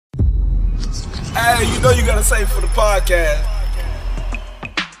Hey, you know you gotta save for the podcast.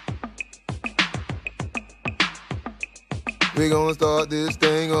 We gonna start this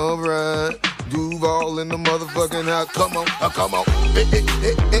thing alright. Duval in the motherfucking house. Come on, come on.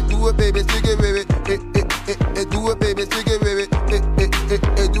 Do it, baby, stick it, baby. Do it, baby, stick it, baby.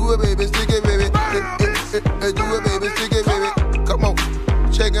 Do it, baby, stick it, baby. Do it, baby, stick it, baby. Come on,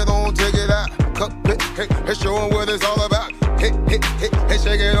 check it on, check it out. Come, hey, show 'em what it's all about. Hey,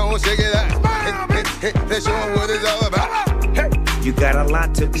 shake it on, shake it out. Hey, show 'em what it's all about. Hey, you got a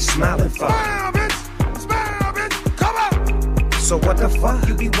lot to be smiling for. Smile, bitch. Smile, bitch. Come on. So what the fuck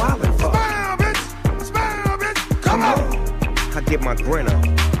you be wildin' for? Smile, bitch. Smile, bitch. Come on. I get my grin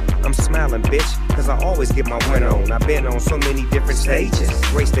on. I'm smiling, bitch, cause I always get my win on. I've been on so many different stages.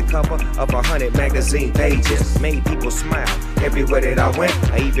 Graced the cover of 100 magazine pages. Made people smile everywhere that I went.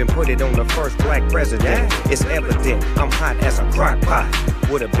 I even put it on the first black president. It's evident I'm hot as a crock pot.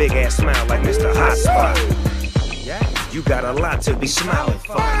 With a big ass smile like Mr. Hot Spot. You got a lot to be smiling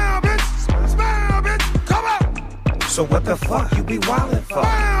for. Smile, bitch. Smile, bitch. Come on. So what the fuck you be wildin' for?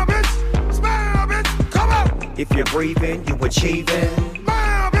 Smile, bitch. Smile, bitch. Come on. If you're breathing, you achieving.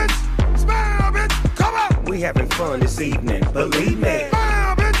 We having fun this evening, believe me.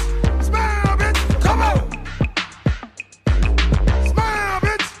 Smile, bitch, come on. Smile,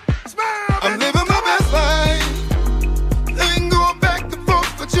 bitch, smile, I'm living my best life. Ain't going back and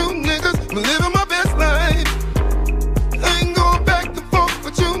forth with you niggas. I'm living my best life. Ain't going back and forth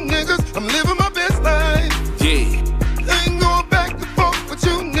with you niggas. I'm living my best life. Yeah. Ain't going back and forth with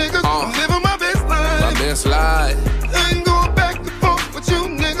you niggas. I'm living my best life. My best life. Ain't going back and forth with you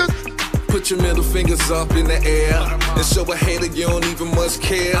niggas. Put your middle fingers up in the air and show a hater you don't even much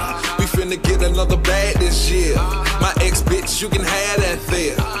care. We finna get another bag this year. My ex-bitch, you can have that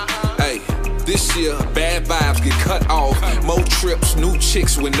there. Hey, this year, bad vibes get cut off. More trips, new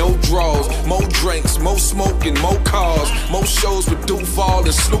chicks with no draws. More drinks, more smoking, more cars. More shows with Duval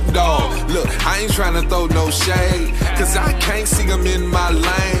and Snoop Dogg. Look, I ain't tryna throw no shade, cause I can't see them in my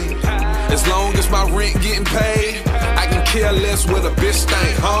lane. As long as my rent getting paid, I can care less what a bitch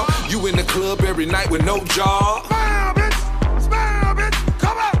think, huh? You in the club every night with no job. Smile, bitch,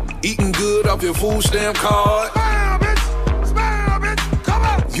 come on. Eating good off your food stamp card. Smile, bitch, come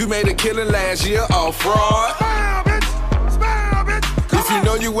on. You made a killing last year off fraud. Smile, bitch, come If you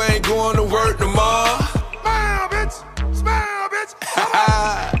know you ain't going to work tomorrow. Smile, bitch, come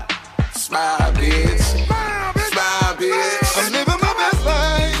on. Smile, bitch. Smile, bitch. I'm living my best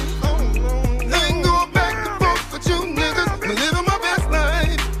life. Ain't going back and forth with you niggas. I'm living my best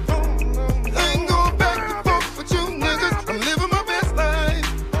life. Ain't going back and forth with you niggas. I'm living my best life.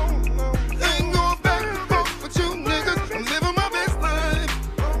 Ain't going back and forth with you niggas. I'm living my best life.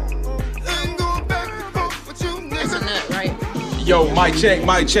 Ain't going back and forth with you niggas. That's a nut, right? Yo, mic check.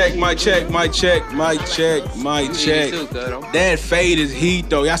 That fade is heat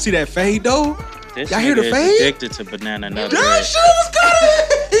though. Y'all see that fade though? Y'all hear the fade? Addicted to banana nut. That shit was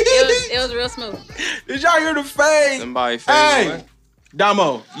good. It was real smooth. Did y'all hear the fade? Somebody fade. Hey,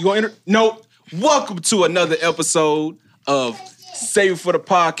 Damo, you gonna enter? Nope. Welcome to another episode of Save It for the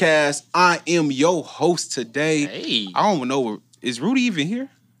Podcast. I am your host today. Hey. I don't even know. Is Rudy even here?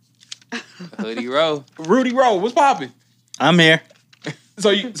 Hoodie Row. Rudy Rowe, what's popping? I'm here. So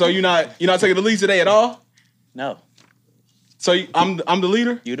you're not taking the lead today at all? No, So I'm the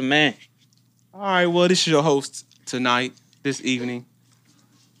leader? you the man. All right, well, this is your host tonight, this evening.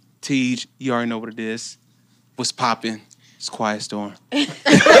 Tej, you already know what it is. What's popping? It's Quiet Storm.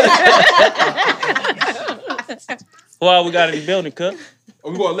 Well, we got in the building, Cook.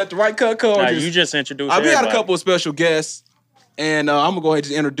 Are we going to let the right cut come? Nah, you just introduced We got a everybody. couple of special guests, and I'm going to go ahead and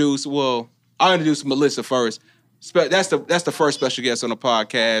just introduce, I'll introduce Melissa first. That's the first special guest on the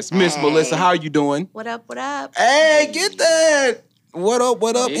podcast. Miss Melissa, how are you doing? What up, what up? Hey, get that. What up,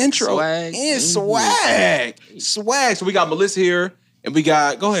 Big intro. swag. And swag. Swag. So we got Melissa here, and we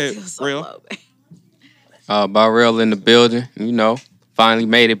got, go ahead, So Real. low, babe. Real in the building, finally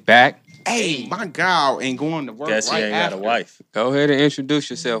made it back. Hey, my gal ain't going to work Guess right he ain't after. got a wife. Go ahead and introduce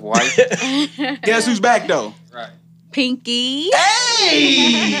yourself, wife. Guess who's back, though? Right. Pinky.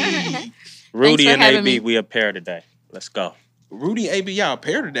 Hey! Rudy for and having AB, me. we a pair today. Let's go. Rudy and AB, y'all a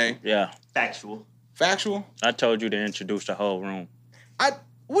pair today. Yeah. Factual. Factual? I told you to introduce the whole room.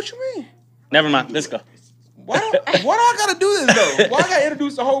 What you mean? Never mind. Let's go. Why do I gotta do this, though? Why I gotta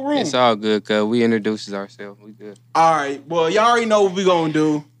introduce the whole room? It's all good, cuz we introduces ourselves. We good. All right, well, y'all already know what we gonna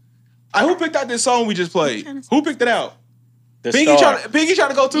do. Who picked out this song we just played? Who picked it out? The Pinky star. trying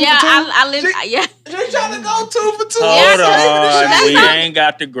to go 2 Yeah, for 2? I live. Yeah. She trying to go 2 for 2. Hold Yeah, on. that's We not- ain't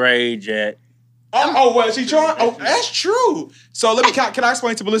got the grade yet. Well, she trying. Oh, that's true. So let me. Can I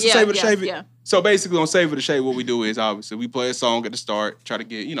explain to Melissa? Yeah, Save it or yeah, shave it. yeah. So basically, on Save It or Shave, what we do is obviously we play a song at the start, try to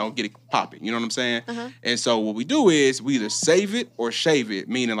get it popping. You know what I'm saying? And so what we do is we either save it or shave it,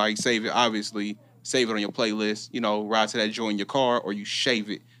 meaning like save it, obviously save it on your playlist. You know, ride to that joint in your car, or you shave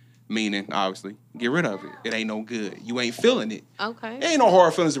it, meaning obviously get rid of it. It ain't no good. You ain't feeling it. Okay. There ain't no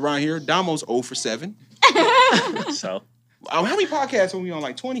hard feelings around here. Damo's 0 for 7. So How many podcasts are we on?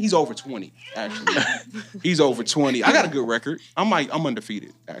 Like 20? He's over 20, actually. He's over 20. I got a good record. I'm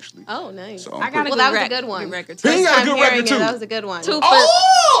undefeated, actually. Oh, nice. So I'm I got a pretty- good That was a record. good one. Good record. He got a I'm good hearing record, it, too. That was a good one. 2 for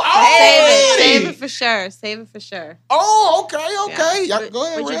Save it for sure. Save it for sure. Oh, okay. Y'all, go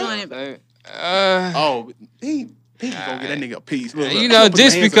ahead, What you Ray. doing? Oh, he gonna get that nigga a piece. Look, You look, know, put the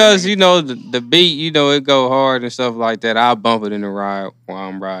just hands on because that you know the beat, you know, it go hard and stuff like that. I'll bump it in the ride while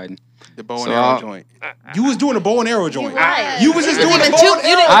I'm riding. nigga. The bow and So arrow I'll- joint. You was doing the bow and arrow joint. right. You was just He was doing the even bow and two-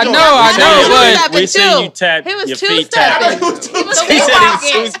 arrow I joint. know, we seen you tap He was your two feet stepping. tapping. He was two He stepping. said he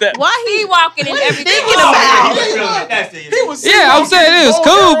was two step. Why He walking and everything. thinking Oh, about? He was Yeah, I'm saying it was bow and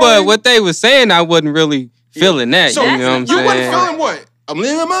cool, arrow. but what they was saying, I wasn't really feeling that. So you know what I'm you wasn't saying? feeling what? I'm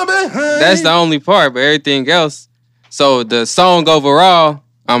leaving my behind. That's the only part, but everything else. So the song overall,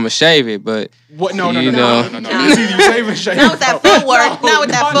 I'ma shave it, but What? No. You know. It's either you save or shave. Not with that footwork. Not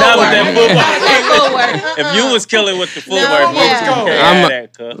with that Not with footwork. that footwork. If you was killing with the footwork, yeah. you I'm had a-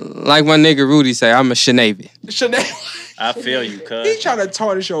 that, cuz. like my nigga Rudy say, I'ma shenave it. Chanel. I feel you, He cuz. trying to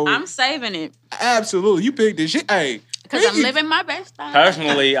tarnish your. I'm saving it Absolutely. You picked this shit. Hey. because I'm Ricky, living my best life.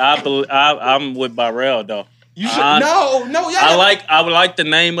 Personally, I'm with Barrell though. You should. I- No. I would like the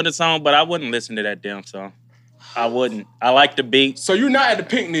name of the song, but I wouldn't listen to that damn song. I wouldn't. I like the beat. So you're not at the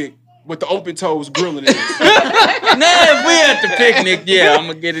picnic with the open toes grilling it. Nah, if we at the picnic, yeah, I'm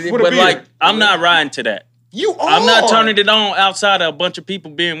gonna get it. With a But beer. like, I'm not riding to that. You are. I'm not turning it on outside of a bunch of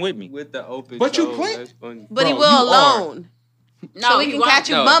people being with me. With the open But you play- that's funny. But he Bro, will you are. alone. No, So we he can won't. catch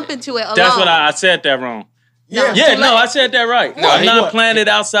you No. bump into it alone. That's what I said that wrong. Yeah. Yeah, no, I said that right. No, I'm he not what? playing it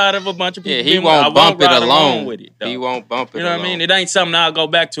outside of a bunch of people. Yeah, he being with me. I won't bump it ride alone. with it. Though. He won't bump it You know alone. what I mean? It ain't something I'll go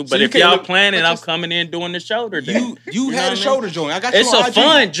back to. But you if can't y'all look- playing it, but I'm you- coming in doing the shoulder day. You know had what I a mean? shoulder joint. I got It's you on a IG.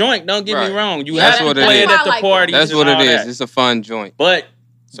 fun joint. Don't get Right. me wrong. You That's have what to it play is. it at the That's parties. That's and what it all is. that. It's a fun joint. But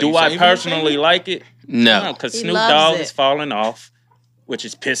So you do I saving it, personally baby? like it? No. because He Snoop loves Dogg it. is falling off, which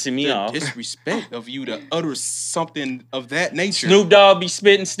is pissing me The off. disrespect of you to utter something of that nature. Snoop Dogg be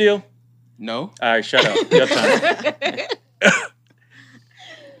spitting still? No. All right, shut up. Your turn.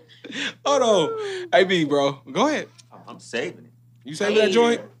 Hold on. Hey, B, bro. Go ahead. I'm saving it. You saving that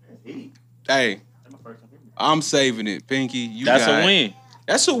joint? Hey, Hey, that's my first time hearing I'm saving it, Pinky. You That's got a win.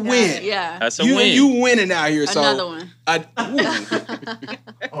 That's a win. Yeah. That's a You win. you winning out here. So Another one.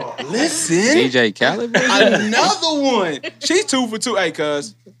 Listen, DJ Khaled. baby? another one. She's 2 for 2. Hey,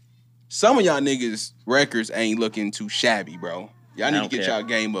 cuz some of y'all niggas records ain't looking too shabby, bro. Y'all need to don't get care. y'all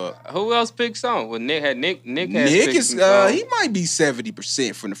game up. Who else picked song? Well, Nick has Nick picked is some songs. he might be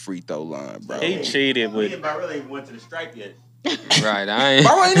 70% from the free throw line, bro. He cheated Me with. and Barrel ain't went to the stripe yet. Right, I ain't.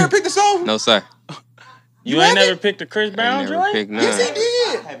 Bro, ain't never picked a song. No sir. You You ain't haven't? never picked a Chris I Brown ain't never joint? picked none. Yes, he I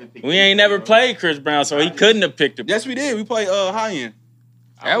did. haven't picked We ain't never played Chris Brown, so he couldn't have picked a. Yes, we did. We played high end.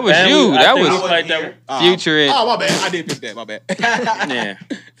 That was And you. I That think we was played that. Future. And, Oh, my bad. I did pick that. My bad. Yeah.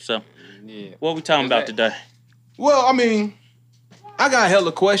 So, yeah. what we talking about today? Well, I mean, I got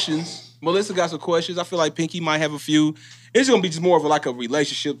hella questions. Melissa got some questions. I feel like Pinky might have a few. It's gonna be just more of like a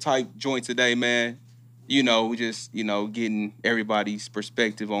relationship type joint today, man. You know, we just, getting everybody's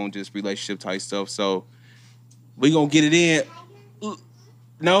perspective on just relationship type stuff. So we gonna get it in.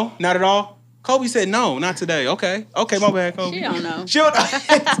 No, not at all. Kobe said no, not today. Okay, my bad, Kobe. She don't know. She don't-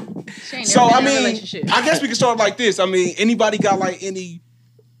 She ain't So never I been in a mean, relationship. I guess we can start like this. I mean, anybody got like any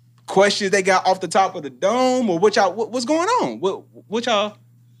questions they got off the top of the dome, or what's going on? What y'all?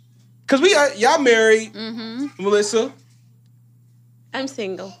 Cause y'all married, Mm-hmm. Melissa. I'm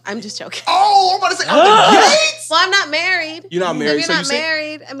single. I'm just joking. Oh, I'm about to say, out the gates? Well, I'm not married. You're not So married, if so you're you not said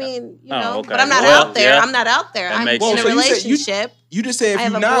married, I mean, you Oh, know, okay. but I'm not Well, out there. yeah. I'm not out there. That I'm makes in a sense. So you said relationship. you just said I if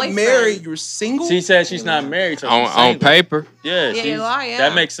have you're a not boyfriend. married, you're single. She said she's not married, so she's on single. paper. Yeah, Yeah, she's, you are, yeah.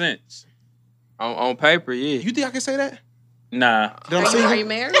 That makes sense. On paper, yeah. You think I can say that? Nah. That I'm Are single? you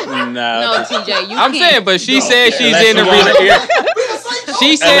married? Nah. No, TJ, you I'm can't. saying, but she said she's Unless in a you want an relationship. ear-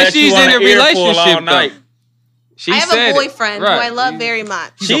 She said unless you she's want in a an earful all relationship night. though. She I have said a it. boyfriend Right. who I love very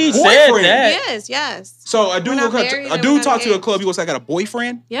much. He's She a said boyfriend. that. Yes. So a dude We're not married a and dude we're not talk to you at a engaged. club. You gonna say I got a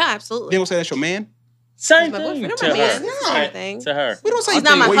boyfriend? Yeah, Then absolutely. gonna say that's your man? Same my thing boyfriend. to I'm a man. her. It's the same thing. To her. We don't say He's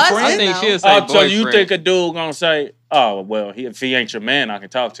not my boyfriend. husband. I think though. she'll say So you boyfriend. think a dude gonna say, "Oh, well, if he ain't your man, I can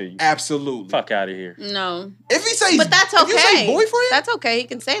talk to you." Absolutely. Fuck out of here. No. If he says, But that's if you say okay. boyfriend, That's okay. He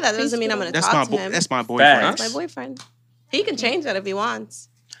can say that. That doesn't mean I'm going to that's talk my to him. that's my boyfriend. Facts. That's my boyfriend. He can change that if he wants.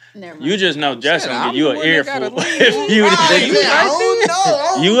 Never mind. You just know Jess Shit, gonna I'm give you the an one that earful gotta leave. if you I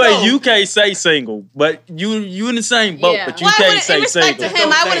don't know. you can't say single, but you in the same boat, Yeah. but you Well, I can't wouldn't, say in respect single. to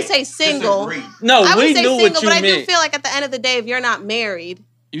him, I wouldn't say single. No, I we would say knew single, what you but I do meant. feel like at the end of the day, if you're not married,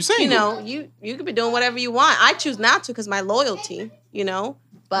 You single. you know, you could be doing whatever you want. I choose not to because my loyalty, you know.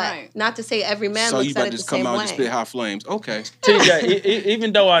 But Right. not to say every man So looks you at about it to the just come same out way. and spit hot flames. Okay. TJ,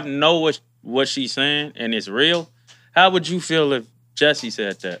 even though I know what she's saying and it's real, how would you feel if Jessie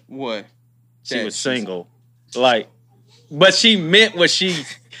said that What? she That was she's- single? Like, but she meant what she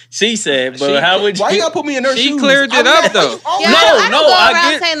said. But She- how would you? Why you gotta put me in her shoes? She cleared it I'm up not- though. Yeah, No, I don't no, go I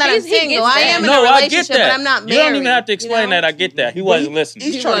around get- saying that I'm He single. gets I that. am in No, a I relationship, get that. but I'm not married. You don't even have to explain you know? that. I get that. He wasn't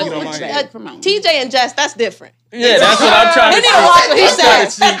listening. He's trying to get on What my you head. got? Come on. TJ and Jess, that's different. Yeah, that's what I'm trying We to need to watch what he I'm trying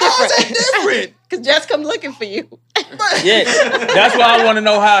to says. see. How's that different? Because Jess come looking for you. Yeah, that's why I want to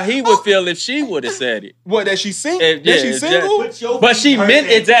know how he would feel if she would have said it. What? That she single? If- That yeah, she if single? But she meant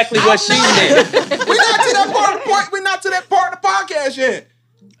exactly what she meant. We're not to that part of the point. We're not to that part of the podcast yet.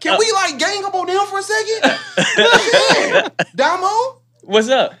 Can we like gang up on them for a second? Yeah. Damo? What's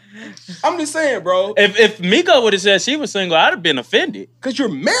up? I'm just saying, bro. If Miko would have said she was single, I'd have been offended. Cause you're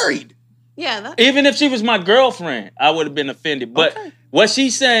married. Yeah, that, Even if she was my girlfriend, I would have been offended. But what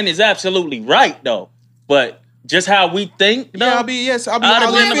she's saying is absolutely right, though. But just how we think, though, Yeah, I'll be I'd have highly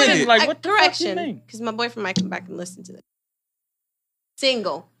been offended. offended. Like, what the fuck you correction, mean? because my boyfriend might come back and listen to this.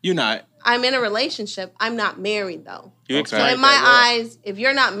 Single. You're not. I'm in a relationship. I'm not married though. You Okay. So explained in my that eyes, if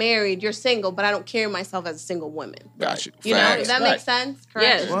you're not married, you're single. But I don't carry myself as a single woman. Got you. You know, Facts. does that make sense? Yes,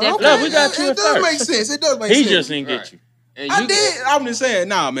 Correct. definitely. No, we got you It at does first. make sense. It does make well. He sense. just didn't get you. And I you- did. I'm just saying,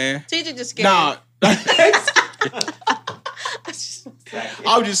 nah, man. TJ just scared. Nah.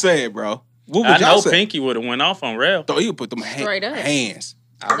 I was just saying, bro. What I would y'all know say? Pinky would have went off on Rel. Though you put them Straight up. hands.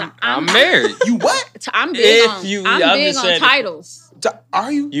 I'm married. You what? I'm big If on. you- I'm I'm big just on saying- titles.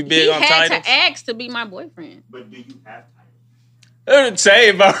 Are you? You big He on had titles? to ask to be my boyfriend. But do you have time? Say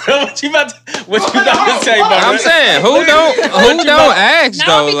it, bro. What you about to say, bro? I'm saying who don't ask No,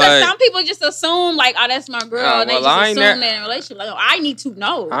 though. because Like some people just assume like, oh, that's my girl. Oh, They well, just I ain't assume that- they're in a relationship. Like, oh, I need to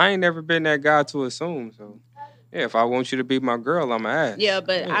know. I ain't never been that guy to assume. So yeah, if I want you to be my girl, I'ma ask. Yeah,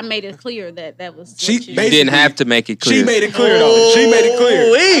 but I made it clear that was. She what you- basically- You didn't have to make it clear. She made it clear though. She made it clear.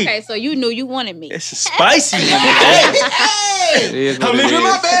 Ooh-wee. Okay, so you knew you wanted me. It's a spicy one today. Hey, It is what I'm it leaving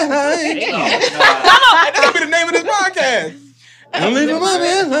my is. bed. That could be the name of this podcast. I'm leaving my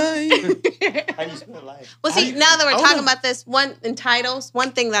bed. How you spend life? Well, see, now that we're I talking don't- about this, one in titles,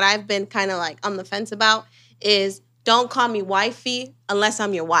 one thing that I've been kind of like on the fence about is don't call me wifey unless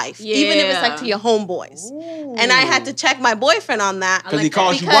I'm your wife, even if it's like to your homeboys. And I had to check my boyfriend on that. Because he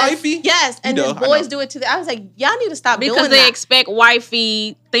calls you Because- wifey? Yes, and You his know, I boys know. do it to the. I was like, y'all need to stop Because doing they that. expect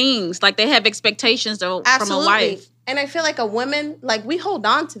wifey things. Like they have expectations though from a wife. And I feel like a woman, like we hold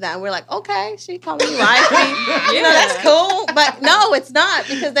on to that. And we're like, okay, she called me wifey. You know, that's cool. But no, it's not,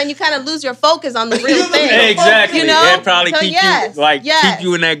 because then you kind of lose your focus on the real thing. Exactly. You know? It probably So keep yes, you like yes. keep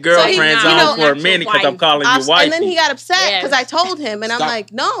you in that So he- girlfriend you zone know, for a actual minute because I'm wife. calling you wifey. And then he got upset Yes. because I told him, and I'm Stop.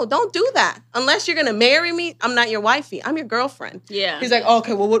 like, no, don't do that. Unless you're gonna marry me, I'm not your wifey. I'm your girlfriend. Yeah. He's like,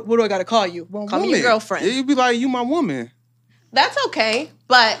 okay, well, what do I gotta call you? Call me your girlfriend. You'd be like, you my woman. That's okay,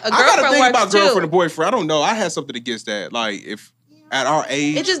 but a I gotta girlfriend think works about too. girlfriend and boyfriend. I don't know. I had something against that. Like if at our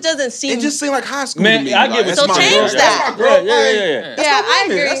age, It just doesn't seem. it just seemed like high school Man, to me. I Like, give it that's So my change girl. that. That's my girl. Yeah. yeah, That's my I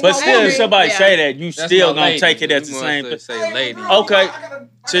woman. agree. That's But my still, woman. if somebody Yeah. say that, you That's still my gonna lady. take it as the You same must thing. say lady. Okay,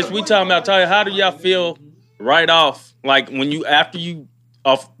 since we talking about Tyler, how do y'all feel right off? Like when you after you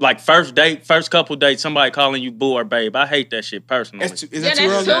off like first date, first couple dates, somebody calling you boo or babe. I hate that shit personally. Is Yeah, that too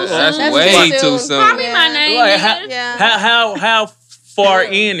that's early? too That's soon. way too too soon. Call soon. me Yeah. my name. Like, nigga. Yeah. how far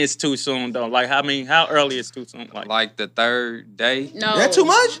in is too soon though? Like how early is too soon? Like the third day. No. That too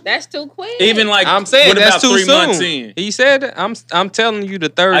much? That's too quick. Even like I'm saying what that's about too 3 soon. months in? He said it. I'm telling you the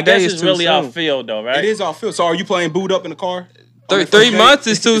third I day guess is it's too really soon. off field though, right? It is all filled. So are you playing booed up in the car? Three, On that three first date? months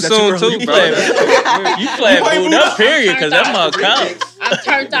is too that soon early? too, You bro. play You play booed booed up, up? period, because that mug counts. I'm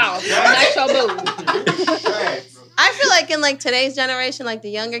turned off. I'm not your boo. I feel like in like today's generation, like the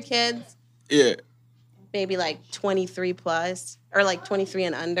younger kids, Yeah.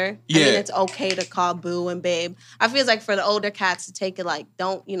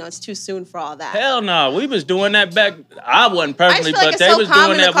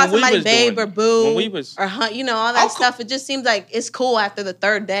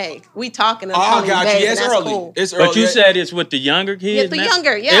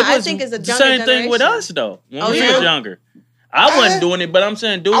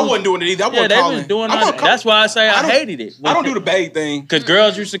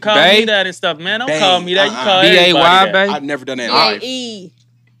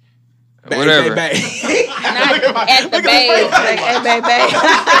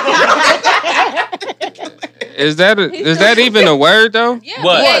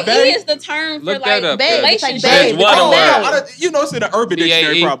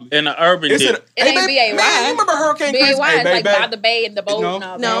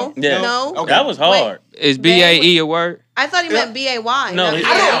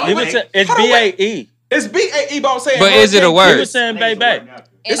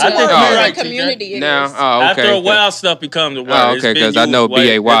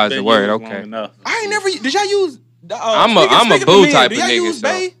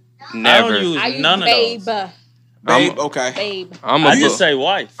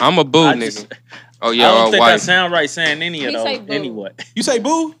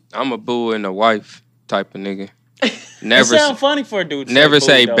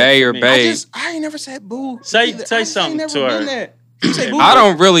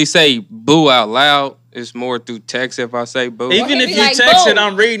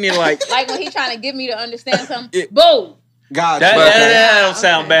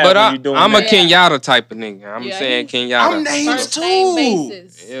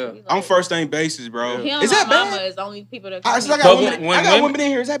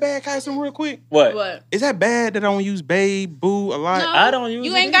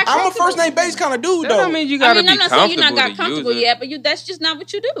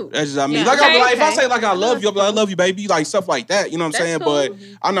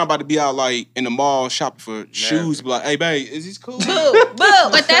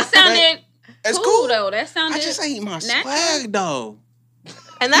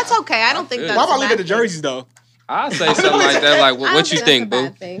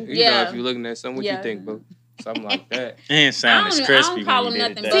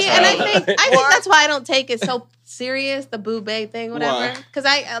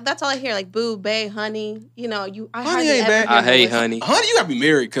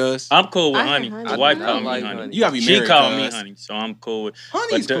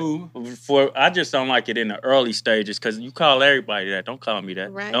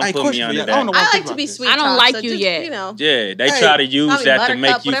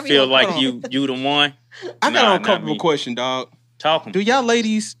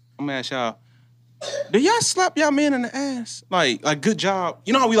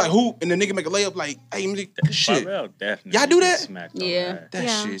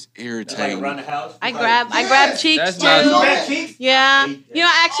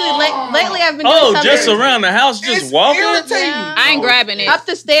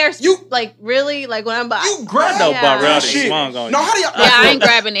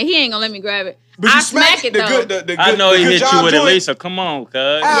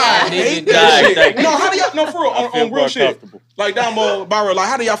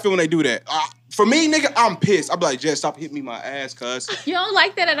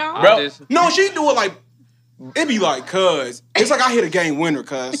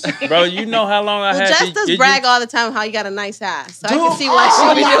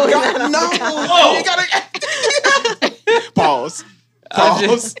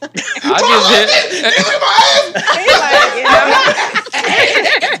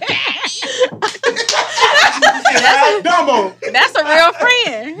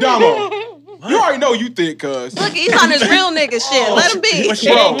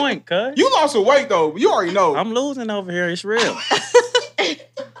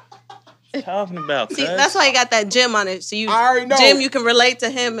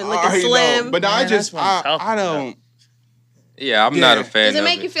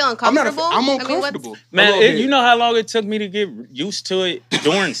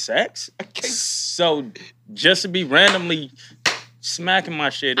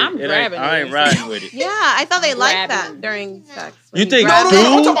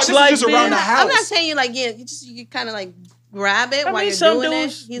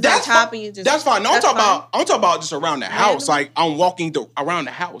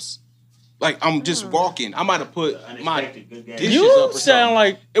 like I'm just walking. I might have put my dishes You up or sound something.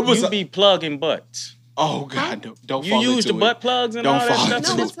 like It was you be plugging butts. Oh God, don't You fall use into the it. butt plugs and Don't all fall that into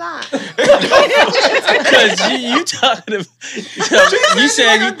stuff. No, it. it's not. Because you talking to, you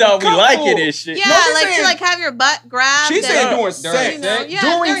said you thought we like it and shit. Yeah, No, she's like saying- to like have your butt grabbed. She said and, during sex. you know, yeah,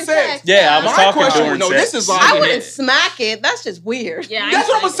 during sex. Yeah, I was My talking question during was, no, sex. this is like I wouldn't smack it. That's just weird. Yeah, That's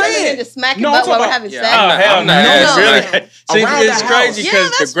what I'm saying. Just smack your No, butt I'm while we're talking having about- sex. Oh hell I'm no! not asking. Really? See, Around it's the crazy house. because Yeah,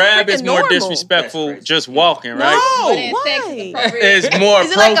 that's the grab is freaking more normal. disrespectful just walking, right? But in No. sex is Why? appropriate. It's more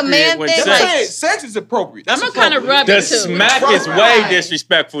Is it like a appropriate man when thing, That's what I'm like- saying. Sex is appropriate. That's I'ma kinda appropriate. rub The it too. smack is way Right.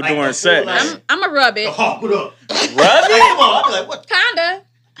 disrespectful Like during the sex. full, like- I'm a rub it. Oh, what up? Rub it? Come on, I'll be like, what? Kinda.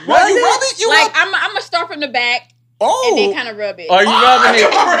 Why you rub it? You Like rub. I'm gonna start from the back Oh. and then kind of rub it. Are you rubbing it?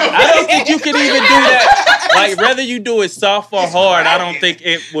 I don't think you could even do that. Like, whether you do it soft or hard, I don't think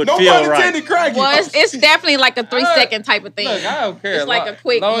it would No feel pun right. intended, Craggy. Well, it's definitely like a 3-second type of thing. Look, I don't care. It's like a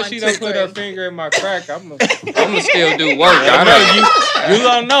quick As long as 1, she 2, don't put her 3. finger in my crack, I'm gonna still do work. I I know don't. you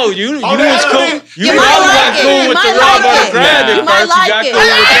don't know. You was that- cool. You You might probably like wasn't it. cool You with might the rub like or the it. grab You at might first. You like got it. cool with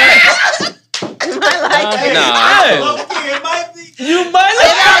that. I like it. Nah, Okay, it might be. You might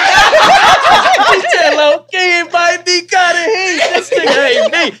like. He said, "Low key, it might be kind of heat." This nigga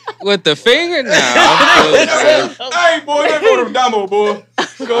ain't me. with the finger? Nah, I'm cool, man. Hey, boy, they go to Damo, boy.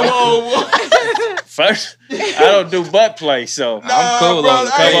 Go on, boy. First, I don't do butt play, so I'm cool on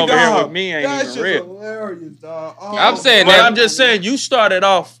the come finger. over here with me ain't That even shit's real. hilarious, dog. Oh, I'm saying But that. I'm just saying, you started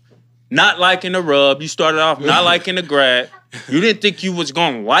off not liking the rub. You started off not liking the grab. You didn't think you was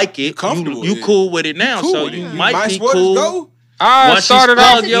gonna like it. Comfortable You with it. cool with it now, cool so with it. you might be as well cool. just go. I Once you started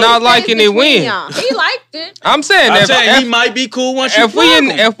off spug your- not liking it when. He liked it. I'm saying I'm that saying he might be cool once you if we plug in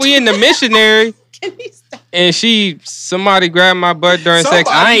him. if we in the missionary and somebody grabbed my butt during sex,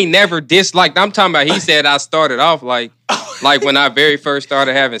 I Somebody. ain't never disliked. I'm talking about he said I started off like when I very first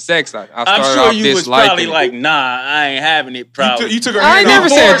started having sex. I started I'm sure off you was disliking probably it. like, nah, I ain't having it. Probably. You took her I ain't hand never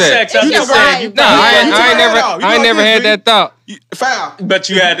off. said Before that. sex, I'm It's just your saying. You vibe. No, probably- I You ain't took her never, hand off. You I ain't know never this, had B. that thought. Foul. But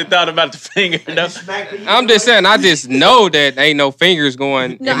you had the thought about the finger, though. I'm just saying, I just know that ain't no fingers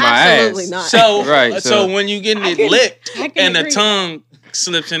going No, in my absolutely ass. not. So, Right, so so- when you getting it licked I can and the agree. tongue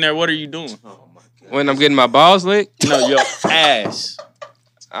slips in there, what are you doing? When I'm getting my balls licked, No, your ass.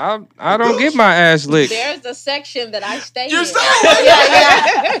 I don't get my ass licked. There's a section that I stay You in. said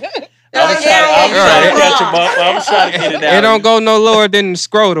Yeah. I was trying to catch him up. I was trying to get it out. It don't go no lower than the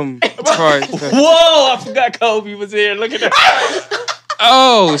scrotum part. Whoa! I forgot Kobe was here. Look at that.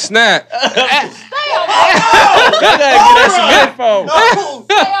 Oh, snap. I gotta get us some headphones.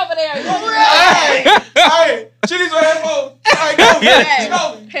 Stay over there. Hey, she needs some headphones. Hey, go. Hey,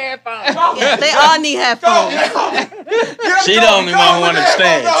 Go. headphones. Yeah, they all need headphones. She the only one who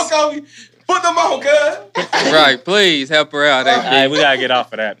understands. Go, Kobe. Put them on, cuz. Right, please help her out. Hey, we gotta get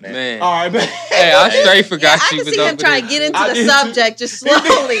off of that, man. Man. All right, man. Hey, I straight forgot I she can was see over him trying to there. get into I the did too. subject just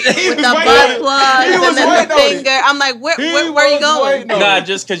slowly He with was the waiting on butt it. plugs He was and then waiting the on it. finger. I'm like, where you was going? waiting on Nah,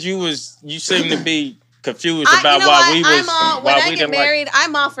 just because you seem to be confused You about know why what? we was I'm all, why when I we get didn't married,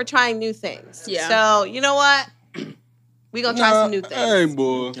 I'm all for trying new things. Yeah. So you know what? We gonna try some new things. Hey,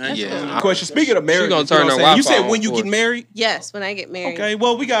 boy. Yeah. Question. Speaking of marriage, gonna you turn know what her I'm saying? You Wi-Fi said when on you for get it. married. Yes, when I get married. Okay,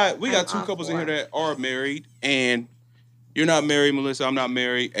 well, we got two I'm couples in all here for that are married, and you're not married, Melissa. I'm not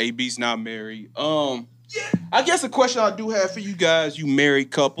married. AB's not married. I guess the question I do have for you guys, you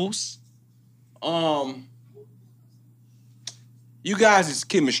married couples, you guys is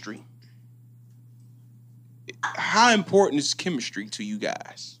chemistry. How important is chemistry to you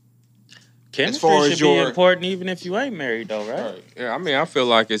guys? Chemistry far as should be your- important even if you ain't married, though, right? Yeah, I mean, I feel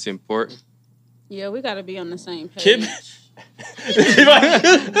like it's important. Yeah, we got to be on the same page. Kim-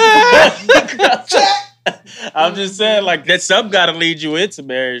 I'm just saying, like, that something got to lead you into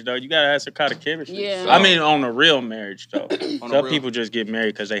marriage, though. You got to have some kind of chemistry. Yeah. I mean, on a real marriage, though. a Some real- people just get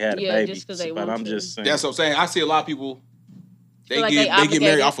married because they had a Yeah, baby. just 'cause they but want I'm to. just saying. That's what I'm saying. I see a lot of people. They Feel like get they get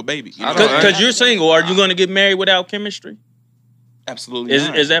married obligated. off a baby. You I know? don't- Because you're single, are you going to get married without chemistry? Absolutely. Is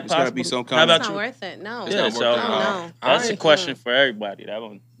not. that It's gotta possible? be some How kind about It's of. not you? worth it. No. Yeah, not so worth it. No. that's I- a question for everybody. That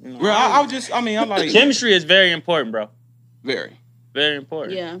one, you know. Well, I like Chemistry is very important, bro. very. Very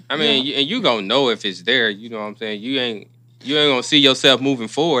important. Yeah. I mean, and you gonna know if it's there. You know what I'm saying? You ain't gonna see yourself moving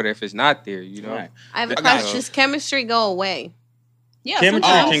forward if it's not there. You know. Right. I have a I got question. you. Does chemistry go away? Yeah, Chemistry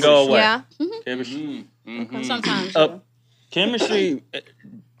sometimes. can go away. Yeah. Chemistry, Sometimes. chemistry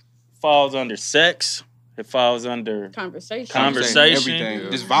falls under sex. It falls under Conversation. Conversation.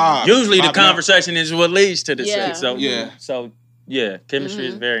 Everything. Just vibe. Usually the Vibing out. conversation is what leads to the Yeah. sex. So Yeah. yeah, chemistry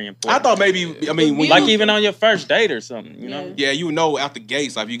is very I important. thought maybe. I mean, when like you, even on your first date or something, you know. yeah, you know out the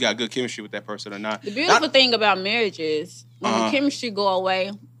gates like if you got good chemistry with that person or not. The beautiful thing about marriage is when Uh-huh. the chemistry go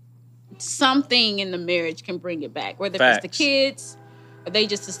away, something in the marriage can bring it back. Whether it's Facts. the kids, or they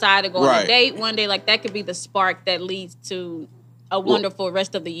just decide to go on a date one day, like that could be the spark that leads to a wonderful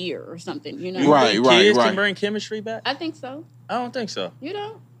rest of the year or something, you know? Kids can bring chemistry back? I think so. I don't think so. You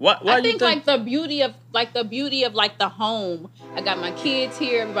know? Why I you think like the beauty of the home. I got my kids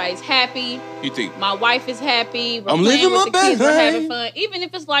here. Everybody's happy. You think my wife is happy? We're I'm playing living with my the best kids. We're having life. fun. Even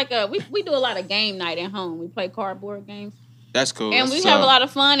if it's like we do a lot of game night at home. We play cardboard games. That's cool. And we have a lot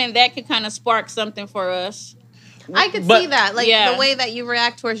of fun, and that could kind of spark something for us. I could see that, like the way that you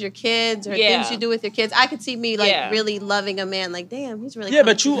react towards your kids or things you do with your kids. I could see me like really loving a man. Like, damn, he's really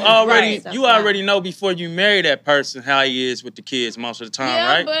but you already know before you marry that person how he is with the kids most of the time,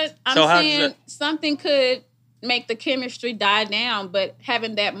 right? But I'm saying something could make the chemistry die down, but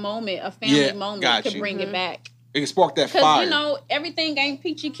having that moment, a family moment, could bring it back. It can spark that fire. Because, you know, everything ain't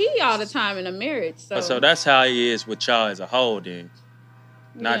peachy key all the time in a marriage. So that's how he is with y'all as a whole, then,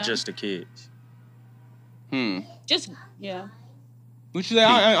 not just the kids. What you say?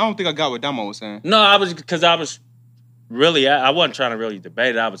 I don't think I got what Damo was saying. No, I was really, I wasn't trying to really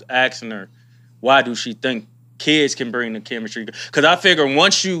debate it. I was asking her, why do she think kids can bring the chemistry? Because I figure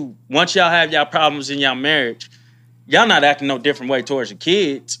once y'all have y'all problems in y'all marriage, y'all not acting no different way towards the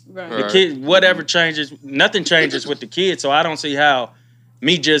kids. Right. The kids, whatever changes, nothing changes with the kids. So I don't see how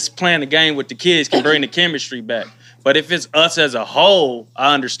me just playing the game with the kids can bring the chemistry back. But if it's us as a whole,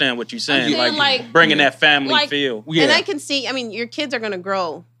 I understand what you're saying. Like bringing that family feel. Yeah. And I can see, I mean, your kids are going to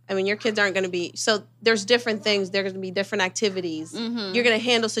grow. I mean, your kids aren't going to be, so there's different things. There's going to be different activities. Mm-hmm. You're going to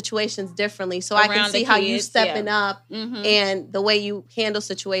handle situations differently. So I can see how you stepping up and the way you handle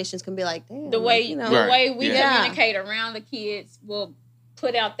situations can be like, damn. The way we communicate around the kids will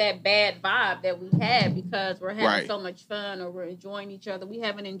put out that bad vibe that we had because we're having so much fun or we're enjoying each other. We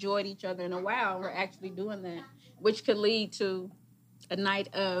haven't enjoyed each other in a while. We're actually doing that, which could lead to a night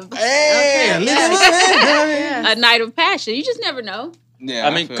of a night of passion. You just never know. Yeah,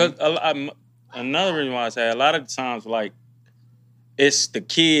 I mean, because another reason why I say a lot of times, like, it's the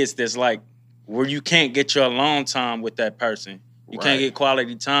kids that's like where you can't get your alone time with that person. You can't get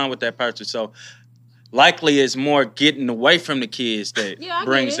quality time with that person. So likely it's more getting away from the kids that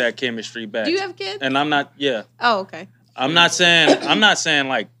brings that chemistry back. Do you have kids? And I'm not. Yeah. Oh, okay. I'm not saying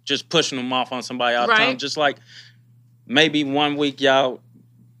like just pushing them off on somebody all the time. Just like maybe 1 week y'all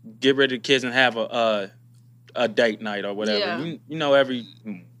get rid of the kids and have a date night or whatever. Yeah. You know, every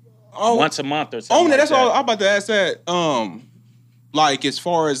once a month or something. That's all I'm about to ask that. Like as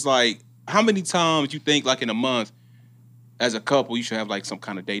far as like how many times you think like in a month as a couple you should have like some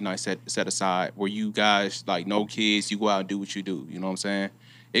kind of date night set aside where you guys like no kids, you go out and do what you do. You know what I'm saying?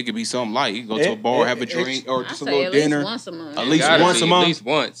 It could be something light. You go to a bar, have a drink, or just a little dinner. Once a month. At least once a month. At least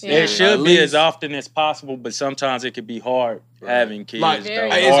once. Yeah. It should be as often as possible, but sometimes it could be hard having kids. Like,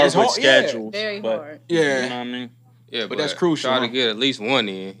 it's hard with schedules. Very hard. Yeah. You know what I mean? Yeah, but that's crucial. Try to get at least one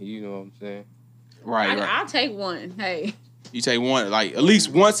in. You know what I'm saying? Right. I'll take one. Hey. You take one, like at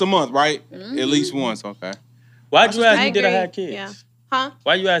least once a month, right? Mm-hmm. At least once, okay. Why'd you ask me did I have kids? Yeah. Huh?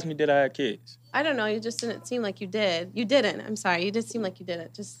 Why you ask me did I have kids? I don't know. You just didn't seem like you did. You didn't. I'm sorry. You did seem like you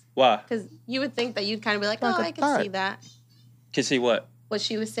didn't. Just why? Because you would think that you'd kind of be like, oh, I can see that. Can see what? What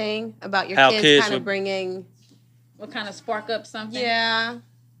she was saying about your How kids kind of bringing. What kind of spark up something? Yeah.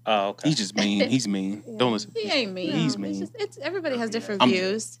 Oh, okay. He's just mean. He's mean. Yeah. Don't listen. He ain't mean. He's mean. It's everybody has different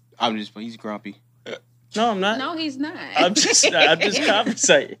views. He's grumpy. No, I'm not. No, he's not. I'm just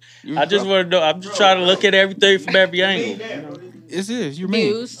conversating. I just want to know. I'm just trying to look at everything from every angle. It is. You're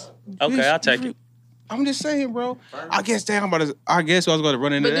mean. Okay, I'll take it. I'm just saying, bro. I guess I was going to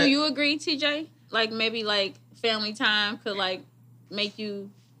run into that. But do you agree, TJ? Like maybe like family time could like make you.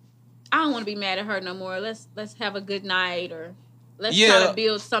 I don't want to be mad at her no more. Let's have a good night or let's try to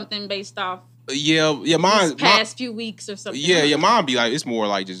build something based off. Mine past few weeks or something. Yeah, mine be like it's more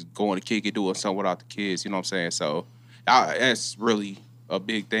like just going to kick it, doing something without the kids. You know what I'm saying? So that's really a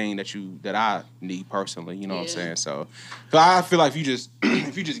big thing that I need personally. You know what I'm saying? So, but I feel like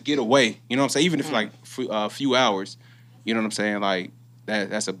if you just get away, you know what I'm saying? Even if like a few hours, you know what I'm saying? Like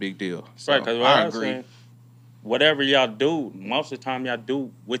that's a big deal. So, right? Because I agree. Saying, whatever y'all do, most of the time y'all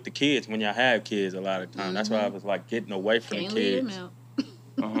do with the kids when y'all have kids. A lot of the time, that's why I was like getting away from the kids.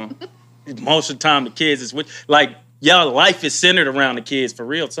 Most of the time, the kids is with like y'all life is centered around the kids for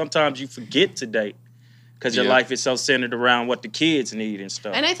real. Sometimes you forget to date because your life is so centered around what the kids need and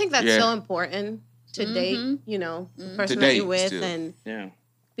stuff. And I think that's so important to date. You know, the person that you're with, and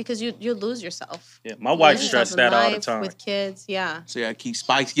because you lose yourself. Yeah, my wife stressed that all the time with kids. Yeah, so you gotta keep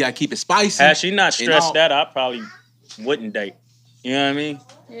spicy. You gotta keep it spicy. Had she not stressed that, I probably wouldn't date. You know what I mean?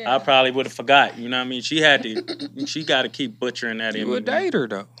 Yeah. I probably would have forgot. You know what I mean? She got to keep butchering that. You a dater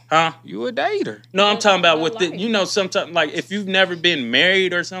though? Huh? You a dater? No, I'm talking about with the, you know, sometimes like if you've never been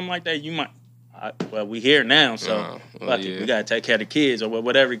married or something like that, you might. Well, we here now, so we gotta take care of the kids or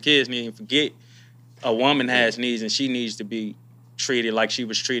whatever the kids need. And forget a woman has needs and she needs to be treated like she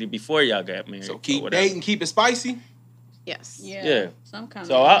was treated before y'all got married. So keep dating, keep it spicy. Yes. Yeah. Some kind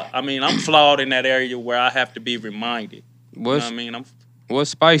so I mean, I'm flawed in that area where I have to be reminded. You know what I mean?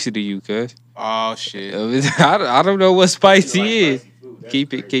 What's spicy to you, cuz? Oh shit! I don't know what spicy is.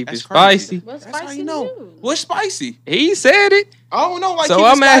 Keep it spicy. What's spicy you know? What's spicy? He said it. I don't know. Like, so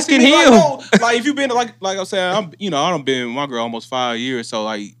I'm asking him. Like, if you've been like I'm saying, I don't been with my girl almost 5 years. So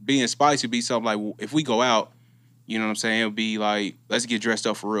like being spicy would be something like if we go out, you know what I'm saying? It'll be like let's get dressed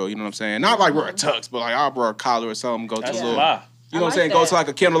up for real. You know what I'm saying? Not like wear a tux, but like I'll wear a collar or something. Go to a little. You know what I'm saying? Go to like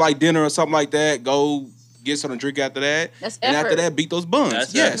a candlelight dinner or something like that. Go. Get something to drink after that. That's and effort. after that, beat those buns.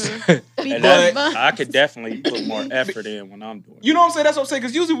 That's yes. But I could definitely put more effort in when I'm doing it. You know what I'm saying? That's what I'm saying.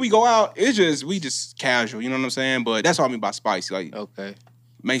 Because usually we go out, we just casual. You know what I'm saying? But that's what I mean by spicy. Like, okay.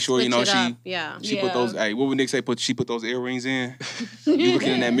 Make sure, Switch she put those, hey, what would Nick say? She put those earrings in. You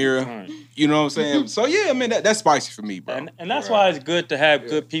looking in that mirror. You know what I'm saying? So, yeah, man, that's spicy for me, bro. And that's why it's good to have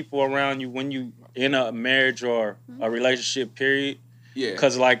good people around you when you in a marriage or a relationship, period. Yeah.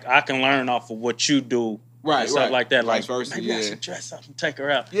 Because, like, I can learn off of what you do. Right, stuff like that. Vice like, versa, maybe I should dress up and take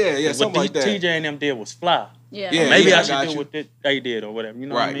her out. Yeah, something like that. TJ and them did was fly. Yeah. Maybe I should do what they did or whatever. You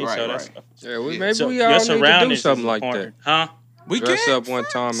know what I mean? Right, so right. that's maybe we all need to do something like that. Huh? We dress up one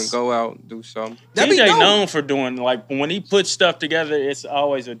time and go out and do something. TJ known for doing, like, when he puts stuff together, it's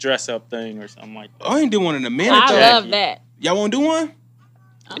always a dress up thing or something like that. I ain't doing one in a minute. I love that. Y'all want to do one?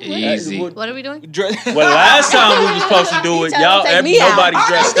 Easy. What are we doing? Well, last time we were supposed to do it, nobody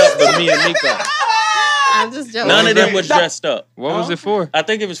dressed up but me and Nico. I'm just joking. None of them was dressed up. What was it for? I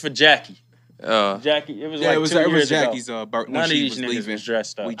think it was for Jackie. Jackie, it was like 2 years it was Jackie's birthday. None of these niggas was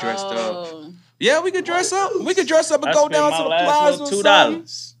dressed up. We dressed up. Yeah, we could dress up. We could dress up and go down to the plaza.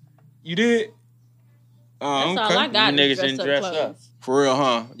 $2. You did? That's all I got. You niggas didn't dress up. For real,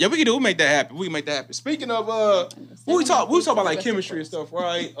 huh? Yeah, we can do. We'll make that happen. We can make that happen. Speaking of, we talk about like chemistry and stuff,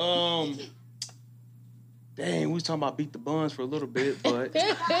 right? Dang, we was talking about beat the buns for a little bit, but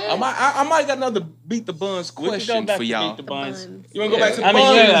I might got another beat the buns question for y'all. Beat the buns. You want to go back to the buns? I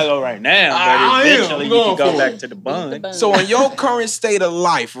mean, you gotta go right now, but eventually you can go back to the buns. So in your current state of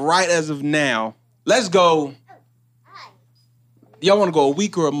life, right as of now, let's go. Y'all want to go a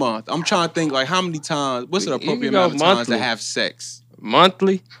week or a month? I'm trying to think like how many times. What's the appropriate amount of times to have sex?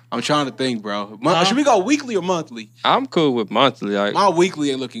 Monthly? I'm trying to think, bro. Should we go weekly or monthly? I'm cool with monthly. Like my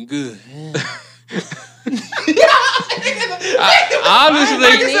weekly ain't looking good. Honestly,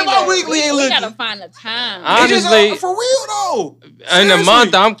 my weekly ain't looking. We gotta find the time. Honestly, for real though. In a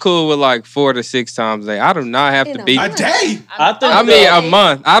month, I'm cool with like 4 to 6 times a day. I do not have to beat a day. I mean a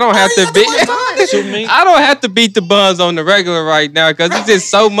month. I don't have to beat. I don't have to beat the buns on the regular right now because it's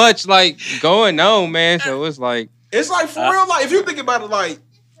just so much like going on, man. So it's like for real. Like if you think about it, like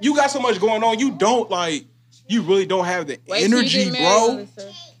you got so much going on, you don't like. You really don't have the energy, bro.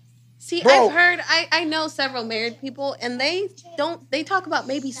 See, I've heard, I know several married people, and they talk about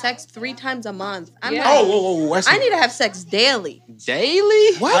maybe sex 3 times a month. I'm like, I need to have sex daily.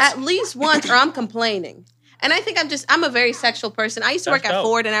 Daily? What? At least once, or I'm complaining. And I think I'm a very sexual person. I used to work at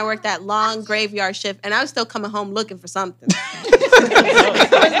Ford, and I worked that long graveyard shift, and I was still coming home looking for something. So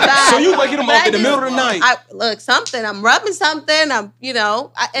you waking them up in the middle of the night? I'm rubbing something, and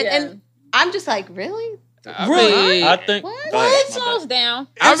I'm just like, really? Really? I think what? It slows down.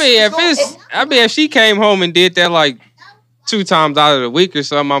 I mean, if she came home and did that like 2 times out of the week or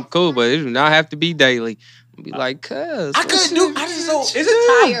something, I'm cool. But it do not have to be daily. I'd be like, cuz I couldn't do. I just don't. Is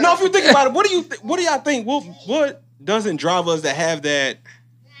it tired? No, if you think about it, what do y'all think? What doesn't drive us to have that?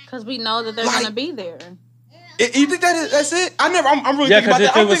 Because we know that they're gonna be there. You think that's it? I'm really thinking about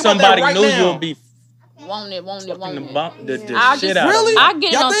that. Because if it was somebody new, you'll be. Won't it? The shit out. Really? I'll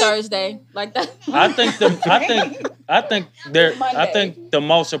get it on Thursday like that. I think the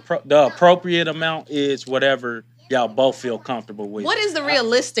most appropriate amount is whatever y'all both feel comfortable with. What is the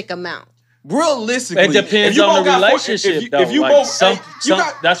realistic amount? Realistically, it depends on the relationship, though. If you like both,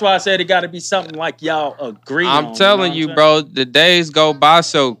 that's why I said it got to be something like y'all agree on. I'm telling you, bro, the days go by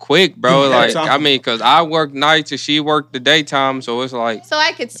so quick, bro. Like, I mean, because I work nights and she worked the daytime, so it's like. So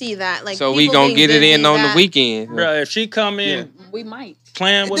I could see that. Like, so we gonna get it in on the weekend, bro. If she come in, we might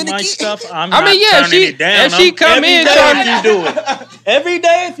playing with my stuff. I'm not turning it down. If she come in, if you do it every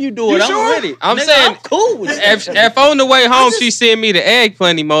day, if you do it, I'm with it. I'm saying, I'm cool with it. If on the way home she send me the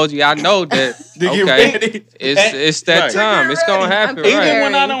eggplant emoji, I know that okay, it's that time. It's gonna happen. Even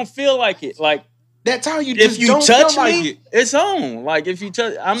when I don't feel like it, like That time you if just you don't touch feel me, like it. It's on. Like if you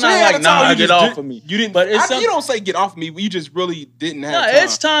touch, I'm So not you had like a time nah, you get just off of me. You didn't. But it's you don't say get off of me. You just really didn't have time.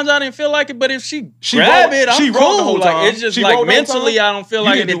 it's times I didn't feel like it. But if she rolled grab it, I'm the cool. whole Like time. it's just She like rolled the whole mentally, time? I don't feel You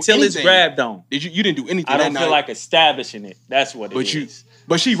like didn't it do until it's anything. grabbed on. You didn't do anything. I don't that feel night. like establishing it. That's what it is.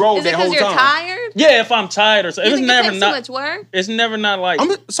 But she rolled Is it that whole because you're time. tired? Yeah, if I'm tired or something. You It's think it never takes not. too much work? It's never not like.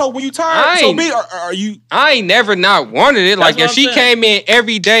 So when you tired, so me, are you? I ain't never not wanted it. Like That's if what she I'm saying. came in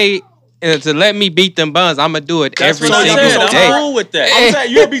every day to let me beat them buns, I'ma do it That's every what I single said. day. I'm cool with that. I'm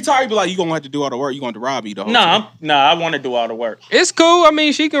saying you'll be tired. Be like, you gonna have to do all the work. You gonna have to rob me the whole time. I want to do all the work. It's cool. I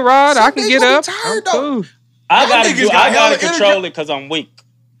mean, she can ride. I can get up. Tired, I'm cool. I Y'all gotta niggas do. got I hella gotta control energy. it because I'm weak.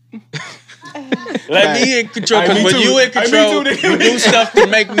 Let me in control. Hey, Because me when too. you in Hey, me control, too, nigga. you do stuff to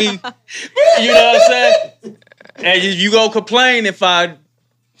make me. You know what I'm saying? And you go complain if I'm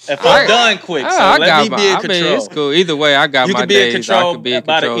done quick. So I let got me my, be in I control. mean, it's cool. Either way, I got You my can be in days. control I can be in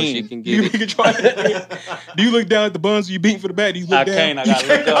by the control. She end. can You get be it. control. Do you look down at the buns? Or you beating for the back? Do you look I down? can't. I gotta You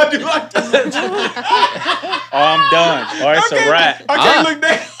look can't. up. I do like that. Or I'm done. Or it's a wrap. I can't look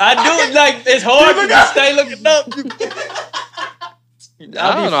down. I do it like it's hard You to look stay looking up.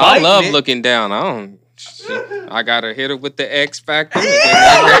 I don't know. I love looking down. I don't. Shit. I gotta hit her with the X factor. What is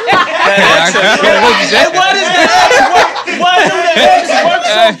that? Why do the X work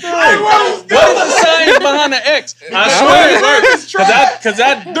so good? What is the science behind the X? I swear it works. Because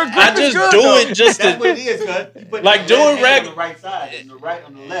I just do it just That's to. what it is, cuz. You put Like the doing left hand reg- on the right side and the right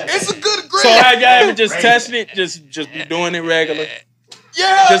on the left. It's a good grip. So have y'all ever just tested it? Just be doing it regular?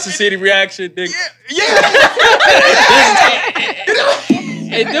 Yeah. Just to see the reaction? Nigga? Yeah.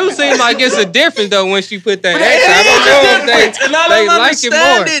 It do seem like it's a difference though when she put that X. I don't know if And I they don't like it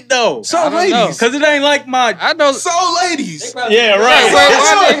understand more. it though. So I don't know. ladies. Because it ain't like my. I don't. So ladies. Yeah, right.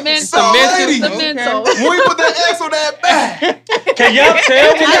 It's So ladies. mental. When we put that X on that back. Can y'all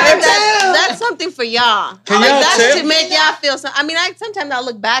tell me? I think that's something for y'all. Can Like, y'all that's tell? to make y'all feel something. I mean, sometimes I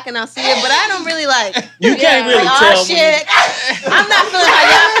look back and I'll see it, but I don't really like. You can't really like, tell oh me. shit, I'm not feeling how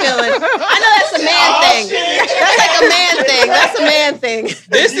y'all feeling. I know that's a man thing. That's like a man thing. That's a man thing.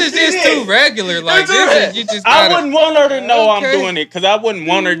 This is just too regular. Like this is you just. I Gotta, wouldn't want her to know I'm Okay. doing it because I wouldn't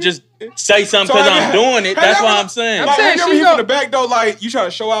want her to just say something because I'm doing it. That's what I'm saying. Like, saying have you she ever hit from go- the back though? Like you try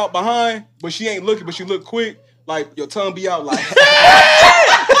to show out behind, but she ain't looking, but she look quick. Like your tongue be out. Like you ever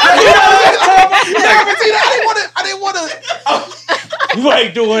see that? I didn't want to. You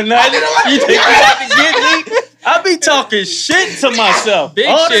ain't doing nothing. You think you about to get me? I be talking shit to myself. Big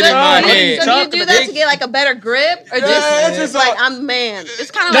all the shit in my time. head. So do you do that to get like a better grip, or just it's just like I'm the man? It's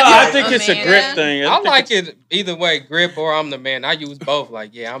kind of No, like I think it's a grip thing. I like it either way, grip or I'm the man. I use both.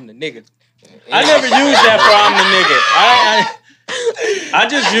 Like yeah, I'm the nigga. I never use that for I'm the nigga. I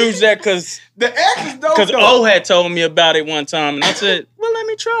just use that because The X is dope. O had told me about it one time, and I said, "Well, let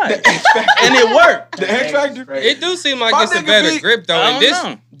me try it," and it worked. The X Factor. It do seem like My it's a nigga better be- grip though. I And don't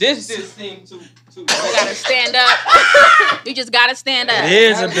know. this just seemed too. you gotta stand up. You just gotta stand up. It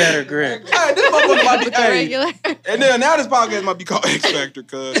is a better grip. Hey, this motherfucker might be. Hey, Regular. and then now this podcast might be called X Factor,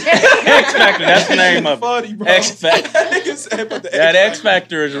 cuz. X Factor, that's the name of Funny, it. bro. X Factor. That nigga said put the That X X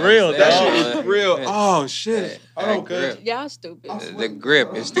Factor is real, That dog. shit is real. Oh shit. Oh, grip. cuz. Y'all stupid. The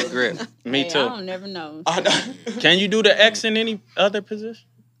grip is the grip. Me Hey, I too. don't never know. Can you do the X in any other position?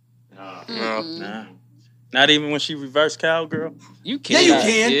 No. Nah. Not even when she reverse cowgirl? You Yeah, can. you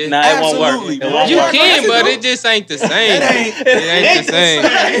can. Yeah. Nah, it won't work. Absolutely, It bro. won't You work. can, but It it just ain't the same. It ain't. It ain't the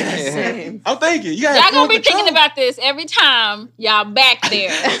same. I'm thinking. You gotta Y'all have gonna full be thinking control. about this every time y'all back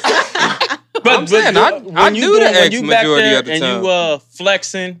there. I'm saying, I do the X you back majority there of the and time. you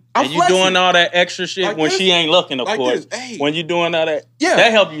flexing I'm and you flexing. doing all that extra shit Like when this. she ain't looking, of Like course. this. Hey. When you doing all that, Yeah.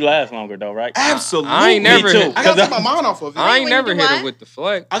 that help you last longer though, right? Absolutely. I ain't never Me too. hit. I gotta take my mind off of it. I ain't Wait, when never you do hit her what? with the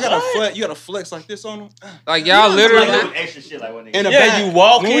flex. I gotta flex. You gotta flex like this on them. Like y'all Like literally. doing extra shit like what nigga. In the Yeah, back. you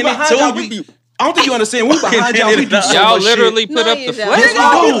walk When in we it behind too. y'all, You be I don't think you understand. We behind y'all. We do so Y'all much literally shit. put No, up you the don't. flex. Yes,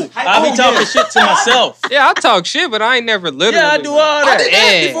 we do. I be talking shit to myself. Yeah, I talk shit, but I ain't never literally. Yeah, I do all I that. did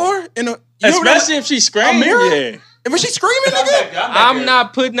that Yeah. before. In a, Especially if she screams. mirror? Yeah. If she screaming, nigga. I'm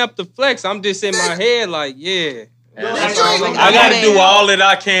not putting up the flex. I'm just in my head like, yeah. I gotta do all that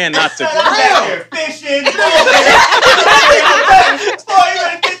I can not to. I'm back there fishing.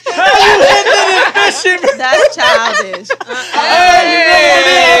 That's childish.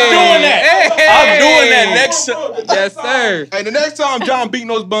 I'm doing that next. Yes, sir. Hey, the next time John beating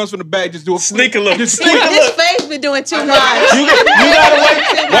those buns from the back, just do a Sneak a look. Just Sneak sneak a a His look. face be doing too much. You gotta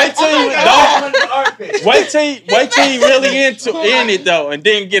wait till you don't. Wait till he really in it though, and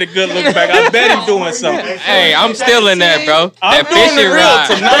then get a good look back. I bet he's doing something. Hey, I'm still in that, bro. I'm That doing fishing the real rod.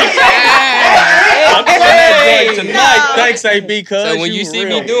 tonight. I'm doing that joint tonight. Thanks, AB. So when you see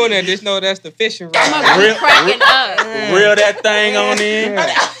me doing that, just know that's the fishing rod. Cracking up. Reel that thing on in.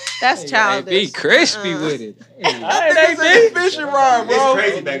 That's childish. Be crispy with it. They be fishing rod, bro. It's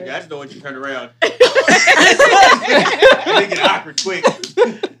crazy back there. I just know when you turn around. They get awkward quick.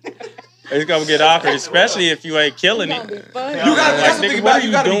 It's gonna get awkward, especially if you ain't killing it. You gotta think about it.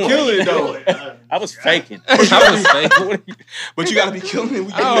 You gotta be killing it though. I was faking. I was faking. But you gotta be killing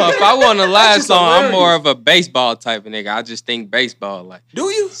it. Oh, if I want to last song, I'm more of a baseball type of nigga. I just think baseball. Like, do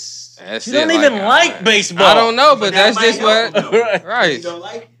you? That's you don't even like baseball. I don't know, but that's just what. Right. You don't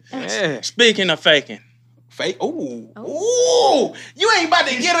like it? Yeah. Speaking of faking. Fake? Ooh. You ain't about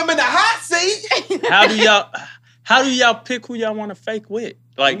to get him in the hot seat. How do y'all pick who y'all want to fake with?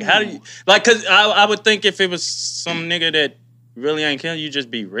 Like, how do you, like, cause I would think if it was some nigga that really ain't killing, you just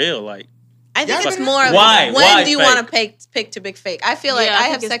be real. Like, I think it's more of why when do you fake? want to pick to big fake? I feel like I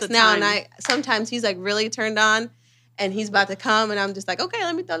have sex now, and sometimes he's like really turned on, and he's about to come, and I'm just like, okay,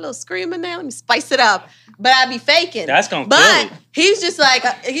 let me throw a little scream in there, let me spice it up. But I be faking. That's gonna kill it. But he's just like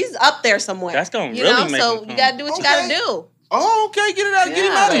he's up there somewhere. That's gonna you really know? make So him you gotta do what you gotta do. Oh, okay, get it out, get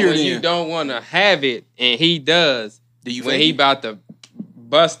him out of here. When Then you don't want to have it, and he does. Do you when fake he it? about to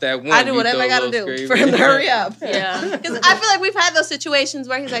bust that one? I do whatever I gotta do for him to hurry up. Yeah. Because I feel like we've had those situations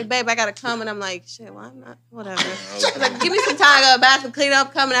where he's like, babe, I gotta come, and I'm like, shit, well, I'm not, whatever. He's like, give me some time, I go to the bathroom, clean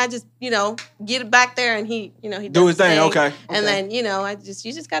up, come, and I just, get it back there, and he do does his thing, okay. And then, you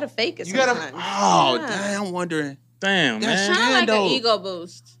just gotta fake it. You gotta. sometimes. Oh, Yeah. damn! I'm wondering. Damn, That's man. Kind of like though. an ego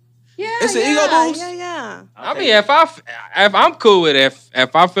boost. Yeah, It's an ego boost? Yeah. I mean, if I'm cool with it,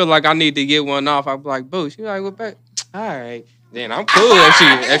 if I feel like I need to get one off, I'm like, boo. She like, well, back. All right. Then I'm cool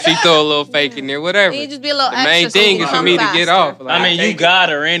if she throw a little fake in there, whatever. You just be a little The extra. main thing is for me to get off. Like, I mean, you got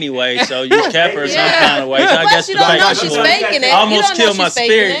her anyway, so you kept her some kind of way. So I Plus, guess you the don't know fake she's was- faking it. almost You don't killed know my she's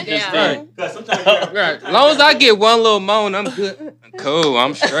faking spirit. it. Just Yeah. then. Because sometimes right. As long as I get one little moan, I'm good. Cool,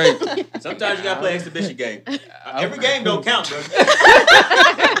 I'm straight. sometimes you gotta play exhibition game. Every game don't count, bro.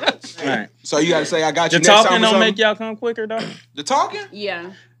 Right. So you gotta say, I got The you next time talking or don't something? make y'all come quicker though. The talking?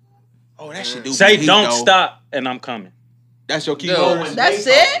 Yeah. Oh, that shit do. Say be heat, don't though. stop and I'm coming. That's your key No. word. That's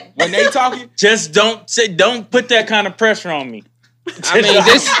it? When they talking, Just don't put that kind of pressure on me. I mean,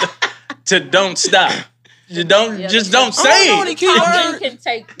 this. To don't stop. You don't Yeah, just that's- don't say it. key Talking word. can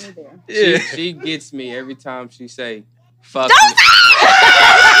take me there. She gets me every time she say, fuck Don't me.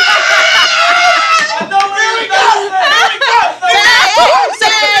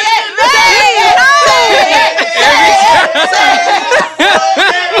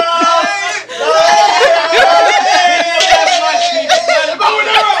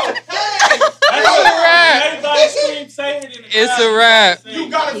 It's a wrap. You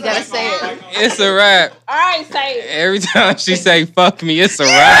gotta say it. It's a wrap. All right, say it. Every time she say fuck me, it's a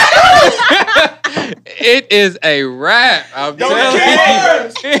wrap. It is a wrap. I'm telling you.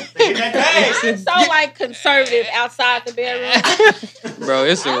 I'm so like conservative outside the bedroom. Bro,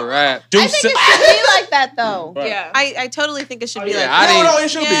 it's a wrap. I think it should be like that though. Yeah. I totally think it should be like I that. didn't- No, it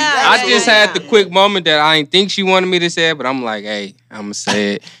should be. Yeah. I just had the quick moment that I didn't think she wanted me to say it, but I'm like, hey, I'm gonna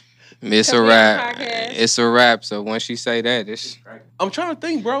say it. It's a Come here, wrap. podcast. It's a wrap. So when she say that, it's I'm trying to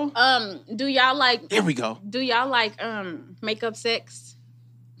think, bro. Do y'all like? There we go. Do y'all like makeup sex?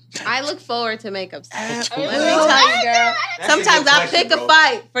 I look forward to makeup sex. Let Let me tell you, girl. Sometimes I pick a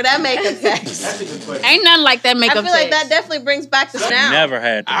fight for that makeup sex. That's a good question. Ain't nothing like that I makeup feel like sex. that definitely brings back the snap. Never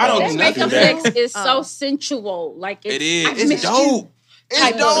had to. I don't That do makeup nothing sex is so Oh. sensual. Like It is. I It's missed dope. you. It's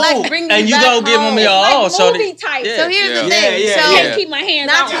Type of- dope. Like bring me And you back gonna give home. them your all. Like So movie type. Yeah. So here's the Yeah. thing. Yeah, so yeah. Can't keep my hands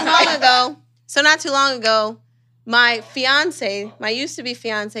not out. too long ago, my fiance, my used to be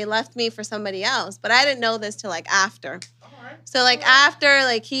fiance, left me for somebody else, but I didn't know this till like after. So like after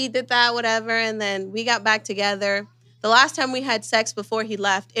like he did that, whatever, and then we got back together. The last time we had sex before he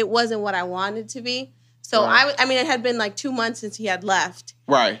left, it wasn't what I wanted to be. So Right. I mean, it had been like 2 months since he had left,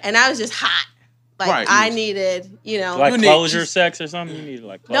 Right. and I was just hot. Like Right. I needed, like You need- closure sex or something. You need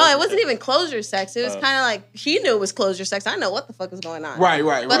like closure No, it wasn't sex. even closure sex. It was kind of like he knew it was closure sex. I know what the fuck is going on. Right.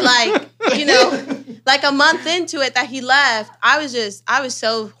 But like, like a month into it that he left, I was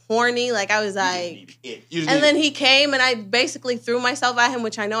so horny. Like I was like, and then he came and I basically threw myself at him,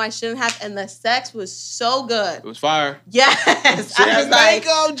 which I know I shouldn't have. And the sex was so good. It was fire. Yes. I was like,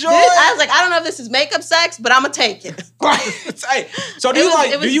 makeup joy. I was like, I don't know if this is makeup sex, but I'm gonna take it. Hey, so do It you was,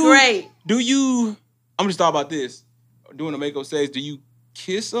 like? it was do you? great. Do you? I'm just thought about this. Doing a makeup sex. Do you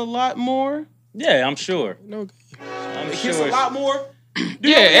kiss a lot more? Yeah, I'm sure. no. I'm Kiss sure. a lot more.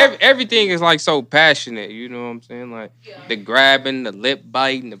 everything is like so passionate. You know what I'm saying? Like the grabbing, the lip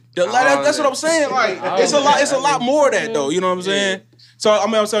biting, that's what I'm saying. Like it's a lot. It's a lot more of that though. You know what I'm saying? So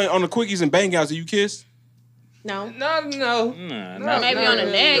I'm saying on the quickies and bang outs, do you kiss? No. Maybe on the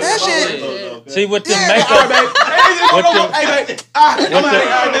neck. That shit. See, with the makeup,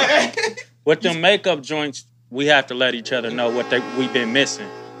 with them makeup joints, we have to let each other know what we've been missing.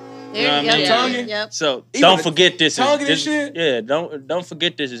 You know what I mean? Tonguing? Yep. So don't forget this. Shit? Yeah, don't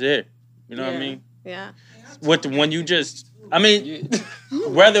forget this is here. You know what I mean? Yeah. When you just, I mean,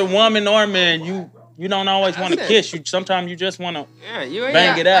 whether woman or man, you don't always want to kiss. Sometimes you just want to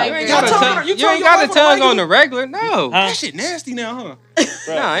bang it out. You ain't got a tongue on the regular. No. That shit nasty now, huh?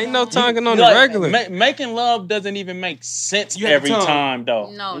 Nah, ain't no tonguing on the regular. Making love doesn't even make sense every time,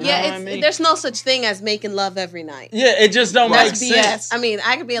 though. No. Yeah, there's no such thing as making love every night. Yeah, it just don't make BS. sense. I mean,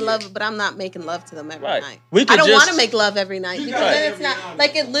 I could be in love, but I'm not making love to them every night. I don't want to make love every night because then it's not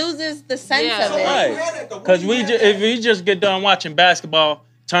like it loses the sense of it. Right. Because if we just get done watching basketball,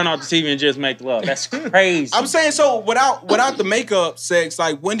 turn off the TV and just make love. That's crazy. I'm saying so without the makeup sex,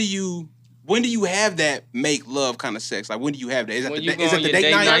 like when do you have that make love kind of sex? Like when do you have that? Is it the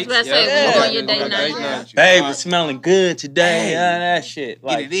date night? Your date night. Babe, it's smelling good today. That shit.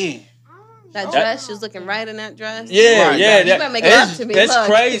 Like, get it in. That dress, she was looking right in that dress. Yeah. You better make love to me. That's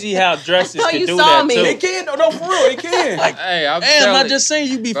crazy how dresses can do that too. They can, no, for real, they can. Like, hey, I just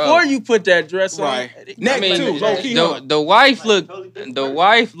seen you before you put that dress on. Right. Neck too, low key. The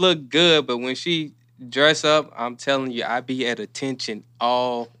wife look good, but when she dress up, I'm telling you, I be at attention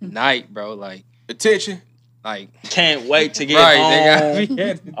all night, bro. Like attention. Like can't wait to get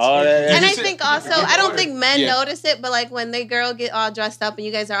home. All that. And I think also, I don't think men notice it, but like when the girl get all dressed up and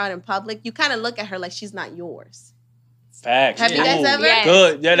you guys are out in public, you kind of look at her like she's not yours. Facts. Have you guys ever? Yes.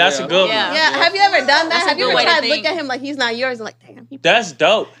 Good. Yeah, that's a good one. Yeah. Have you ever done that? That's Have you ever way to tried to think. look at him like he's not yours and like, damn. That's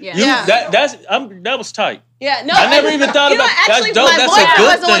dope. Yeah. That was tight. Yeah, no. I never even thought about that. Actually, that's dope. my That's boyfriend a good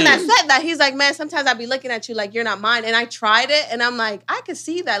was the one that thing. said that. He's like, man, sometimes I'll be looking at you like you're not mine. And I tried it, and I'm like, I could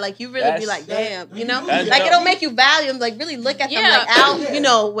see that. Like, you really be like, damn, you know? That's Like, dope. it'll make you value them. Like, really look at them like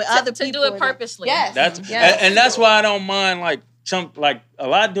out, with other people. To do it purposely. Yes. And that's why I don't mind like a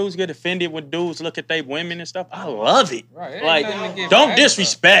lot of dudes get offended when dudes look at they women and stuff. I love it. Right. Like, don't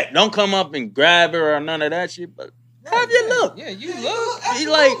disrespect. Don't come up and grab her or none of that shit. But have you look? Yeah, you look. He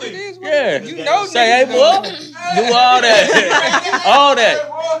like, you know. Say, hey, boy, do all that, all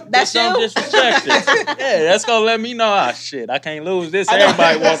that. That's Just don't you? disrespect it. Yeah, that's gonna let me know. Shit, I can't lose this.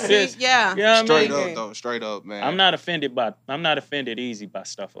 Everybody wants this. Yeah. You know what I mean? Straight up, though. Straight up, man. I'm not offended easy by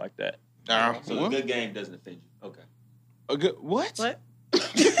stuff like that. So the good game doesn't offend you. Okay. A good what?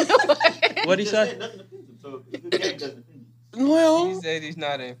 What'd he say? Nothing offends him, so the good game doesn't offend you. Well, He said he's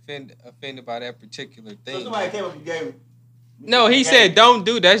not offended by that particular So thing. somebody came up and gave. No, he said don't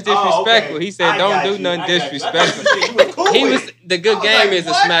do that's disrespectful. He said don't do nothing disrespectful. He was the good game is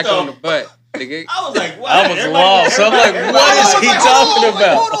a smack on the butt. I was like, what? I was lost. So I'm like, what is he talking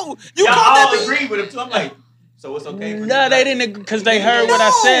about? Hold on. You Y'all caught all that? agreed with him too. I'm like, so it's okay. For No, they didn't, because they heard what I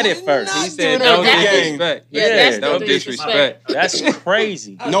said at first. He said No, don't that's- disrespect. Yeah, Yeah, that's don't the disrespect. That's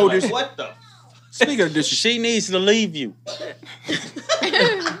crazy. No, like, this. what the? Speaking of this, She needs to leave you.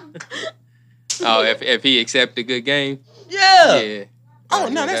 Oh, if he accept a good game, Yeah. yeah. oh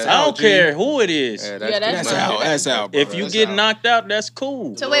no, that's I out, don't G. care who it is. Yeah, Yeah, that's That's out. That's out. Bro. If you That's get out. knocked out, that's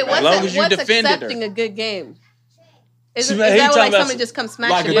cool. So wait, as long as you what's defended accepting her. a good game? Is He that when talking like about somebody just comes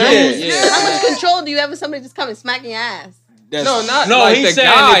smack like your a butt? dude. Yeah. How much control do you have if somebody just come and smack your ass? That's, No, not No, like he's the saying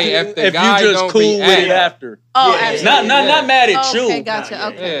guy. if the you guy just don't cool with react. it after. Oh, Yeah. absolutely. Not mad at Oh, you. okay, gotcha.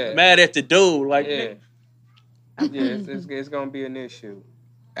 Okay. Yeah. Mad at the dude. Like, Yeah. Yeah, it's gonna be an issue.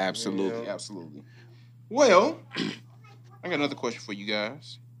 absolutely, Yeah. absolutely. Well, I got another question for you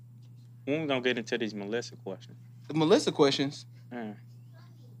guys. we're going to get into these Melissa questions. The Melissa questions. Yeah.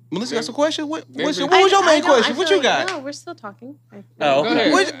 Melissa got some questions. What was your I main don't- question? I What feel you got? No, we're still talking. Oh, Go okay.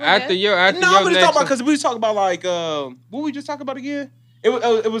 ahead. Which- After your No, I'm your just next talking about one. because we was talking about like what we just talking about again. It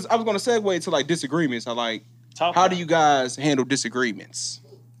was I was gonna segue to like disagreements. How do you guys handle disagreements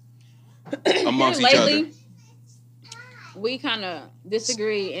amongst each other? Lately, we kind of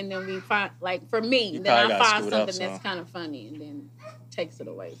disagree, and then we find, like, for me, You then probably I got find screwed up something that's some. kind of funny, and then takes it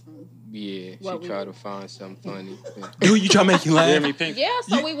away from. Yeah, What she we try do. to find something funny. Dude, you try to make you You hear laugh? me, Pink? Yeah,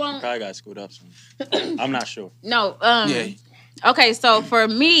 so we won't. Probably got screwed up some. I'm not sure. No. Yeah. Okay, so for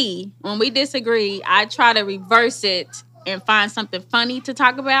me, when we disagree, I try to reverse it and find something funny to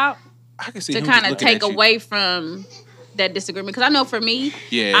talk about I can see to him kind just of looking take at you. away from that disagreement. Because I know for me,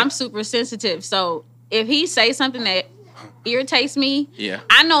 Yeah. I'm super sensitive. So if he says something that irritates me, Yeah.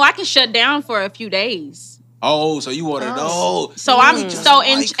 I know I can shut down for a few days. Oh, so you wanted So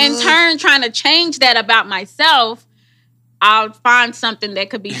in turn trying to change that about myself, I'll find something that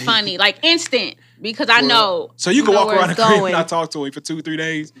could be funny, like instant, because I know. So you can walk around the crib and not talk to him for 2-3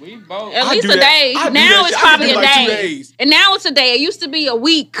 days. We both. At least a day. Now it's probably a day. And now it's a day. It used to be a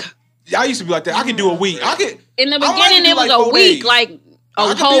week. I used to be like that. I could do a week. In the beginning, it was a week, like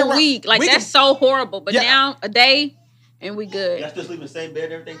a whole week. Like that's so horrible. But now a day, and we good. Y'all still sleep in the same bed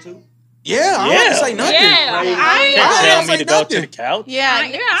and everything too? Yeah, I don't have to say nothing. I tell me to go to the couch.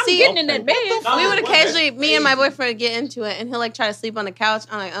 I'm getting in that bed. We would occasionally, me and my boyfriend would get into it, and he'll like try to sleep on the couch.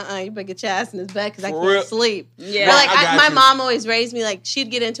 I'm like, you better get your ass in his bed because I can't sleep. Yeah, or like my mom always raised me like she'd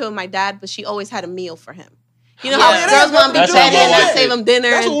get into it with my dad, but she always had a meal for him. You know how girls want to be petty and not save him dinner.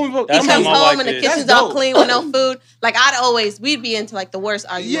 And he comes home and the kitchen's all clean with no food. Like we'd be into like the worst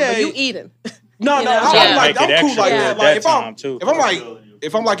argument. But you eating? No, I'm cool like that. Like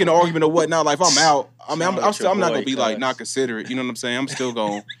if I'm like in an argument or whatnot, like if I'm out, I'm not gonna be like not considerate. You know what I'm saying? I'm still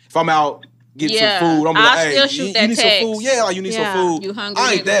going. If I'm out getting some food, I'm like, hey, you need some food? Yeah, like you need some food. You hungry?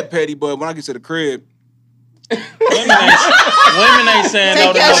 I ain't that petty, but when I get to the crib, women ain't saying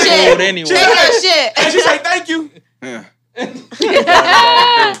no to no food anyway. Take your shit. And she say thank you. Yeah.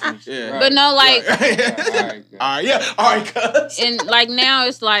 But no, like, all right, cuz. And like now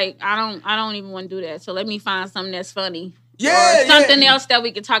it's like I don't even want to do that. So let me find something that's funny. Yeah, or something else that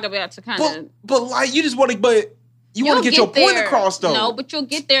we can talk about to kind of. But like you just want to, you want to get your point across though. No, but you'll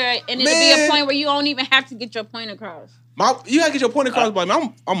get there, and it'll be a point where you don't even have to get your point across. You gotta get your point across, but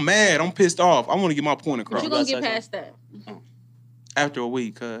I'm mad, I'm pissed off. I want to get my point across. But you're gonna get past that. After a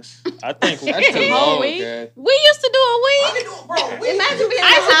week, cuz. I think that's too long. We used to do a week. Imagine being in the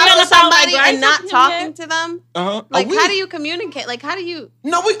house with somebody and not talking to them. Like, how do you communicate? Like, how do you?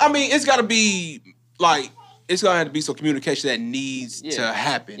 No, it's got to be like. It's gonna have to be some communication that needs to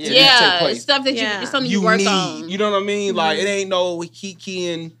happen. To take place. It's stuff that it's something you work on. You know what I mean? Like it ain't no Kiki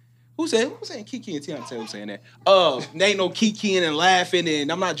and who's saying Kiki and Tiana who's saying that? There ain't no Kiki and laughing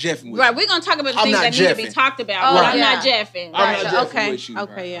and I'm not jeffing with you. Right, we're gonna talk about the things that need to be talked about. I'm not jeffing. I'm not jeffing with you.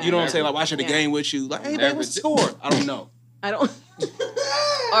 Okay, yeah. You know what I'm saying? Like watching the game with you. Like, hey babe, what's the score? I don't know. Or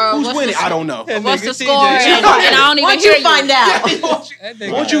who's winning? I don't know. What's the score? And I don't even hear you. Find out.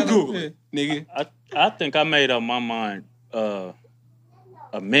 Won't you Google it, nigga? I think I made up my mind a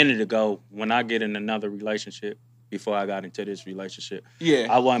minute ago when I get in another relationship before I got into this relationship. Yeah.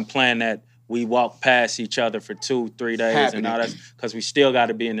 I wasn't planning that we walk past each other for 2-3 days and all that because we still got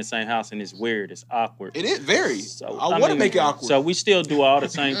to be in the same house and it's weird. It's awkward. It is very. So, I want to make it awkward. So we still do all the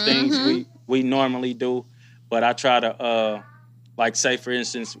same things we normally do, but I try to, like say for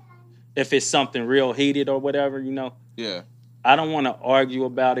instance, if it's something real heated or whatever, you know. Yeah. I don't want to argue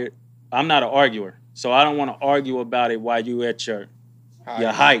about it. I'm not an arguer. So I don't want to argue about it while you at your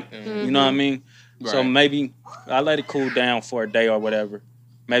height. You know what I mean? Right. So maybe I let it cool down for a day or whatever.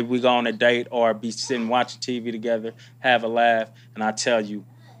 Maybe we go on a date or be sitting watching TV together, have a laugh, and I tell you,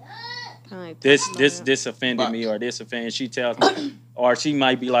 this offended me or this offended. She tells me, or she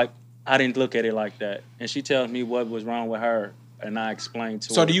might be like, I didn't look at it like that, and she tells me what was wrong with her. And I explained to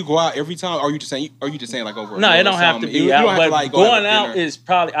her. So do you go out every time? Or are you just saying like over? No, it don't have to be out. But like going out is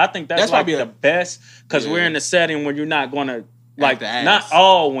probably. I think that's like the best because we're in a setting where you're not gonna like not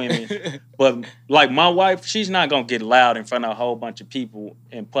all women, but like my wife, she's not gonna get loud in front of a whole bunch of people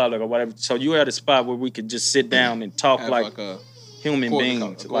in public or whatever. So you're at a spot where we could just sit down and talk like a human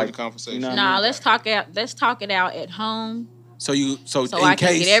beings, like conversation. You know nah, let's talk it out at home. So I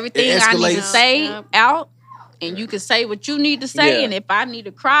can get everything I need to say out. And you can say what you need to say, and if I need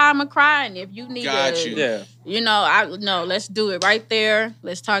to cry, I'ma cry. And if you need let's do it right there.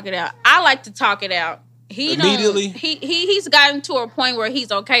 Let's talk it out. I like to talk it out. Immediately? He's gotten to a point where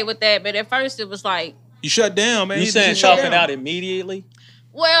he's okay with that, but at first it was like you shut down, man. You saying talk it out immediately?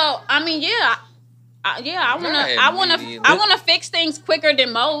 Well, I mean, I wanna fix things quicker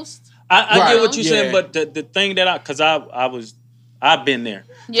than most. I get what you're saying, but the thing that I've been there.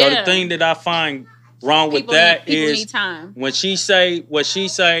 So the thing that I find wrong with that is when she say what she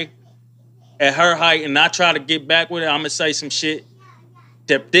say at her height and I try to get back with it, I'm going to say some shit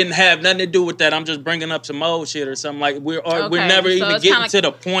that didn't have nothing to do with that. I'm just bringing up some old shit or something. Like we're never even getting to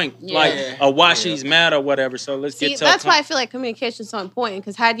the point of why she's mad or whatever. So let's get to that's why I feel like communication is so important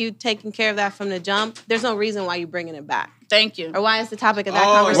because had you taken care of that from the jump, there's no reason why you're bringing it back. Thank you. Or why is the topic of that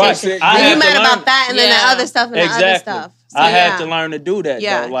conversation? Right. And you mad about that and then the other stuff and the other stuff. So, I had to learn to do that,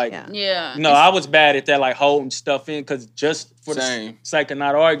 though. Like, I was bad at that, like holding stuff in, because just for the sake of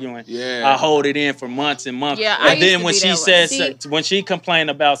not arguing, I hold it in for months and months. Yeah, and then when she says, when she complained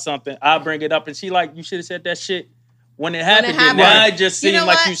about something, I bring it up, and she like, you should have said that shit when it happened. Now it just seemed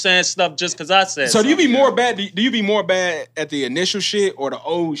like you saying stuff just because I said. So do you be more bad? Do you be more bad at the initial shit or the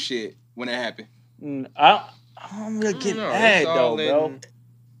old shit when it happened? I don't really get mad though, bro.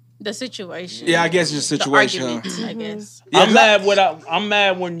 The situation. Yeah, I guess it's a situation. The argument, I guess. I'm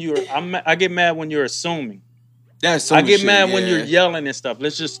mad when you're. I get mad when you're assuming. That's I get mad when you're yelling and stuff.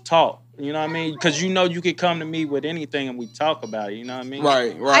 Let's just talk. You know what I mean? Because you could come to me with anything and we talk about it. You know what I mean?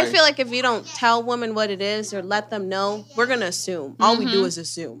 Right. I feel like if you don't tell women what it is or let them know, we're gonna assume. All we do is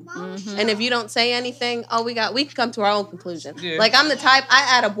assume. And if you don't say anything, we can come to our own conclusion. Yeah. Like I'm the type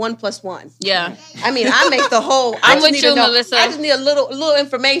I add up 1 + 1. Yeah. I mean I make the whole. I'm with you, Melissa. I just need a little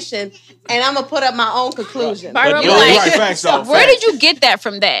information, and I'm gonna put up my own conclusion. Where did you get that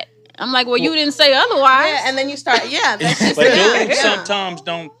from that? I'm like, well, you didn't say otherwise. Yeah, and then you start. Yeah, that's just but dudes sometimes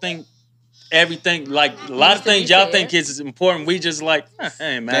don't think. Everything, like a lot of things y'all think is important, we just like,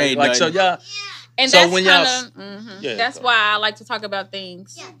 hey man, like so y'all. And so that's when y'all, that's why I like to talk about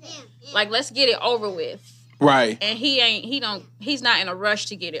things. Like, let's get it over with. Right. And he's not in a rush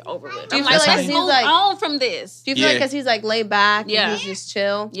to get it over with. Do you feel like let's move on from this. Do you feel like because he's like laid back and he's just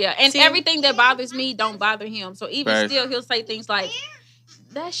chill? Yeah, and everything that bothers me don't bother him. So even still, he'll say things like,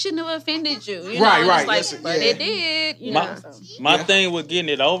 that shouldn't have offended you. You know? Right. Like, but it did. You know. My thing with getting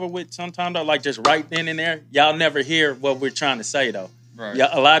it over with sometimes, though, like just right then and there, y'all never hear what we're trying to say, though. Right.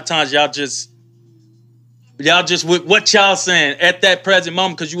 A lot of times, y'all just with what y'all saying at that present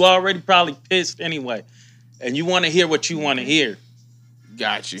moment, because you already probably pissed anyway, and you want to hear what you want to hear.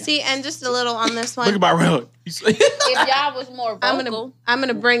 Got you. See, and just a little on this one. Look at my real. If y'all was more vocal, I'm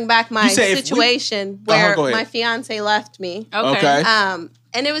gonna bring back my situation where my fiance left me. Okay.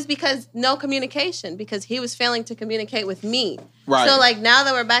 And it was because no communication, because he was failing to communicate with me. Right. So like now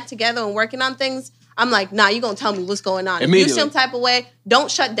that we're back together and working on things, I'm like, nah, you gonna tell me what's going on. If you some type of way,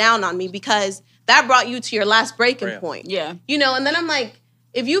 don't shut down on me because that brought you to your last breaking point. Yeah. You know, and then I'm like,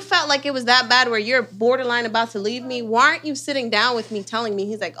 if you felt like it was that bad where you're borderline about to leave me, why aren't you sitting down with me telling me?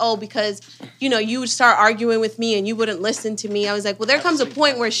 He's like, oh, because, you would start arguing with me and you wouldn't listen to me. I was like, well, there comes a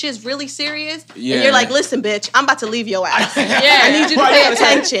point where shit's really serious. Yeah. And you're like, listen, bitch, I'm about to leave your ass. I need you to pay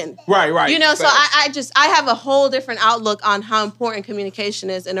attention. Right. You know, so I have a whole different outlook on how important communication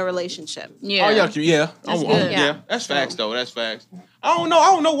is in a relationship. Yeah. That's good. Yeah. That's facts, though. That's facts. I don't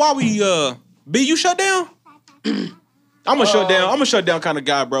know why we, B, you shut down? I'm a shut down. I'm a shut down kind of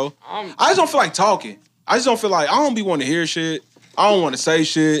guy, bro. I just don't feel like talking. I just don't feel like I don't be wanting to hear shit. I don't want to say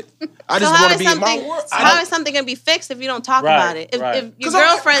shit. I just want to be in my world. How is something gonna be fixed if you don't talk about it? If your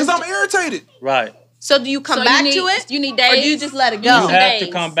girlfriend, because I'm irritated. Right. So do you come back to it? You need days, or do you just let it go? You have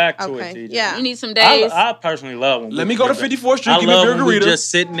to come back to it. DJ. Yeah, you need some days. I personally love when let me go to 54th Street. I love when we just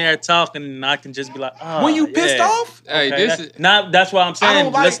sitting there talking, and I can just be like, oh, when you pissed off. Hey, this that's what I'm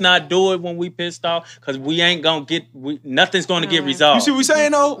saying. Let's not do it when we pissed off, because we ain't gonna get. Nothing's gonna get resolved. You see what we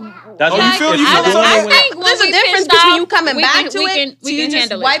saying though? That's what you feel. I think there's a difference between you coming back to it to you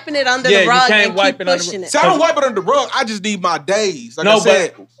just wiping it under the rug and keep pushing it. See, I don't wipe it under the rug. I just need my days. Like I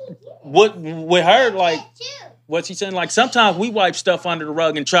said. What with her, like what's he saying? Like sometimes we wipe stuff under the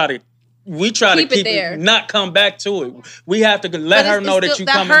rug and try to keep it, not come back to it. We have to let her know that you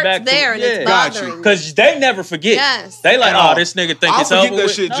coming back there to it. And it's bothering because they never forget. Yes. They like, oh, this nigga think it's over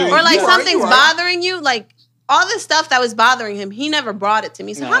with. Shit, or like something's bothering you, like all the stuff that was bothering him, he never brought it to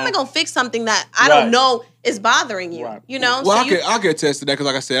me. So how am I gonna fix something that I don't know is bothering you? You know? Well, I could attest to that because,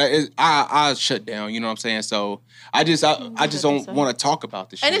 like I said, I shut down. You know what I'm saying? So I just don't want to talk about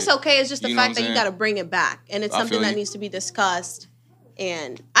this shit. And it's okay. It's just the fact that you got to bring it back, and it's something that needs to be discussed.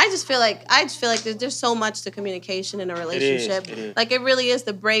 And I just feel like there's so much to communication in a relationship. It is. Like it really is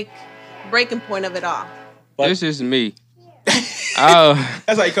the breaking point of it all. But this is me.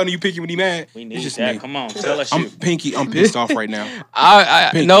 That's how you come to you, Pinky, when he mad. We need just that. Me. Come on, tell us. I'm Pinky. I'm pissed off right now.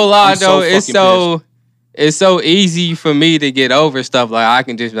 Pinky, no lie though, it's so easy for me to get over stuff. Like I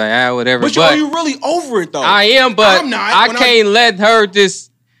can just be like, whatever. But are you really over it though? I am, but I'm not. I can't let her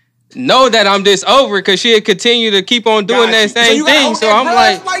just know that I'm just over it because she'll continue to keep on doing that same thing. So I'm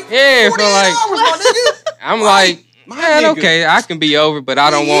like, I'm like. Man, okay, I can be over, but I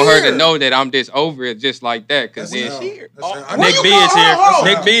don't want her to know that I'm just over it just like that. Because then Nick B is here.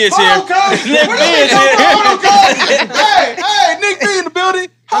 Nick B is here. Nick B is here. Hey, Nick B in the building.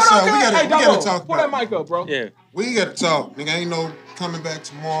 Hold on, we gotta talk Pull that mic up, bro. Yeah. We gotta talk. Nigga, ain't no coming back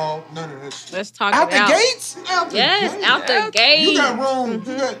tomorrow. None of that shit. Let's talk out the gates. Out the gate. You got room.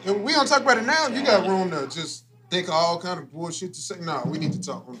 And we don't talk about it now. You got room to just think of all kind of bullshit to say. No, we need to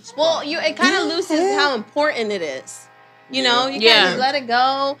talk on the spot. Well, it kind of loses how important it is. You know, you can't just let it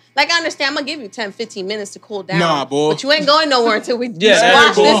go. Like, I understand, I'm going to give you 10, 15 minutes to cool down. Nah, boy. But you ain't going nowhere until we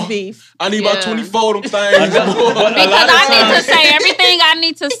squash this beef. I need about 24 of them things. Because I need to say everything I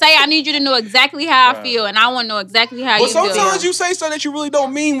need to say. I need you to know exactly how I feel, and I want to know exactly how you feel. But sometimes you say something that you really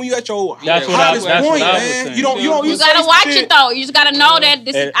don't mean when you at your hottest point, man. You gotta watch it though. You just gotta know that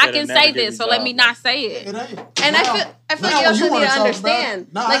this. I can say this, so let me not say it. And I feel like you also need to understand.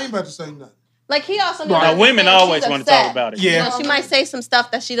 No, I ain't about to say nothing. Like, he also needs to understand. Women always want to talk about it. Yeah. You know, she might say some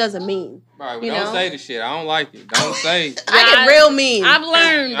stuff that she doesn't mean. Right, well, don't say the shit. I don't like it. Don't say. I get real mean. I've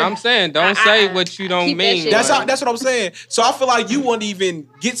learned. I'm saying, don't say what you don't mean. That's what I'm saying. So I feel like you wouldn't even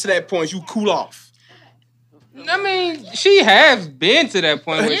get to that point. You cool off. I mean, she has been to that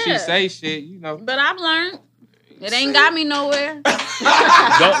point where she say shit, you know. But I've learned. It ain't got me nowhere.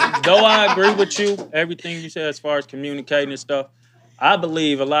 Though I agree with you, everything you said as far as communicating and stuff. I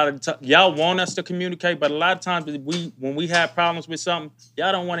believe a lot of the time, y'all want us to communicate, but a lot of times when we have problems with something,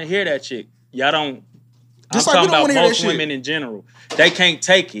 y'all don't want to hear that shit. Y'all don't. I'm talking about most women in general. They can't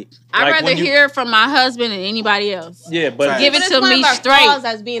take it. I'd rather hear from my husband than anybody else. Yeah, but give it to me straight. Flaws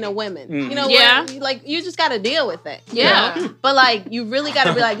as being a woman, you know, where, like, you just got to deal with it. Yeah, you know? But like, you really got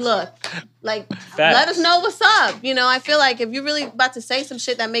to be like, look, like, let us know what's up. You know, I feel like if you're really about to say some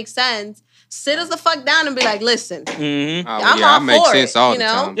shit that makes sense, sit us the fuck down and be like, listen, I'm all for it. You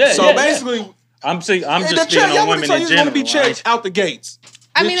know, so basically, I'm just speaking on women in general. You want to be checked out the gates.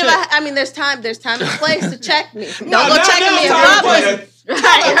 I mean, there's time and place to check me. Don't go checking me in public.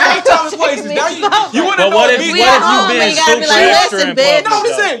 Right. Time and place. You want to know what if you been super extra in public? No, I'm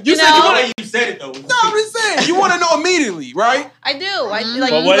just saying. You said it though. No, I'm just saying. You want to know immediately, right? I do.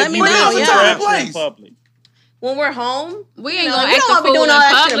 Let me know. In public. When we're home, we ain't gonna we don't want to be doing all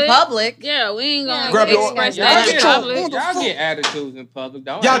that shit in public. Yeah, we ain't gonna express that in public. Y'all get attitudes in public,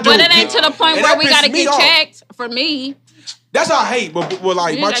 don't y'all? But it ain't to the point where we gotta get checked. For me, that's all I hate. But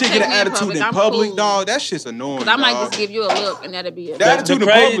like, my chick get an attitude in public, dog. That shit's annoying. I might just give you a look, and that'll be it. The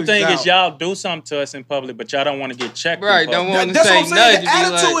crazy thing is, y'all do something to us in public, but y'all don't want to get checked. Right? Don't want to say nothing. The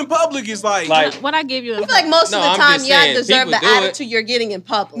attitude in public is like what I give you. I feel like most of the time, y'all deserve the attitude you're getting in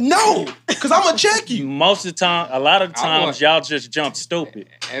public. No, because I'm gonna check you. Most of the time, a lot of the times, y'all just jump stupid.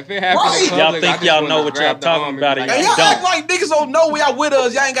 If it happens in public, y'all think y'all know what y'all talking about, and y'all don't. Act like niggas don't know y'all with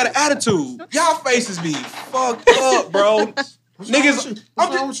us. Y'all ain't got an attitude. Y'all faces be fucked up, bro. Niggas,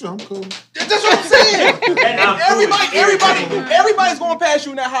 I'm cool. That's what I'm saying. Everybody's going past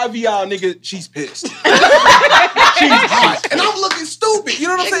you in that high VR, nigga. She's pissed. She's hot, and I'm looking stupid. You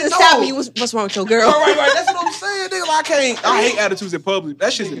know what I'm saying? Stop me. What's wrong with your girl? Right. That's what I'm saying, nigga. I hate attitudes in public.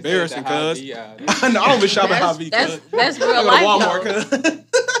 That shit's embarrassing, cuz. I don't even shop at high V. That's real life. Walmart,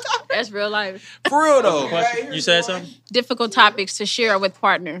 that's real life. For real though. You said something? Difficult topics to share with your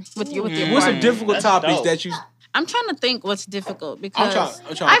partner. What's some difficult topics that you? I'm trying to think what's difficult because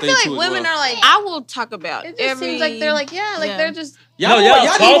I'm trying to feel like women are like, I will talk about it. Just seems like they're like, they're just. Y'all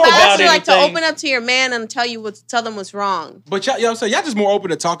talk about it. Like to open up to your man and tell them what's wrong. But y'all say y'all just more open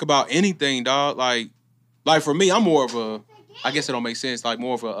to talk about anything, dog. Like for me, I'm more of a. I guess it don't make sense. Like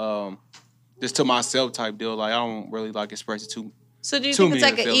more of a just to myself type deal. Like I don't really like express it too. So do you think it's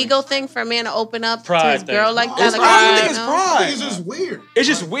like an ego thing for a man to open up to his girl like that? I don't think it's pride. It's just weird. It's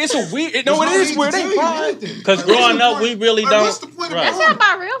just weird. It's a weird. No, it is weird. It ain't pride. Because growing up, we really don't. What's the point of That's how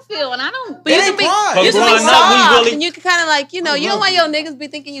my real feel, and I don't. But you can be soft, and you can kind of like, you know why your niggas be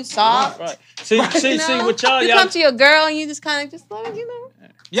thinking you soft. Right. See, with y'all, you come to your girl and you just kind of just like,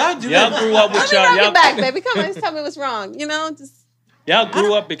 Y'all do. Y'all grew up with y'all. Y'all back, baby. Come on, just tell me what's wrong. Just. Y'all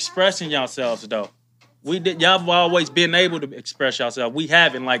grew up expressing yourselves though. Y'all have always been able to express yourself. We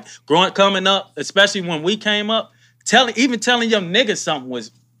haven't. Like coming up, especially when we came up, telling your niggas something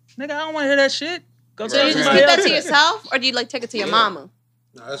was, nigga, I don't want to hear that shit. So you just keep that to yourself, or do you take it to your mama?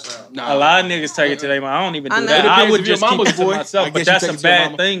 No, that's how. A lot of niggas take it to their mama. I don't even do that. I would just keep it to myself, but that's a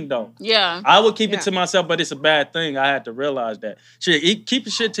bad thing, though. Yeah. I would keep it to myself, but it's a bad thing. I had to realize that. Shit,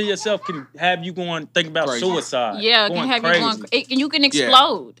 keeping shit to yourself can have you going think about suicide. Yeah, it can have you going. You can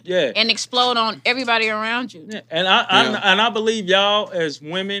explode. Yeah. And explode on everybody around you. Yeah. And I believe y'all as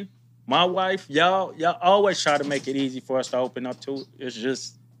women, my wife, y'all always try to make it easy for us to open up to. It's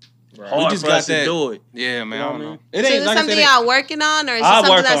just. We just got to do it. Yeah, man. I don't know. Is it something y'all working on, or is it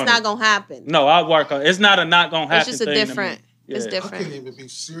something that's not gonna happen? No, I work on it. It's not a not gonna happen. It's just a different. It's different. I can't even be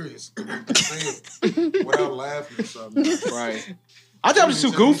serious without laughing or something. Right. I think I'm just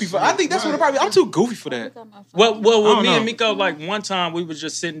too goofy for. I think that's what it probably. I'm too goofy for that. Well, with me and Miko, like one time we was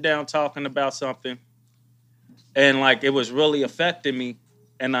just sitting down talking about something, and like it was really affecting me,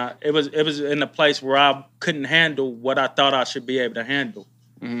 and it was in a place where I couldn't handle what I thought I should be able to handle.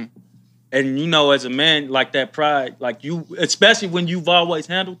 Mm-hmm. And you know, as a man, like that pride, like you, especially when you've always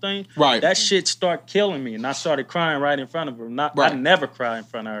handled things, right? That shit start killing me, and I started crying right in front of her. I never cry in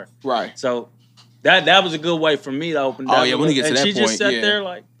front of her, right? So that was a good way for me to open. Oh yeah, when you get to that point, she just sat yeah. there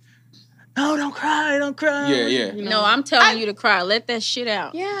like, no, don't cry. Yeah, yeah. You know? No, I'm telling you to cry. Let that shit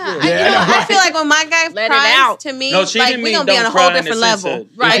out. Yeah. I feel like when my guy cries to me, like we're gonna be on a whole different level.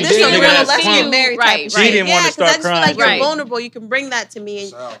 Right. This is a real let's get married type of shit. She didn't want to start crying. I just feel like you're vulnerable. You can bring that to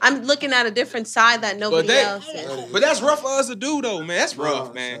me, and I'm looking at a different side that nobody else is. But that's rough for us to do, though, man. That's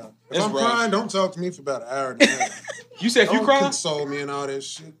rough, man. If I'm crying, don't talk to me for about an hour and a half. You said if you cry, console me and all that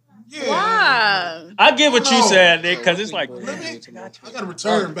shit. Yeah. Why? I get what you said, Nick, because it's like, I gotta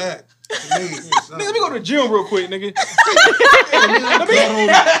return back. Nigga, let me go to the gym real quick, nigga.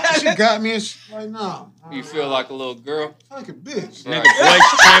 She got me and shit right now. You feel like a little girl? Like a bitch. Nigga,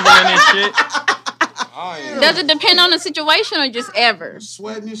 voice trembling and shit. Does it depend on the situation or just ever?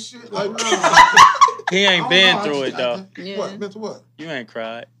 Sweating and shit. Like, no. He ain't been through it, though. Yeah. What? Been through what? You ain't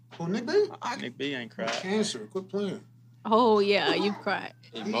cried. Who, Nick B? Nick B ain't cried. Cancer. Quit playing. Oh, yeah, you cried.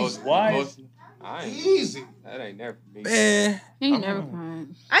 Why? Easy. That ain't never me. Man. You ain't never cried.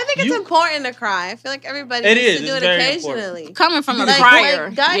 I think it's important to cry. I feel like everybody It needs is. to do It's it very occasionally. important. Coming from a Like crier.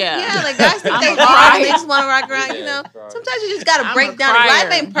 guys, yeah. like guys think I'm they a cry, crier. they just want to rock around, you know. Sometimes you just gotta I'm break a down. crier.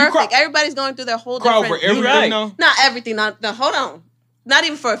 Life ain't perfect. Everybody's going through their whole Cry different. for everything, though? Not everything. Hold on. Not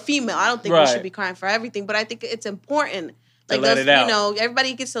even for a female. I don't think we Right. should be crying for everything, but I think it's important. Like let those, it out. you know,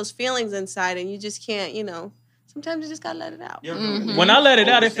 everybody gets those feelings inside, and you just can't, you know. Sometimes you just gotta let it out. Mm-hmm. When I let it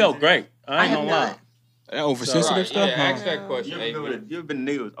out, it felt great. I ain't gonna lie. That oversensitive stuff? Yeah, ask that question. You ever been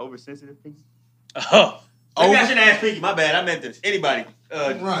a nigga who was oversensitive? Oh. Maybe I shouldn't ask Pinky. My bad. I meant this. Anybody.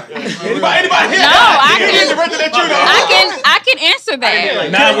 Right. Anybody? No, I can answer that.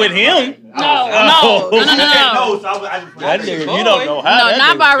 Not with him. No. That nigga, you don't know how. No,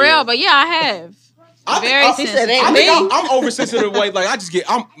 not by real, but yeah, I have. Very sensitive. I think I'm oversensitive. Way like I just get.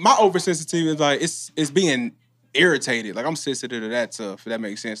 My oversensitivity is like it's being irritated. Like I'm sensitive to that stuff. If that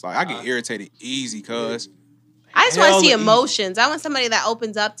makes sense. Like I get irritated easy, cause I just want to see emotions. I want somebody that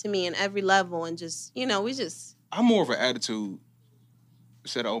opens up to me in every level and just, you know, I'm more of an attitude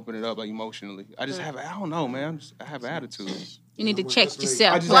instead of opening it up like emotionally. I just have. I don't know, man. I have an attitude. You need to check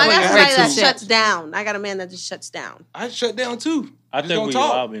yourself. Well, I got somebody that shuts down. I got a man that just shuts down. I shut down too. I think we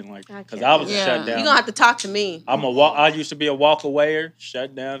all been like, because I was shut down. You're gonna have to talk to me. I used to be a walk awayer,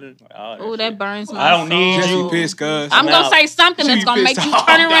 shut down. Oh, that burns my I don't need you. Pissed, cuz. I'm gonna say something that's gonna make you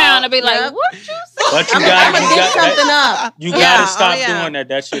turn around and be like, "What you say?" But you I'm gonna dig something up. You gotta stop doing that.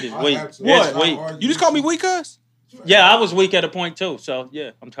 That shit is weak. It's weak. You just call me weak, cuz? Yeah, I was weak at a point too. So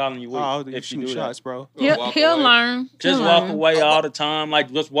yeah, I'm calling you weak. Oh, if you you do shots, that. bro. He'll learn. Just walk away all the time.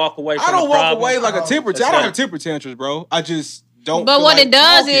 Like just walk away from I don't the walk problem. away like a temper. I don't have temper tantrums, bro. I just don't. But feel what like it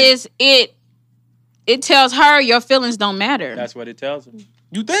does talking. is it tells her your feelings don't matter. That's what it tells her.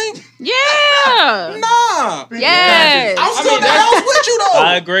 You think? Yeah. Nah. Yes. I'm still in the house with you though.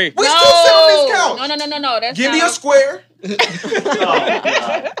 I agree. We still sit on this couch. No. That's Give me a not- square. You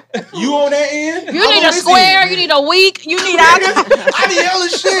on that end? You need a square. You need a week. You need. I need hella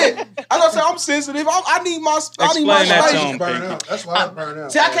shit. I gotta say I'm sensitive. I need my space. Explain that to him, Burn Pinky. out. That's why I burn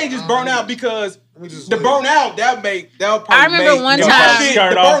out. See, I can't just burn out because just the burnout that'll probably I remember make one the time- shit, the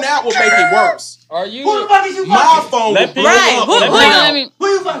burnout will make it worse. Are you? Who the fuck is you My fucking? phone Let will me- blow Right. up. Who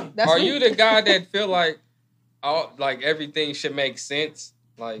you fucking? Are you the guy that feel like everything should make sense?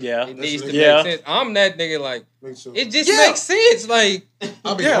 Like Yeah. it needs to Yeah. make sense. I'm that nigga like Make sure. it just Yeah. makes sense. Like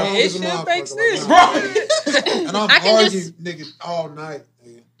I'll be Yeah, wrong it as a should motherfucker make like sense, that. Bro. And I'm I can arguing, nigga, all night,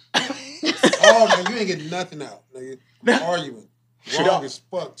 nigga. All night. You ain't getting nothing out, nigga. Arguing. Wrong as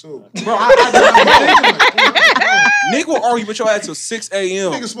fuck, too. Bro, Nick will argue with your ass till 6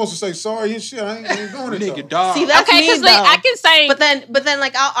 a.m. Nigga's supposed to say sorry and shit. I ain't doing it, Nigga, though. dog. See, that's Okay, me, because though. I can say. But then,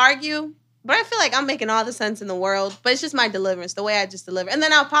 like, I'll argue. But I feel like I'm making all the sense in the world. But it's just my deliverance, the way I just deliver. And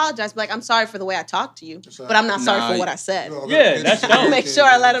then I'll apologize. Be like, I'm sorry for the way I talked to you. But I'm not sorry Nah, for what I said. Yeah, that's dope. Make sure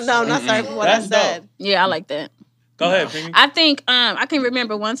I let him know I'm not sorry for what That's I said. Yeah, I like that. Go ahead, Pinky. I think I can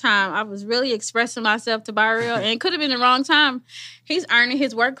remember one time I was really expressing myself to Byreal, and it could have been the wrong time. He's earning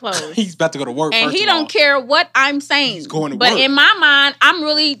his work clothes. He's about to go to work. And first he of all. don't care what I'm saying. He's going to but work. in my mind, I'm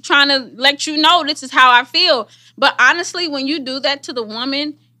really trying to let you know this is how I feel. But honestly, when you do that to the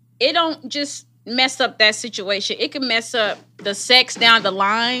woman, it don't just mess up that situation. It can mess up the sex down the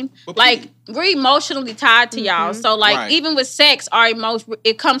line. But like, we're emotionally tied to y'all. So, like, Right. even with sex, our emotion,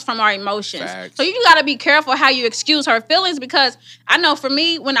 it comes from our emotions. Facts. So you got to be careful how you excuse her feelings, because I know for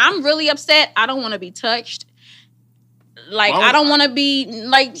me, when I'm really upset, I don't want to be touched. Like, Well, I don't want to be,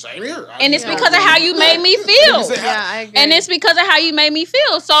 like, Same here. and it's because of how you made me feel. Yeah, I agree. And it's because of how you made me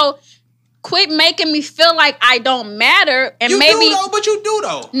feel. So quit making me feel like I don't matter, and you maybe do though, but you do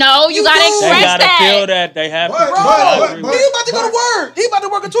though. No, you gotta express They gotta that. feel that they have to. Bro, he about to go to work. He about to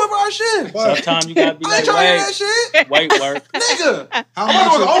work a 12-hour shift. Sometimes you gotta be I ain't like, trying to hear that shit. wait, work. Nigga,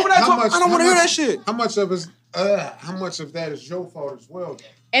 I don't want to hear that shit. How much of that is your fault as well, though?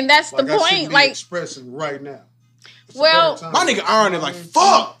 And that's the I should point. be Like, expressing right now. well, my nigga iron is like,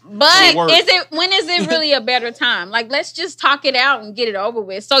 fuck. But when is it really a better time? Like, let's just talk it out and get it over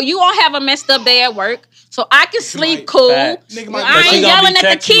with. So you won't have a messed up day at work. So I can sleep cool. I ain't yelling at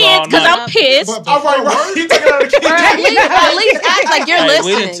the kids because I'm pissed. All right. He taking out the kids. At least act like you're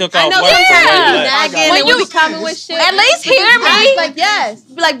listening. I know sometimes you nagging and we be coming with shit. At least hear me. Like, yes.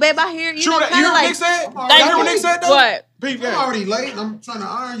 Be like, babe, I hear you. You hear what Nick said? Y'all hear what Nick said though? What? I'm already late. I'm trying to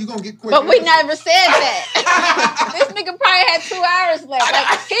iron. You gonna get quick. But we never said that. This nigga probably had 2 hours left.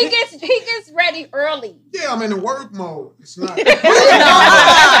 Like he gets ready early. Yeah, I'm in the work mode. It's not. That's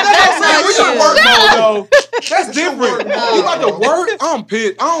not work mode though. That's different. You about to work? I'm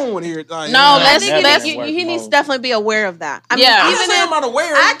pissed. I don't want to hear it. Like, no, he needs to definitely be aware of that. I mean, even if I'm not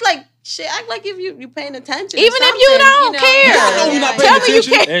aware, act like if you paying attention. Even if you don't care. You're not paying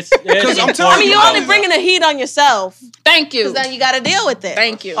attention. Because I'm telling you, you're only bringing the heat on yourself. Thank you. Because then you got to deal with it.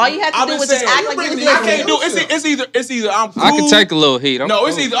 Thank you. All you have to do was just act like you I can't do it. It's either I'm cool. I can take a little heat.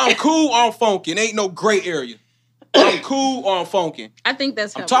 It's either I'm cool or I'm funky. Ain't no gray area. I'm cool or I'm funky. I think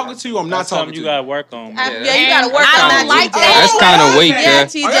that's. I'm talking to you. I'm not talking to you. You gotta work on. You gotta work on that. Like that. That's kind of weak. Yeah,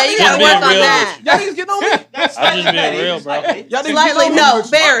 TJ, you gotta work on that. Y'all niggas getting on me? I'm just being real, bro. Slightly no,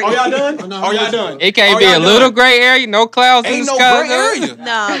 very. Are y'all done? Are y'all done? It can't be a little gray area, no clouds in Ain't the no sky. gray area.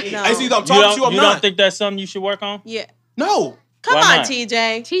 No. It's either I'm talking to you or I'm You not. don't think that's something you should work on? Yeah. No. Come Why on, not?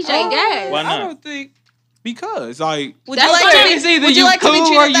 TJ. TJ gas. Why I not? don't think because like Would you like to It's either would you you like to be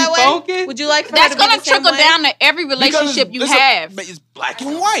cool or treated you that way? funky. Would you like for That's her to be gonna the same trickle way? down to every relationship you have. It's black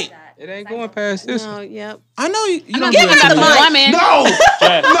and white. It ain't going past this. No, yep. I know you. I'm don't not do giving that up to the me. woman.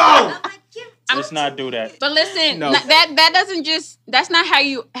 No. No. Let's not do that. But listen, that doesn't just. That's not how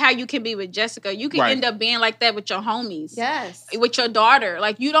you can be with Jessica. You can end up being like that with your homies. Yes. With your daughter,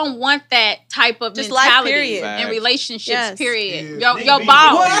 like you don't want that type of Just life, mentality period. in relationships. Yes. Period. Yeah. Your boss.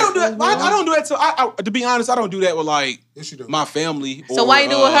 Well, I don't do that. I don't do that. To be honest, I don't do that with like Yes, you do. my family. So or, why you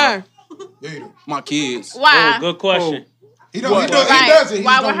do with her? Yeah, you do. My kids. Why? Oh, good question. He does Right. it. He just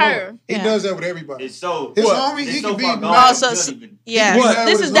Why don't with know her? it. He Yeah. does that with everybody. It's so. His What? homie, he can be. Oh, so yeah. What?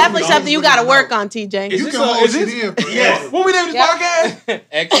 This is definitely something you got to work on, TJ. Is You this can hold is shit this- in. For Yes. What we name this Yep. podcast?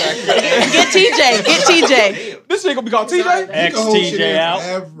 Exactly. Get TJ. Get TJ. This shit gonna be called TJ. You can hold shit TJ in out.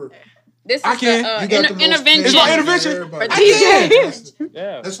 forever. This I is can. You the got the most intervention. It's my patience intervention. of everybody. For TJ.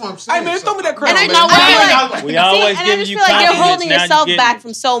 Yeah. That's what I'm saying. Hey man, throw me that And crown, I man. know what We always and I giving just you feel like you're compliments. holding Now you yourself getting back it.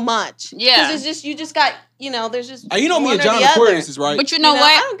 from so much. Yeah. Because it's just you just got there's just Hey, you know me one and or John the other. Aquarius is right. But you know You know,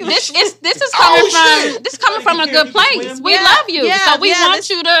 I don't what? give a This shit. is coming shit. from a good place. We Yeah. love you, Yeah, so we yeah, want this-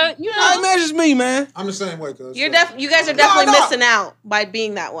 you to Nah, man, it's just me, man. I'm the same way, cuz. You guys are definitely no. missing out by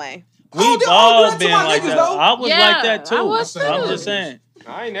being that way. We've I do all that to been my like niggas, that. though. I was Yeah, like that too. I was I'm too. just saying.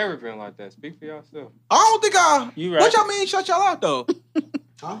 I ain't never been like that. Speak for yourself. I don't think You right. What y'all mean? Shut y'all out though.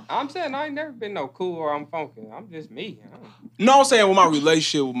 I'm saying I ain't never been no cool or I'm funky. I'm just me. No, I'm saying with my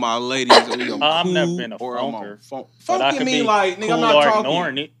relationship with my ladies, I'm cool I've never been a or I'm funker. Funky But I could mean be like nigga, cool I'm not or talking.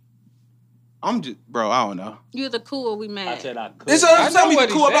 ignoring it. I'm just, bro. I don't know. you the cool or we I mad. said I could. It's I tell know me what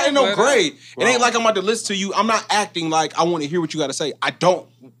the he cool about said, it. No but, grade. It ain't wrong. like I'm about to listen to you. I'm not acting like I want to hear what you got to say. I don't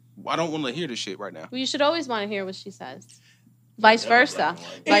want to hear this shit right now. Well, you should always want to hear what she says. Vice versa.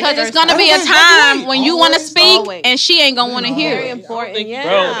 Because it's gonna be a time when you want to speak Always. and she ain't gonna want to hear Very it. important. Yeah.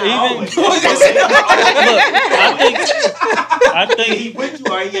 Bro, even look, I think He with you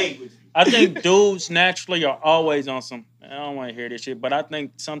or he ain't with you. I think dudes naturally are always on some. I don't want to hear this shit, but I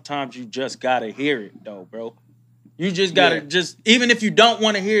think sometimes you just gotta hear it, though, bro. You just gotta even if you don't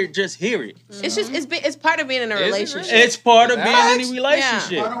want to hear it, just hear it. It's just it's part of being in a Is it relationship. It's part of being in Facts. a If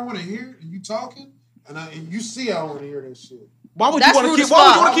relationship. I don't want to hear it, and you talking, and you see I don't want to hear that shit. Why would That's you want rude to as keep? Why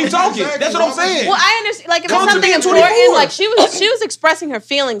would you fuck. want to keep talking? Exactly. That's what I'm saying. Well, I understand. Like if Come it's to something being important, 24. like she was expressing her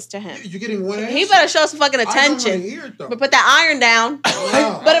feelings to him. You're getting one He answer. better show some fucking I don't want to attention. hear it though. But put that iron down.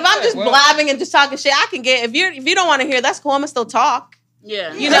 Wow. But if I'm just blabbing and just talking shit, I can get. If you don't want to hear, that's cool. I'ma still talk.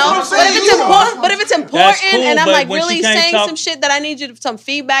 Yeah. You That's know, what I'm but saying. if it's important, That's cool, and I'm but like when she really can't saying talk- some shit that I need you to some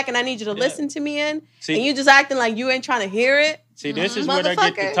feedback and I need you to listen to me in, See- and you just acting like you ain't trying to hear it. See, this is where they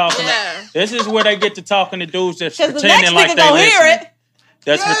get to Motherfucker. talking. Yeah. This is where they get to talking to dudes that's Because the next pretending like nigga they gonna hear listening. it.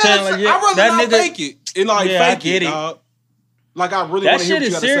 That's pretending like I'd rather that not nigga. fake it. And like Yeah, I fake get it, it. dog. Like I really That want to hear shit what you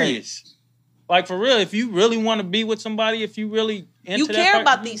is got to say. serious. Like for real, if you really want to be with somebody, if you really into You that care person,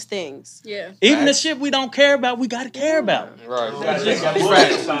 about these things. Yeah. even the shit we don't care about, we gotta care about. Right. You gotta let that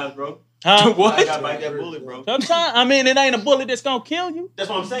boy sometimes, bro. Huh? What? I gotta bite that bullet, bro. Sometimes, I mean, it ain't a bullet that's gonna kill you. That's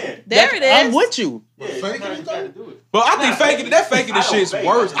what I'm saying. There it is. I'm with you. Yeah, faking it, gotta do it. But I think faking this shit's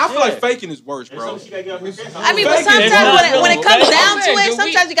worse. I feel like faking is worse, bro. I mean, but sometimes when it comes down to it,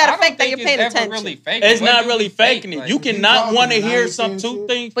 sometimes you gotta fake that you're paying attention. It's not really faking it. You cannot want to hear some two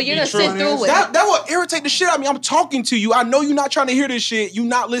things, but you're gonna sit through it. That would irritate the shit out of me. I'm talking to you. I know you're not trying to hear this shit. You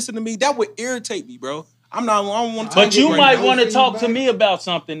not listening to me. That would irritate me, bro. I don't want to. But you might want to talk to me about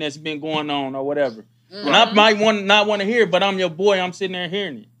something that's been going on or whatever. And I might not want to hear it, but I'm your boy. I'm sitting there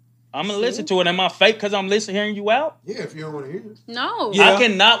hearing it. I'm gonna listen to it. Am I fake because I'm hearing you out? Yeah, if you don't want to hear it. No. I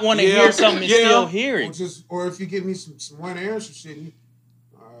cannot want to hear something and still hear it. Or if you give me some one answer shit,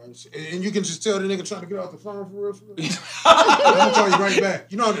 and you can just tell the nigga trying to get off the phone for real. I'm gonna call you right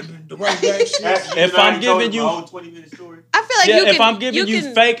back. You know the right back shit. If I'm giving you, 20-minute story. I feel like if I'm giving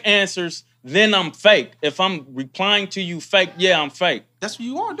you fake answers, then I'm fake. If I'm replying to you fake, I'm fake. That's what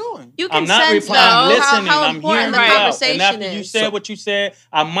you are doing. You can I'm not sense replying, I'm listening. how I'm hearing important you the out. conversation And after is. you said what you said,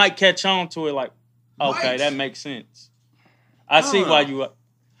 I might catch on to it. Like, okay, that makes sense. I see why you. I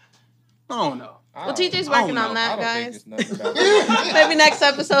don't know. Well, TJ's working on that, guys. Maybe next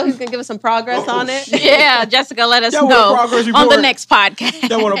episode he's gonna give us some progress on it. Yeah, Jessica, let us know on the next podcast.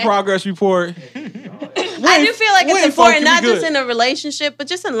 That want a progress report. I do feel like it's important, not just in a relationship, but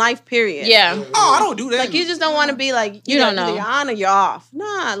just in life, period. Yeah. Oh, I don't do that. Like, you just don't want to be like, you don't know. Either you're on or you're off.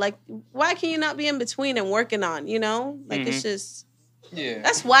 Nah, like, why can you not be in between and working on, you know? Like, it's just,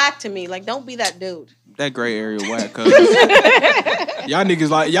 that's whack to me. Like, don't be that dude. That gray area whack, cuz. Y'all niggas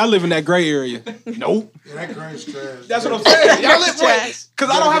like, y'all live in that gray area. Nope. Yeah, that gray's trash. That's what I'm saying. Y'all live trash.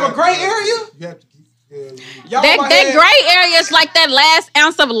 Because I don't have a gray area? You have to that gray area is like that last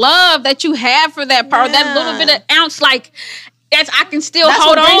ounce of love that you have for that person. That little bit of ounce, like I can still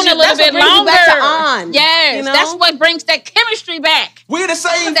hold on a little bit longer. Yes, you know? That's what brings that chemistry back. We're in the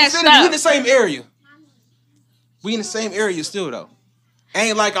same vicinity. We in the same area. We in the same area still though.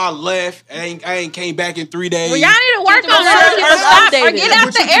 Ain't like I left. I ain't came back in 3 days. Well, y'all need to work on it. Stop or get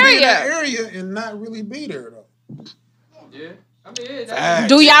out the area and not really be there though. Yeah.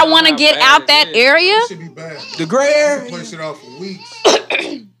 Do y'all want to get out that area? It should be bad. The gray area? Place it off for weeks.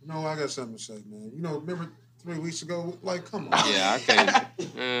 No, I got something to say, man. You know, remember 3 weeks ago? Like, come on. Yeah, I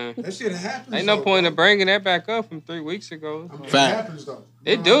can't. That shit happens. Ain't no point in bringing that back up from 3 weeks ago. I mean, it happens, though.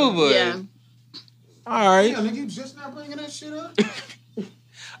 It do, but... Yeah. All right. Yeah, nigga, you just not bringing that shit up?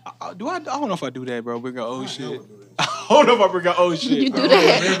 I don't know if I do that, bro. Bring up old shit. I don't know if I bring up old shit. You do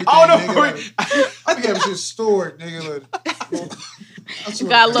that. I don't know. I be having shit stored, nigga. You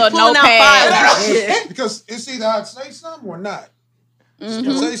got a little notepad. Because it's either I say something or not. If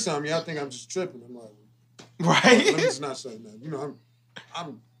I say something, y'all think I'm just tripping. I'm like, right? Let me just not say nothing. You know,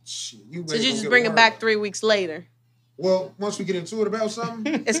 I'm shit. So you just bring it back 3 weeks later. Well, once we get into it about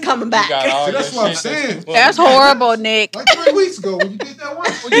something, it's coming back. See, that's what I'm saying. That's horrible, Nick. Like 3 weeks ago when you did that one.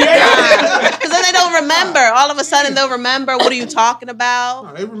 Because then they don't remember. All of a sudden they'll remember. What are you talking about?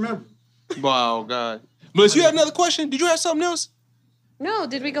 No, they remember. Wow, God. Melissa, you had another question? Did you have something else? No,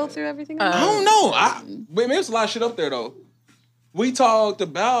 did we go through everything? I don't know. There's a lot of shit up there, though. We talked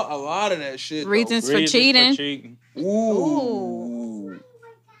about a lot of that shit. Reasons for cheating. Ooh.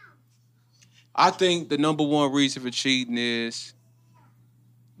 I think the number one reason for cheating is...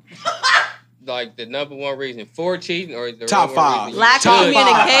 Like the number one reason for cheating or the top five. Lack of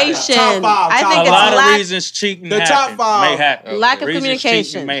communication. Top five. I think a lot of reasons cheating the top five may happen. Lack of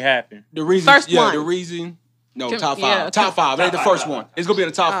communication may happen. The reason, first one. The reason. No, top five. Yeah, top five. That ain't the first one. It's gonna be in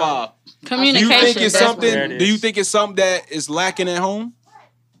the top five. Communication. Do you think it's something? Do you think it's something that is lacking at home?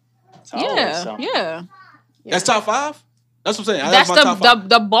 Yeah. That's top five. That's what I'm saying. That's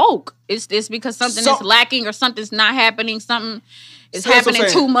the bulk. It's because something is lacking or something's not happening. Something is happening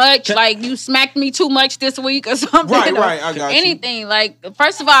too much. Like you smacked me too much this week or something. Right. I got anything. Like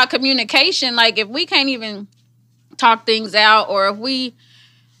first of all, communication. Like if we can't even talk things out, or if we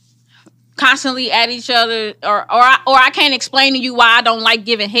constantly at each other, or I can't explain to you why I don't like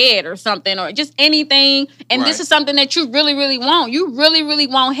giving head or something, or just anything. And this is something that you really, really want. You really, really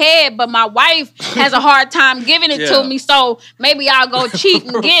want head, but my wife has a hard time giving it to me. So maybe I'll go cheat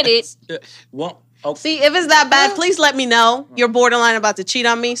and get it. See, if it's that bad, please let me know. You're borderline about to cheat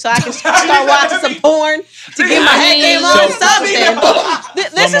on me, so I can start watching some porn to get my head game on.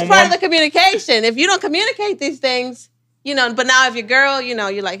 Something. This is part of the communication. If you don't communicate these things. You know, but now if your girl, you know,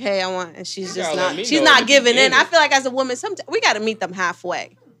 you're like, hey, I want, and she's just not, she's not giving in. I feel like as a woman, sometimes we got to meet them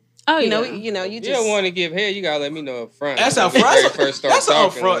halfway. Oh, you know, you just. You don't want to give head, you got to let me know up front. That's up front. That's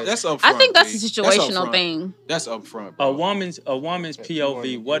up front. That's up front. I think that's a situational thing. That's up front. A woman's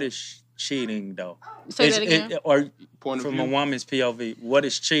POV. What is cheating though? Say that again. Or from a woman's POV, what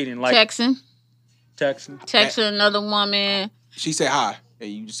is cheating? Like texting another woman. She said hi. And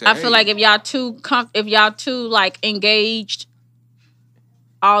you just said, I feel like if y'all too like engaged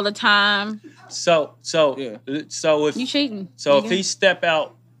all the time. So if you cheating. So if he step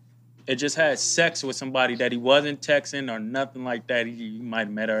out and just had sex with somebody that he wasn't texting or nothing like that, he might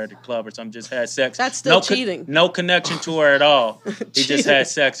have met her at the club or something, just had sex. That's still cheating. No connection to her at all. He just had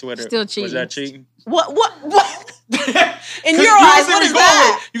sex with her. Still cheating. Was that cheating? What? In your eyes, what is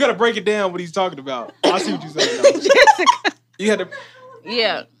that? You got to break it down what he's talking about. I see what you're saying. Jessica. You had to.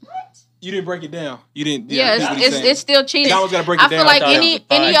 Yeah. You didn't break it down. You didn't. Yeah, it's still cheating. Y'all gotta break it I feel down. like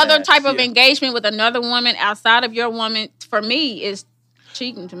any other type of engagement with another woman outside of your woman, for me, is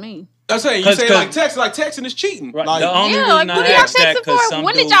cheating to me. I'm saying you say like texting is cheating. Right. Like, the only reason what I are y'all asked that texting because for?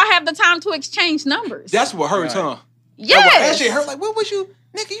 When did y'all have the time to exchange numbers? That's what hurts, huh? Yes. That shit hurt. Like, what was you?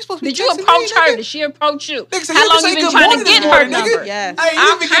 Nigga, you supposed to be Did you texting approach me, her? nigga? Did she approach you? Nigga, How long you been trying to get her number? Yes. Hey,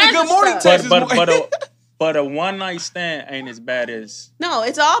 you been getting good morning texts. But a one night stand ain't as bad as. No,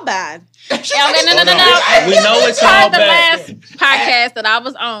 it's all bad. No. We know it's all the bad. last podcast that I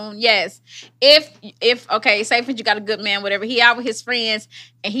was on, yes. If okay, say for you got a good man, whatever, he out with his friends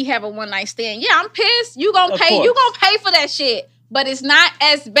and he have a one night stand. Yeah, I'm pissed. You gonna pay for that shit. But it's not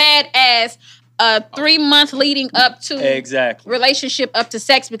as bad as a 3 month leading up to relationship up to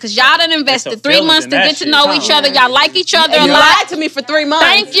sex, because y'all done invested 3 months to get to know each other. Y'all like each other a lot. You lied to me for 3 months.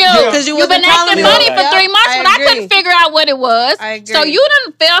 Thank you. Because You've been acting money for 3 months, but I couldn't figure out what it was. I agree. So you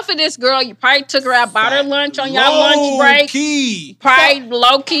done fell for this girl. You probably took her out, bought her lunch on y'all lunch break. Key. Probably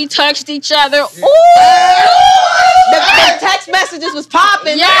low key touched each other. Ooh. The text messages was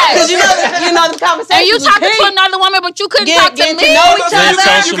popping. Yes. Because you know the conversation. And you talking to another woman, but you couldn't talk to me. To know each other.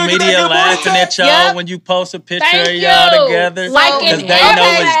 Social media laughing at y'all when you post a picture of y'all together. Because they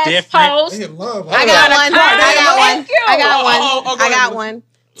know it's different. I got one.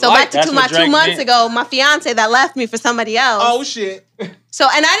 So back to my 2 months ago, my fiance that left me for somebody else. Oh shit. So,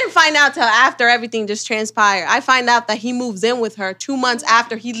 and I didn't find out till after everything just transpired. I find out that he moves in with her 2 months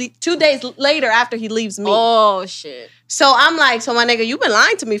after 2 days later after he leaves me. Oh shit. So I'm like, so my nigga, you've been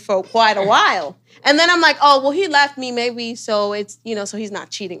lying to me for quite a while. And then I'm like, oh, well, he left me maybe, so it's, so he's not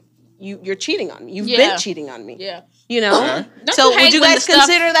cheating. You're cheating on me. You've been cheating on me. Yeah. So would you guys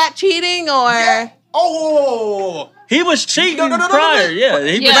consider that cheating or? Yeah. Oh. He was cheating prior. Yeah,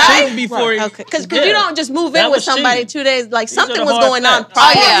 he was cheating before. Okay. Because you don't just move in with somebody 2 days. Like something was going on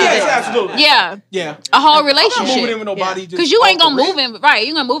prior. Yes, absolutely. Yeah. A whole relationship. I'm not moving in with nobody. Because you ain't gonna move in. Right.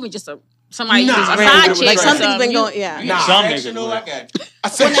 You gonna move in just somebody just a side chick. Like something's been going. Yeah. Some niggas.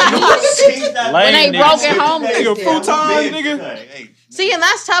 When they broke at home. Nigga, futon, nigga. See, and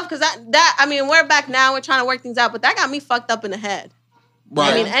that's tough because that I mean, we're back now. We're trying to work things out, but that got me fucked up in the head.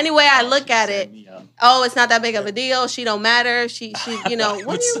 Right. I mean, any way I look at it, it's not that big of a deal. She don't matter. She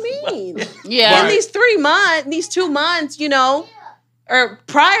what do you mean? Yeah. In these 3 months, these 2 months, or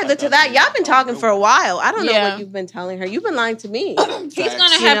prior to that, y'all been talking for a while. I don't know what you've been telling her. You've been lying to me. He's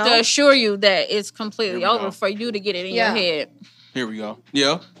gonna have to assure you that it's completely over for you to get it in your head. Here we go.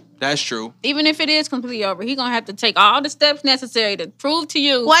 Yeah. That's true. Even if it is completely over, he's gonna have to take all the steps necessary to prove to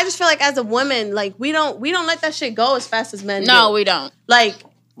you. Well, I just feel like as a woman, like we don't let that shit go as fast as men do. No, we don't. Like,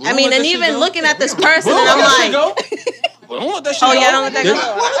 I mean, and even looking at this person, and I'm like, don't let that shit go. Yeah, don't let that go.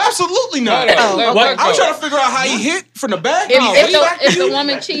 Well, absolutely not. I'm trying to figure out how he hit from the back. If the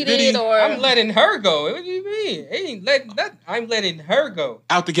woman cheated, or I'm letting her go. What do you mean? I'm letting her go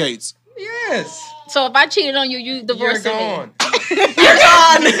out the gates. Yes. So if I cheated on you, you divorced me. You're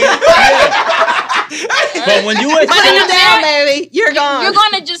gone. But when you putting you down, baby, you're gone. You're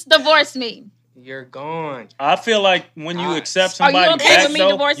gonna just divorce me. You're gone. I feel like when you accept somebody back,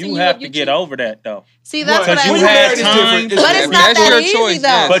 though, you have to get over that, though. See, that's what I mean. Had time, but it's not that easy,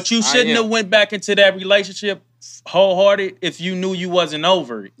 though. But you shouldn't have went back into that relationship wholehearted if you knew you wasn't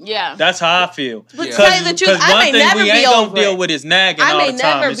over it. Yeah. That's how I feel. But to tell you the truth, I may never be over it. We ain't gonna deal with is nagging all the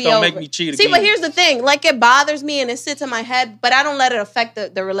time. It's gonna make me cheat again. See, but here's the thing. Like, it bothers me and it sits in my head, but I don't let it affect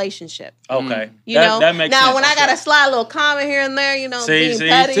the relationship. Okay. That makes now, sense. when I gotta slide a little comment here and there, being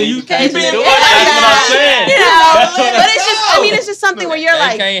petty. See, you can't being petty. That's what I'm saying. But it's just, it's just something where you're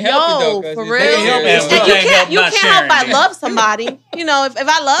like, yo, for real. You can't help but love somebody. If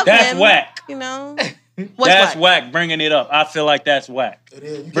I love him. That's whack. What's that's whack. Bringing it up. I feel like that's whack. Well,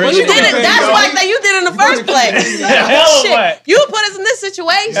 you did it. That's why that you did it in the first place. Shit, you put us in this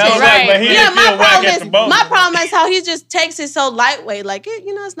situation, right? Yeah, my problem is how he just takes it so lightweight. Like,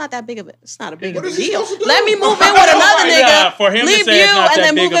 it's not that big of it's not a big of a deal. Let me move in with another nigga, leave you, and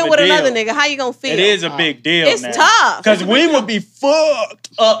then move in with another nigga. How you gonna feel? It is a big deal. It's tough because we would be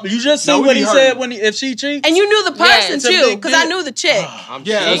fucked up. You just see what he said if she cheats, and you knew the person too, because I knew the chick.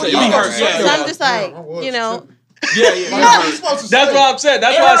 Yeah, so I'm just like, That's what I'm saying.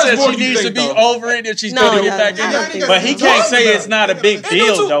 That's why I said she needs to be over it if she's going to get back in it. But he can't say it's not a big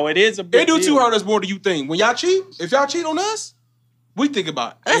deal, though. It is a big deal. It do too hurt us more than you think. When y'all cheat, if y'all cheat on us, we think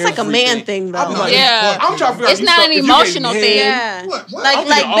about that's like a man thing, though. I'm trying to figure out. It's not an emotional thing. Yeah. Like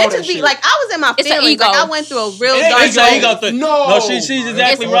bitches be like, I was in my feelings. Like I went through a real dark. It's an ego thing. No, she's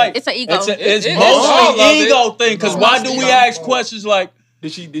exactly right. It's an ego. It's mostly an ego thing. Because why do we ask questions like?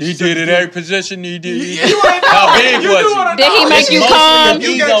 He did it every position he did. How big was he? Did he make you come?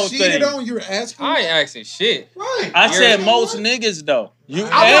 You got cheated on, you're asking. I ain't asking shit. Right. I said most niggas though. You're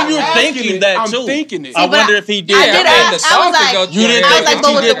thinking that too. I'm thinking it. I wonder if he did. I did ask. I was like,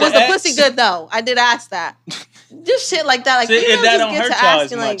 but was the pussy good? Good though? I did ask that. Just shit like that. Like, if that don't hurt y'all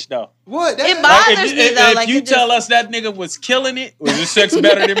as much though. What? It bothers me though. If you tell us that nigga was killing it, was his sex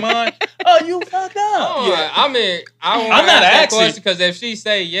better than mine? Oh, you fucked up. Yeah, I mean, I won't I'm not ask that asking because if she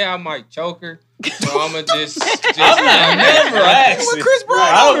say I might choke her. So I'm gonna just I'm not never asking. Chris Brown.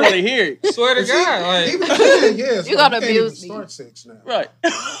 I don't want to hear it. Swear to God, like you gotta abuse me. Start sex now. Right.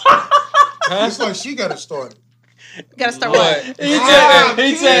 It's like she got to start it. Gotta start what?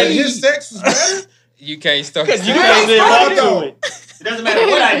 He said his sex was better. You can't start. Because you can't live up to it. It doesn't matter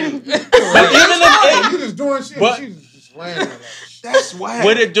what I do. But even if you just doing shit, she's just laying there like, that's why.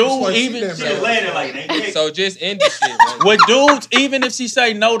 Would a dude even she just laying there like it? So just end the shit. Like, with dudes, even if she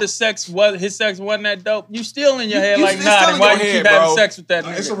say no, his sex wasn't that dope, you still in your head like, nah, then why you keep having sex with that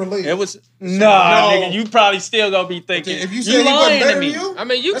nigga? It's a relief. It was nigga, you probably still gonna be thinking if you say lying to me. I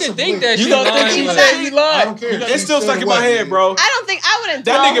mean, you can think that you she gonna think lying. she Like, said he lied. I don't care. It's still stuck in my head, bro. I don't think I wouldn't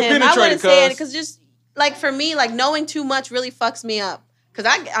That tell nigga him. I wouldn't penetrated, say it cuz. because just like for me, like knowing too much really fucks me up. Cause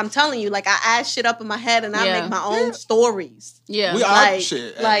I'm telling you, like I add shit up in my head and I make my own stories. Yeah, we all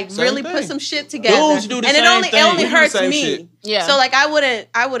shit. Like really thing. Put some shit together. Dudes do the and same it only thing. hurts me. Shit. Yeah. So like I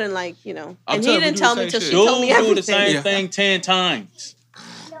wouldn't like and he didn't tell me till she told me Dudes everything. do the same thing 10 times.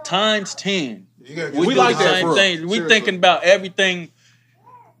 Times 10. We like the that same thing. We thinking about everything.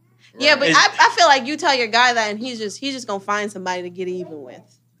 Yeah, but I feel like you tell your guy that and he's just gonna find somebody to get even with.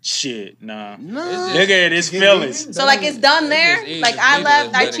 Shit, nah. Look at his feelings. So like it's done there. Like I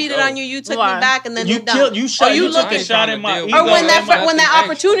left, I cheated on you, you took me back, and then you we're done. You shot, you took a shot in my ego. Or when that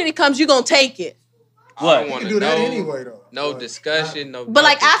opportunity comes, you gonna take it. What? You can do that anyway though. No discussion, no. But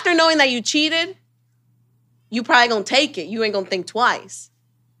like after knowing that you cheated, you probably gonna take it. You ain't gonna think twice.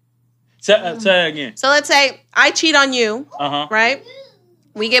 Say again. So let's say I cheat on you, right?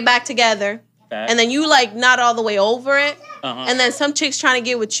 We get back together, and then you like not all the way over it. And then some chick's trying to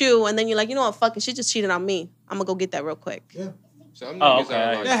get with you, and then you're like, you know what, fuck it, she just cheated on me. I'm gonna go get that real quick. Yeah. Some niggas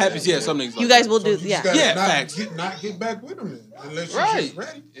are like that happens. Yeah, some niggas. You guys will do, facts. Not get back with them unless she's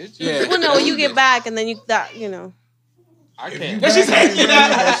ready. Yeah. Well, no, you get back, and then I can't.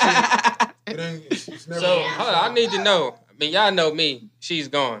 She's So I need to know. I mean, y'all know me. She's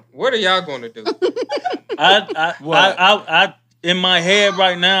gone. What are y'all going to do? I in my head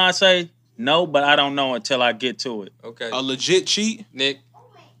right now, I say no, but I don't know until I get to it. Okay. A legit cheat, Nick.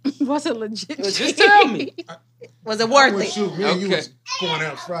 Was it legit? Just tell me. Was it worth it? Shoot, me and you was going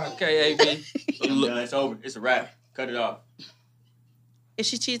out Friday. Okay, AB. It's over. It's a wrap. Cut it off. If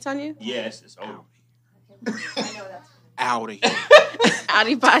she cheats on you? Yes, it's over. Audi.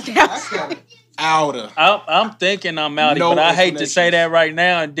 Audi podcast. Outer. I'm thinking I'm outie, but I hate to say that right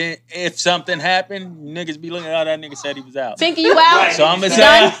now. And then if something happened, niggas be looking, oh, that nigga said he was out. Thinking you out? So I'm going to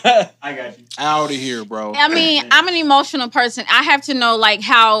say, I got you. Out of here, bro. I mean, I'm an emotional person. I have to know like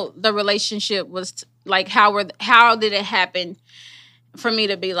how the relationship was, like how did it happen for me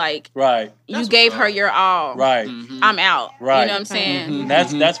to be like, right? You gave her your all, right? I'm out. Right. You know what I'm saying?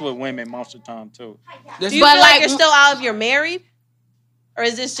 Mm-hmm. That's what women most of the time too. Do you feel like you're still out if you're married? Or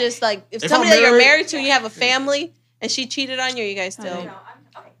is this just like if somebody that you're married to, you have a family, and she cheated on you, you guys still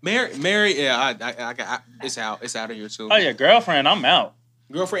married? Yeah, I it's out of here too. Oh yeah, girlfriend, I'm out.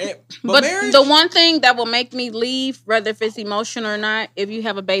 Girlfriend, but marriage? The one thing that will make me leave, whether if it's emotional or not, if you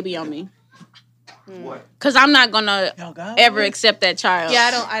have a baby on me. What? Because I'm not gonna ever accept that child.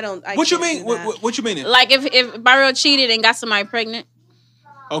 Yeah, I don't. What you mean? What you mean? Like if Barrio cheated and got somebody pregnant.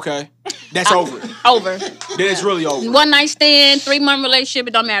 Okay, that's over. Over. Then it's really over. 1 night stand, 3-month relationship.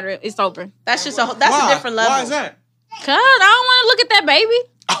 It don't matter. It's over. That's just a different level. Why is that? Cause I don't want to look at that baby.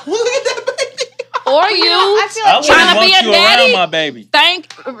 Look at that baby. Or you. I feel like trying to be a daddy. Around my baby.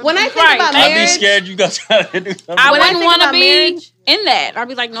 When I think about marriage, I'd be scared you go try to do something. I wouldn't want to be in that. I'd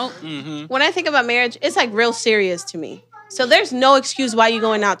be like, nope. Mm-hmm. When I think about marriage, it's like real serious to me. So there's no excuse why you're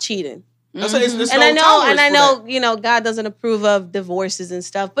going out cheating. Mm-hmm. And I know, you know, God doesn't approve of divorces and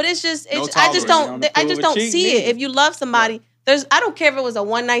stuff, but it's just, I just don't see it. If you love somebody, I don't care if it was a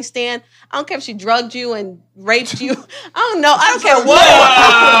one night stand. I don't care if she drugged you and raped you. I don't know. I don't care what.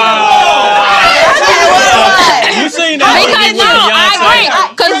 You seen that movie with Beyonce? I agree.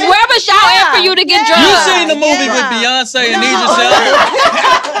 Because wherever y'all at for you to get drugged. You seen the movie with Beyonce and Nisha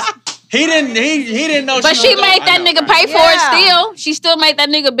Shelton? He didn't know. But she made that nigga pay for it still. She still made that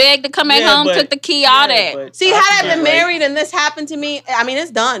nigga beg to come back home, took the key, all that. See, had I been married and this happened to me, I mean,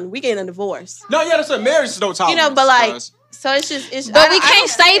 it's done. We getting a divorce. No, yeah, that's what marriage is no tolerance. You know, but like, so it's just. But we can't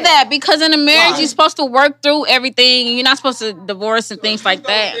say that because in a marriage, you're supposed to work through everything. You're not supposed to divorce and things like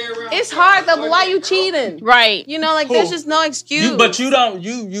that. It's hard though, but why you cheating? Right. You know, like there's just no excuse. But you don't.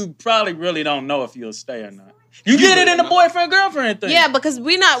 You probably really don't know if you'll stay or not. You get it in the boyfriend girlfriend thing. Yeah, because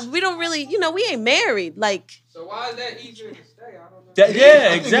we don't really, you know, we ain't married. Like, so why is that easier to stay? I don't know.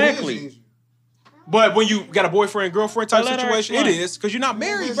 Yeah, exactly. But when you got a boyfriend girlfriend type situation, it is because you're not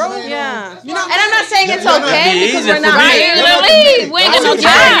married, bro. Yeah. You're not and I'm not saying it's okay because we're not married. We ain't got no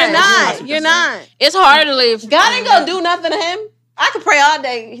time. You're not. It's hard to leave. God ain't gonna do nothing to him. I could pray all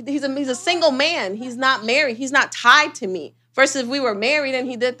day. He's a single man. He's not married. He's not tied to me. Versus if we were married and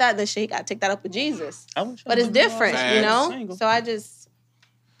he did that, then shit, he got to take that up with Jesus. But it's different, you know? Single. So I just...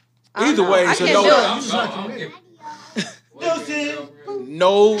 Either way, I so can't do it.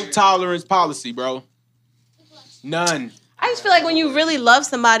 No tolerance policy, bro. None. I just feel like when you really love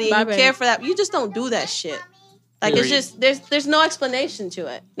somebody and you care for that, you just don't do that shit. Like, it's just... There's no explanation to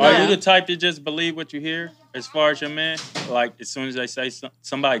it. Are you the type to just believe what you hear as far as your man? Like, as soon as they say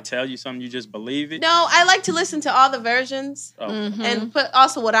somebody tell you something, you just believe it? No, I like to listen to all the versions and put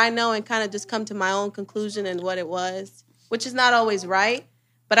also what I know and kind of just come to my own conclusion and what it was, which is not always right.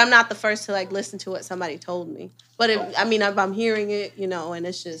 But I'm not the first to, like, listen to what somebody told me. But, if I'm hearing it, you know, and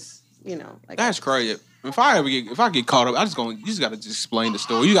it's just, you know. Like, that's crazy. If I get caught up, you just got to explain the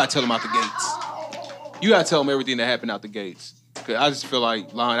story. You got to tell them out the gates. You got to tell them everything that happened out the gates. Cause I just feel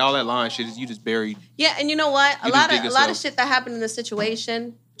like all that lying shit is you just buried. Yeah, and you know what? A lot of shit that happened in the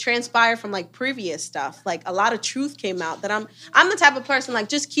situation transpired from like previous stuff. Like a lot of truth came out that I'm the type of person like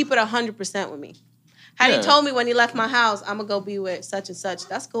just keep it 100% with me. Had he told me when he left my house, I'm gonna go be with such and such,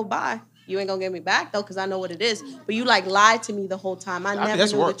 that's go bye. You ain't gonna get me back though, because I know what it is. But you like lied to me the whole time. I never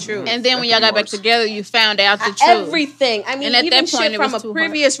knew the truth. And then when y'all got back together, you found out the truth. Everything. I mean, and at even that point, shit from a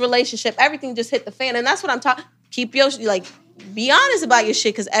previous relationship, everything just hit the fan. And that's what I'm talking. Keep your be honest about your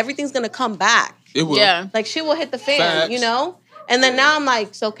shit, because everything's gonna come back. It will. Yeah. Like shit will hit the fan, you know? And then now I'm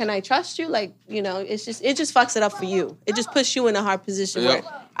like, so can I trust you? Like, you know, it just fucks it up for you. It just puts you in a hard position where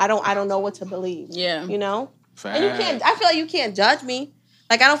I don't know what to believe. Yeah. You know? Facts. And I feel like you can't judge me.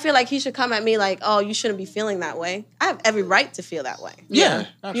 Like, I don't feel like he should come at me like, oh, you shouldn't be feeling that way. I have every right to feel that way. Yeah.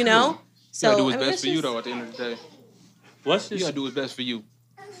 You know? So, you gotta do what's best for you, though, at the end of the day. You gotta do what's best for you.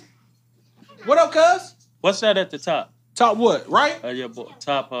 What up, cuz? What's that at the top? Top what? Right? Yeah,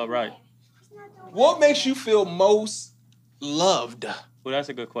 top right. What makes you feel most loved? Well, that's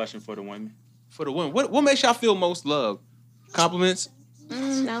a good question for the women. For the women. What makes y'all feel most loved? Compliments?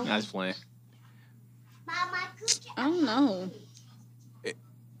 No. I was playing. I don't know.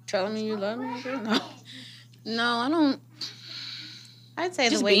 Telling me you love me? No, I don't. I'd say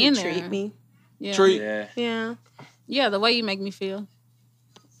just the way you there. treat me. Yeah. Treat? Yeah. Yeah, the way you make me feel.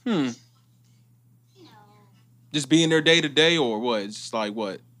 Just being there day to day or what? It's just like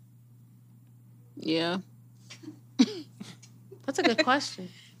what? Yeah. That's a good question.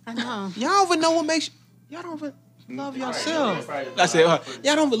 I know. Y'all don't even know what makes y'all don't even love yourself. I said,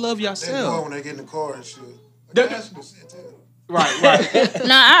 y'all don't even love They know yourself. when they get in the car and shit. Right.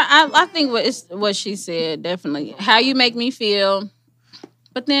 No, I think what she said, definitely. How you make me feel.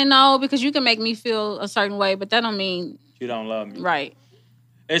 But then no, because you can make me feel a certain way, but that don't mean you don't love me. Right.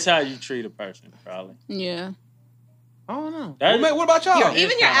 It's how you treat a person, probably. Yeah. I don't know. What about y'all?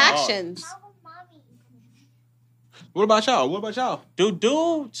 Even your actions. What about y'all? Do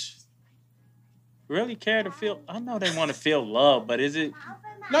dudes really care to feel? I know they want to feel love, but is it?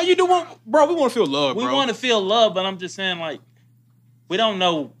 No, you do want, bro. We want to feel love, We bro. want to feel love, but I'm just saying, like, we don't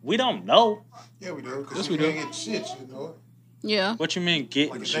know. We don't know. Yeah, we do. Yes, we we do. Get shit, you know. Yeah. What you mean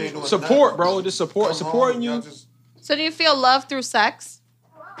getting Like shit? Support, bro. Just supporting you. So do you feel love through sex?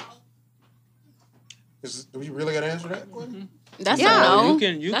 Do we really got to answer that? That's Yeah. a no. You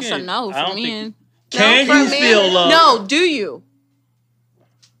can, That's a no I for don't me. think Can you feel love? No, do you?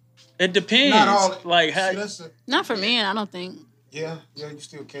 It depends. Not all. Like, not for men, I don't think. Yeah, you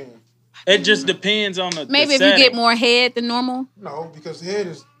still can. It just depends on the maybe the if you get more head than normal. No, because head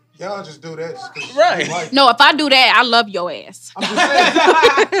is y'all just do that just 'cause right. you like no, if I do that, I love your ass. I'm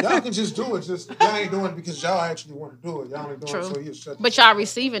just saying, y'all can just do it. Just y'all ain't doing it because y'all actually want to do it. Y'all ain't doing it so you shut. But y'all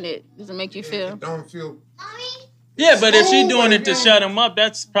receiving it doesn't make you feel. It don't feel. Yeah, but if she doing it to shut him up,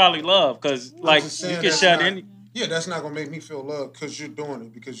 that's probably love. Because like you can shut any. Yeah, that's not gonna make me feel love because you're doing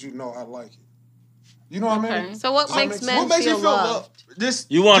it because you know I like it. You know what I mean? So what makes men feel loved?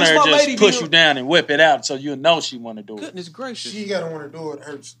 You want her to just push you down and whip it out so you know she want to do it. Goodness gracious. She gotta want to do it.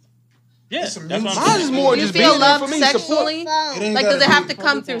 Hurts. Yeah, that's mine is more you just feel being loved for me, sexually? Like, does it have to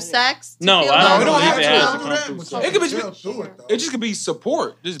come through sex? No, I don't believe it has to come through sex. It could be. It just could be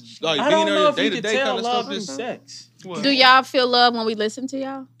support. Just like I being don't know if day you to can day tell kind of love stuff. is sex. Do y'all feel love when we listen to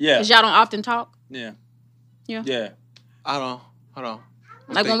y'all? Yeah. Because y'all don't often talk? Yeah. Yeah. Yeah. I don't. Hold on.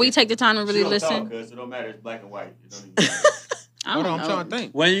 Like when we take the time to really listen. Because it don't matter. It's black and white. Hold on, I'm trying to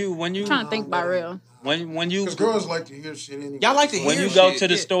think. When you I'm trying to think by real. When you because girls like to hear shit anyway. Y'all like to hear when you shit, go to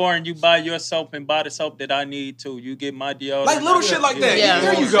the store and you buy your soap and buy the soap that I need to, you get my deodorant. Like little shit like that. Yeah.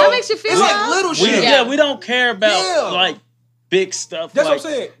 There you go. That makes you feel It's like loved? little shit. Yeah, we don't care about like big stuff. That's like, what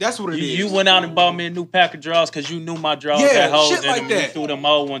I'm saying. That's what it is. You went out and bought me a new pack of drawers because you knew my drawers had holes in them. You threw them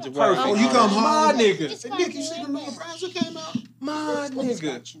old ones away. Oh, you come home, my nigga. Hey, Nick, you see the new Browns that came out? My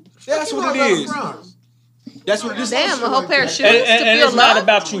nigga. That's what it is. That's what it is. Damn, a whole pair of shoes And to feel it's not loved?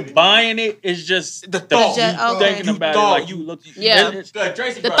 about you buying it. It's just the thought. You thinking about it. Like you look. Yeah.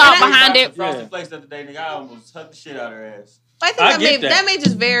 Tracy The thought behind it. Frosted Flakes the other day, nigga, I almost hugged the shit out of her ass. I think that may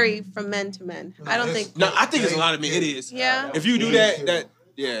just vary from men to men. I don't think. No, I think it's a lot of men. It is. Yeah. If you do that,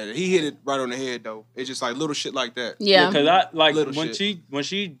 yeah, he hit it right on the head though. It's just like little shit like that. Yeah. Because I like Little when shit. when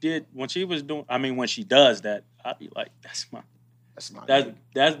she does that, I'd be like, that's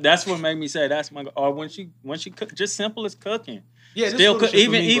what made me say that's my. Or when she cook, just simple as cooking. Yeah, still cook.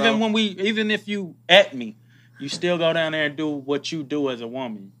 even If you at me, you still go down there and do what you do as a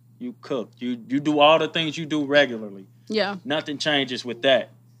woman. You cook. You do all the things you do regularly. Yeah. Nothing changes with that.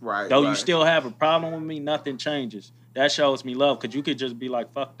 Right. Though you still have a problem with me, nothing changes. That shows me love because you could just be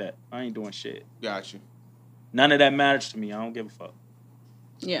like, fuck that. I ain't doing shit. Got you. None of that matters to me. I don't give a fuck.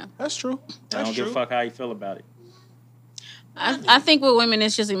 Yeah. That's true. I don't give a fuck how you feel about it. I think with women,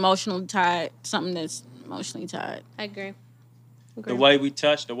 it's just emotionally tied. Something that's emotionally tied. I agree. The way we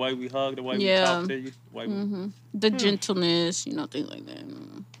touch, the way we hug, the way we talk to you. The way the gentleness, things like that.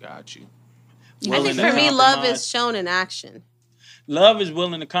 Got you. I think for me, love is shown in action. Love is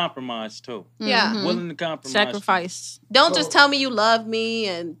willing to compromise too. Yeah. Willing to compromise. Sacrifice. Don't just tell me you love me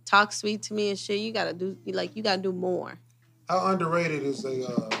and talk sweet to me and shit. You gotta do more. How underrated is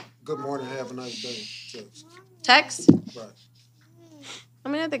a good morning, have a nice day text? Text? Right. I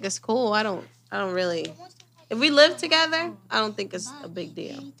mean, I think it's cool. I don't really. If we live together, I don't think it's a big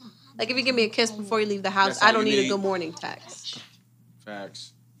deal. Like if you give me a kiss before you leave the house, I don't need a good morning text.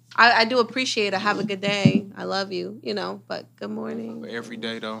 Facts. I do appreciate a have a good day. I love you, but good morning. But every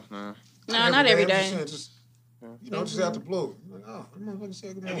day though, nah. No, not every day. Just out the blue. Like, oh, I'm gonna say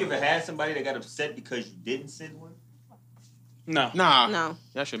good morning. Have you ever had somebody that got upset because you didn't send one? No. No.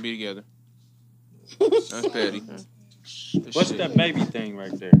 Y'all shouldn't be together. That's petty. What's that baby thing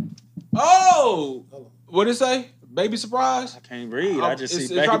right there? Oh! What'd it say? Baby surprise? I can't read. I just see it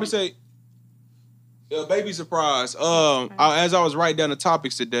baby. probably say baby surprise. As I was writing down the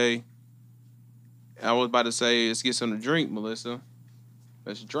topics today, I was about to say, let's get something to drink, Melissa.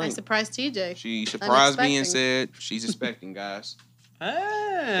 Let's drink. I surprised TJ. She surprised me and said she's expecting, guys.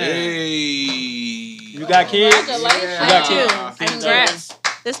 Hey. You got kids? Congratulations. You got kids? Congrats.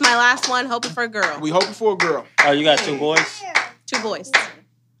 This is my last one, hoping for a girl. We hoping for a girl. Oh, you got 2 boys? 2 boys.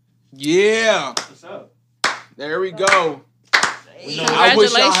 Yeah. What's up? There we go. I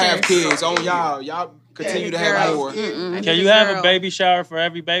wish y'all have kids. On y'all. Y'all continue to have more. Can you have a baby shower for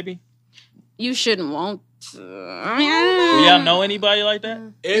every baby? You shouldn't want to. Do y'all know anybody like that?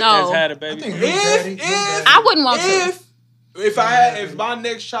 No. That's had a baby? I wouldn't want to. If my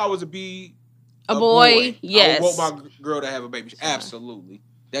next child was to be a boy, yes. I would want my girl to have a baby. Absolutely.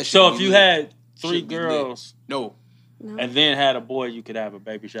 So if you had 3 girls, no, and then had a boy, you could have a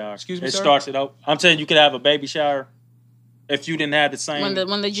baby shower. Excuse me, it sir? starts it up. I'm saying you could have a baby shower if you didn't have the same. When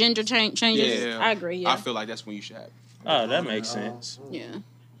the gender changes, Yeah. I agree. Yeah. I feel like that's when you should have it. Oh, that makes sense. Yeah.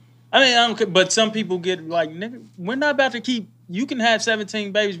 I mean, but some people get like, nigga, we're not about to keep. You can have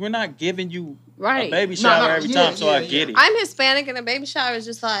 17 babies. We're not giving you a baby shower every time. So I get it. I'm Hispanic, and a baby shower is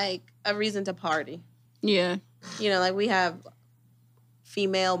just like a reason to party. Yeah. Like we have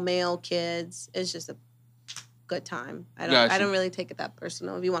female, male kids. It's just a good time. I don't really take it that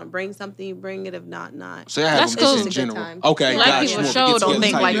personal. If you want to bring something, you bring it. If not, not. So that's cool. in general. Time. Okay, Black people show don't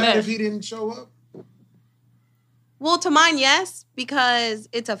think like that. If he didn't show up. Well, to mine, yes, because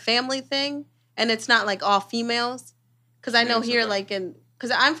it's a family thing and it's not like all females. Because I know here,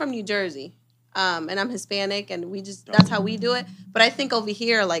 because I'm from New Jersey, and I'm Hispanic, and that's how we do it. But I think over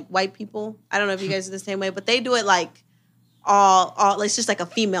here, like white people, I don't know if you guys are the same way, but they do it like all it's just like a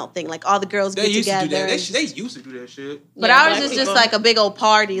female thing. Like all the girls get together. They used to do that shit. But ours is just like a big old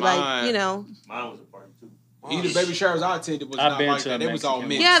party, like, you know. Mine was a party too. Either baby showers I attended was not like that. They was all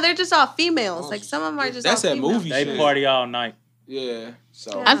mixed. Yeah, they're just all females. Like some of them are just that's all that females. movie shit. They party all night. Yeah.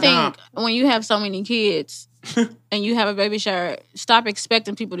 So I think when you have so many kids and you have a baby shower, stop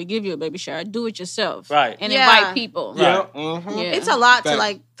expecting people to give you a baby shower. Do it yourself. Right. And invite people. Yeah. It's a lot to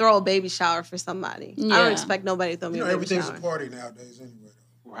like throw a baby shower for somebody. Yeah. I don't expect nobody to throw me a baby everything's shower. a party nowadays anyway.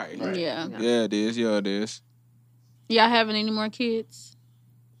 Right. Yeah. Yeah, it is. Yeah, it is. Y'all having any more kids?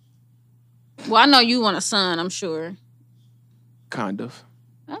 Well, I know you want a son, I'm sure. Kind of.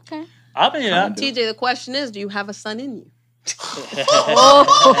 Okay. I mean, TJ, the question is, do you have a son in you? Same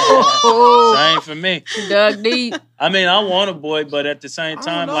for me. Dug deep. I mean, I want a boy, but at the same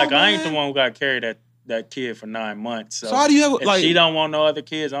time, I ain't the one who got to carry that kid for 9 months. So how do you have if she don't want no other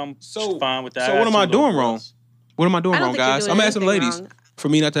kids, I'm fine with that. So what am I doing wrong? What am I doing wrong, guys? I'm asking ladies for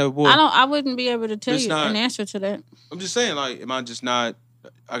me not to have a boy. I wouldn't be able to tell you an answer to that. I'm just saying, like, am I just not?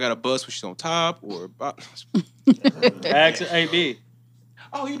 I got a bus when she's on top, or Ask AB.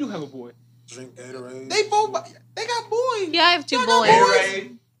 Oh, you do have a boy. Drink Gatorade. They both. They got boys. Yeah, I have 2 boys.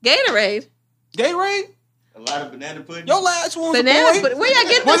 Gatorade. Gatorade. A lot of banana pudding. Your last one's banana a boy. pudding. Where y'all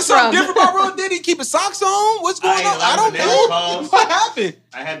get Was this it something from? different about Real Diddy? Keeping socks on? What's going on? I don't know. What happened?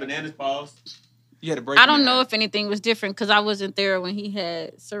 I had bananas paws. You had to break. I don't know if anything was different because I wasn't there when he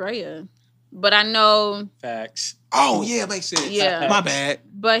had Soraya. But I know facts. Oh yeah, makes sense. Yeah, my bad.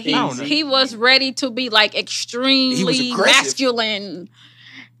 But he was ready to be like extremely masculine.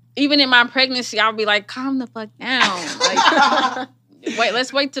 Even in my pregnancy, I'll be like, calm the fuck down. Like, wait,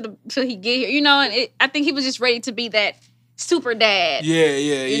 let's wait till he get here. You know, and I think he was just ready to be that super dad. Yeah.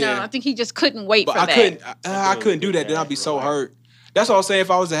 You know, I think he just couldn't wait for that. I couldn't do that. Then I'd be so hurt. That's what I was saying.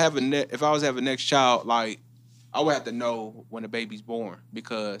 If I was to have a next child, like I would have to know when the baby's born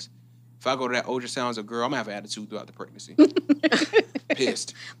because if I go to that ultrasound as a girl, I'm gonna have an attitude throughout the pregnancy.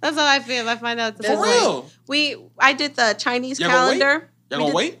 Pissed. That's how I feel. I find out. For real. I did the Chinese calendar. Y'all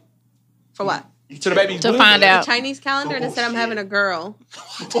gonna wait? For what? To the baby to find out. The Chinese calendar and it said I'm having a girl.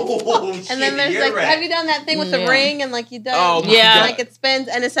 And then there's like, have you done that thing with the ring and like you done? Like it spins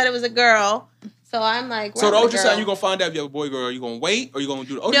and it said it was a girl. So I'm like, so the ultrasound you gonna find out if you have a boy or girl? Are you gonna wait or you gonna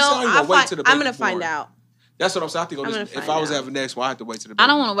do the ultrasound? No, you gonna wait till the baby I'm gonna find out. That's what I'm saying. I think if I was having next one, I have to wait till the baby. I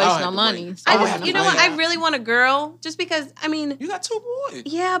don't want to waste no money. So you know what? I really want a girl just because, I mean. You got 2 boys.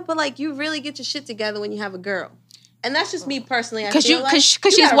 Yeah, but like you really get your shit together when you have a girl. And that's just me personally. Because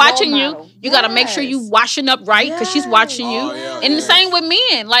she's watching you. You got to make sure you washing up right because she's watching you. And the same with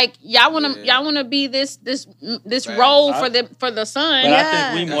men. Like y'all wanna be this role for the son. But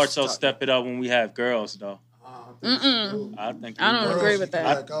I think we more so step it up when we have girls though. I don't agree with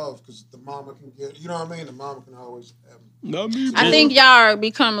that. Back off because the mama can get. You know what I mean? The mama can always have. I think y'all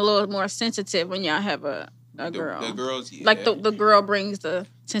become a little more sensitive when y'all have a girl. The girls, like the girl brings the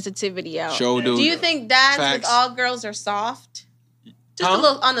sensitivity out. Do you think dads with all girls are soft? Just a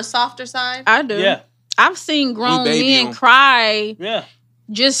little on the softer side? I do. Yeah. I've seen grown men cry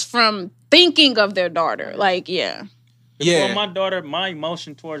just from thinking of their daughter. Like, Before my daughter, my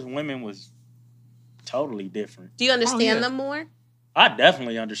emotion towards women was totally different. Do you understand them more? I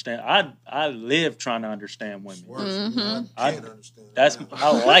definitely understand. I live trying to understand women. I can't understand.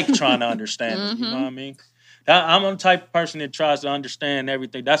 I like trying to understand them. You know what I mean? I'm the type of person that tries to understand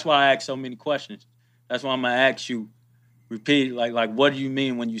everything. That's why I ask so many questions. That's why I'm gonna ask you, repeat, like what do you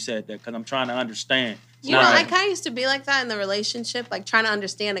mean when you said that? Because I'm trying to understand. You know, I kind of used to be like that in the relationship, like trying to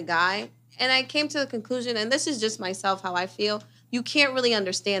understand a guy. And I came to the conclusion, and this is just myself, how I feel, you can't really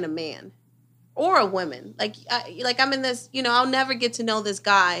understand a man or a woman. Like I'm in this, you know, I'll never get to know this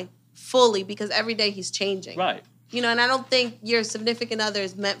guy fully because every day he's changing. Right. You know, and I don't think your significant other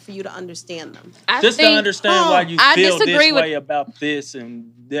is meant for you to understand them. Just to understand why you feel this way about this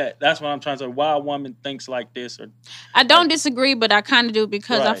and that. That's what I'm trying to say. Why a woman thinks like this. I don't disagree, but I kind of do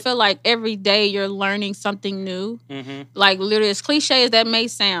because I feel like every day you're learning something new. Like literally, as cliche as that may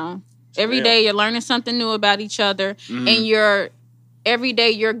sound, every day you're learning something new about each other and you're every day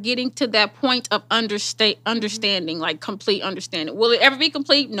you're getting to that point of understanding, like complete understanding. Will it ever be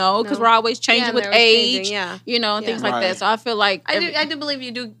complete? No, because we're always changing with age, you know, and things like that. So I feel like I do believe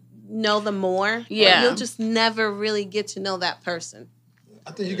you do know them more. Yeah. You'll just never really get to know that person.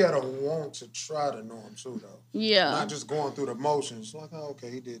 I think you gotta want to try to know him too, though. Yeah. Not just going through the motions. Like, oh,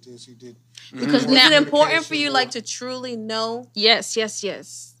 okay, he did this, he did. Because now it's important for you, like, to truly know. Yes. Yeah.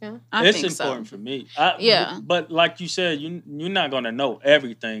 It's important for me. But like you said, you're not gonna know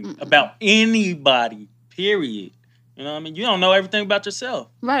everything about anybody. Period. You know what I mean? You don't know everything about yourself.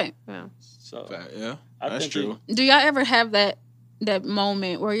 Right. Yeah. So that's true. Do y'all ever have that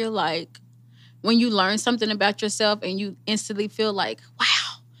moment where you're like, when you learn something about yourself and you instantly feel like,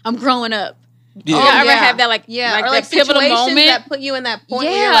 wow, I'm growing up? Yeah. Y'all ever have that like or like that pivotal moment that put you in that point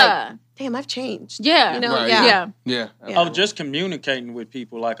where you're like, damn, I've changed. Yeah. You know? Right. Yeah. Oh, just communicating with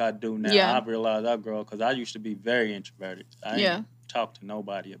people like I do now. Yeah. I realize I grow because I used to be very introverted. I ain't talk to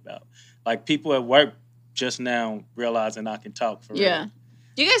nobody about. Like people at work just now realizing I can talk for real.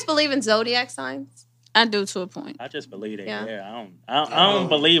 Do you guys believe in zodiac signs? I do to a point. I just believe it. Yeah. I don't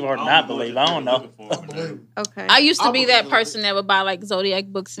believe or not believe. I don't know. Okay. I used to be that person that would buy like zodiac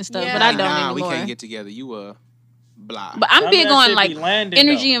books and stuff, but I don't anymore. We can't get together. You blah. But I'm big on like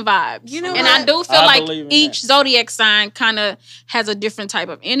energy and vibes. You know, and I do feel like each zodiac sign kind of has a different type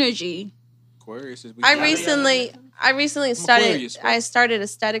of energy. Aquarius is. I recently started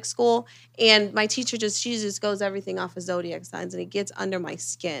aesthetic school, and my teacher she just goes everything off of zodiac signs, and it gets under my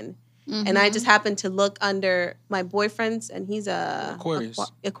skin. Mm-hmm. And I just happened to look under my boyfriend's, and he's a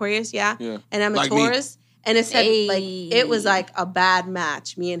Aquarius, yeah. And I'm a Taurus. Me. And it said like it was like a bad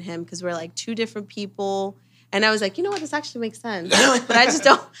match, me and him, because we're like two different people. And I was like, you know what, this actually makes sense. But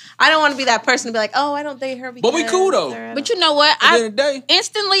I don't want to be that person to be like, oh, I don't date her because... But we cool, though. But you know what?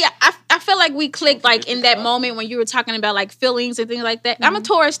 Instantly, I feel like we clicked like in that moment when you were talking about like feelings and things like that. I'm a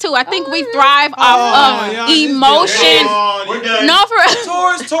Taurus, too. I think we thrive off of emotion. No, for real.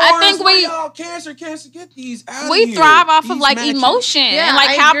 Taurus. I think we... Cancer, get these out We of here. thrive off of like emotion and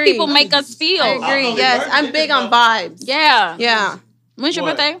like how agree. people make us feel. I agree, yes. I'm big on vibes. Yeah. When's your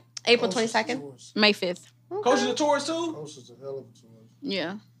birthday? April 22nd. May 5th. Okay. Coach is a Taurus too? Coach is a hell of a Taurus.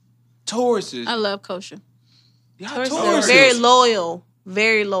 Yeah. Tauruses. I love Kosha. Tauruses. Very loyal.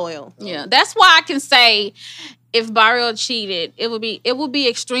 Very loyal. Yeah. That's why I can say if Barrio cheated, it would be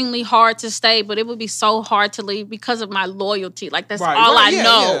extremely hard to stay, but it would be so hard to leave because of my loyalty. Like that's all I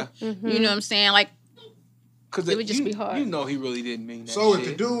know. Yeah. Mm-hmm. You know what I'm saying? Like it would just be hard. You know he really didn't mean that. So shit.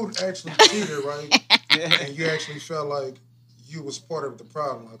 If the dude actually cheated, right? And you actually felt like you was part of the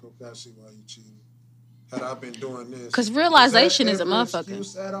problem, like, okay, I see why you cheated. Had I been doing this? Because realization is a motherfucker.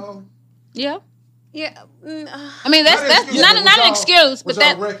 Excuse at all? Yeah. Yeah. I mean, that's not an excuse, but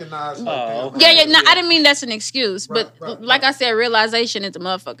that. Recognized Yeah. No, I didn't mean that's an excuse, but like I said, realization is a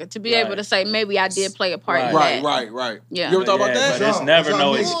motherfucker. To be able to say maybe I did play a part in that. Right. Yeah. You ever thought about that? But it's never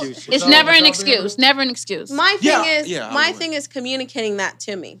no excuse. It's never an excuse. Never an excuse. My thing is communicating that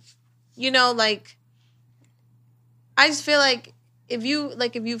to me. You know, like I just feel like if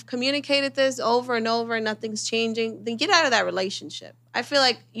you've communicated this over and over and nothing's changing, then get out of that relationship. I feel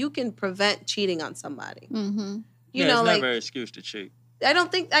like you can prevent cheating on somebody. Mm-hmm. You know, it's like never an excuse to cheat.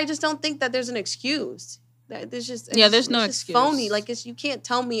 I just don't think that there's an excuse. There's just there's no excuse. Phony. Like you can't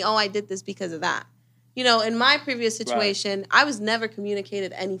tell me, oh, I did this because of that. You know, in my previous situation, I was never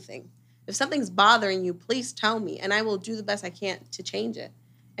communicated anything. If something's bothering you, please tell me, and I will do the best I can to change it.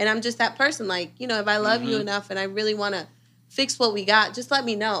 And I'm just that person. Like, you know, if I love you enough and I really want to fix what we got, just let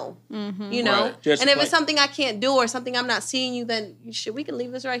me know. Mm-hmm. You know? Right. And if it's something I can't do or something I'm not seeing you, then we can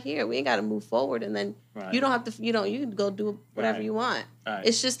leave this right here. We ain't got to move forward. And then you don't have to, you can go do whatever you want. Right.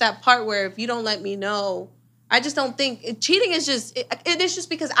 It's just that part where if you don't let me know, I just don't think, cheating is just, it is just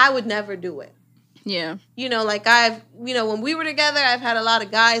because I would never do it. Yeah. You know, like when we were together, I've had a lot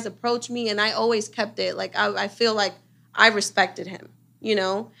of guys approach me and I always kept it. Like, I feel like I respected him. You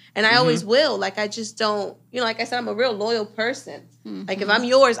know, and I always will. Like, I just don't, like I said, I'm a real loyal person. Mm-hmm. Like, if I'm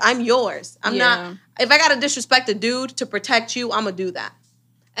yours, I'm yours. I'm not, if I got to disrespect a dude to protect you, I'm going to do that.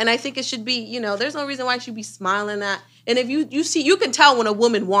 And I think it should be, there's no reason why I should be smiling at. And if you can tell when a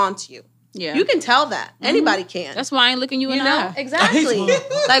woman wants you. Yeah. You can tell that. Mm-hmm. Anybody can. That's why I ain't looking you in the eye. Exactly.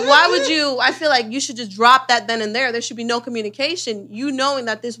 Like, why would you, I feel like you should just drop that then and there. There should be no communication. You knowing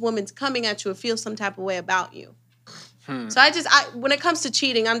that this woman's coming at you or feels some type of way about you. So when it comes to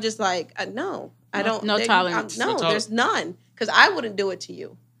cheating, I'm just like, no, I don't. No tolerance. There's none. Because I wouldn't do it to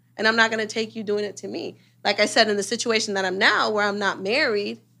you. And I'm not going to take you doing it to me. Like I said, in the situation that I'm now, where I'm not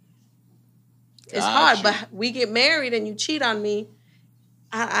married, it's hard. But we get married and you cheat on me,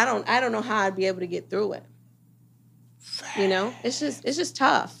 I don't know how I'd be able to get through it. You know, it's just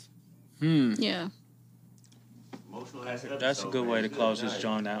tough. Yeah. That's a good way to close this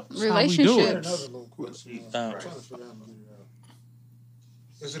joint out. Relationships. Another little question. I'm trying to figure out how to get it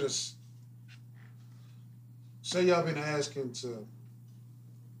out. Is it say y'all been asking to,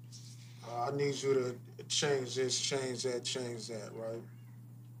 I need you to change this, change that, right?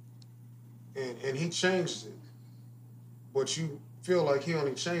 And he changed it, but you feel like he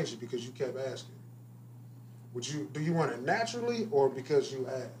only changed it because you kept asking. Do you want it naturally or because you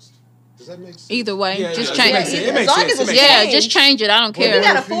asked? Does that make sense? Either way, just change change it. it. As long as it's just change it. I don't care. You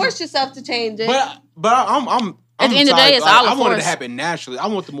gotta force yourself to change it. But I'm at the end of the day, it's all I a want it to force. happen naturally. I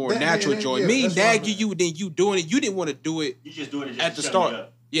want the more natural joy. Me nagging you, then you doing it. You didn't want to do it. You just doing it just at the to shut start. me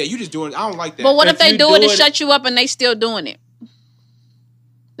up. Yeah, you just doing it. I don't like that. But what if they do it to it- shut you up and they still doing it?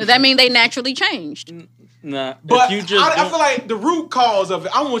 Does that mean they naturally changed? Nah, But if you just I feel like the root cause of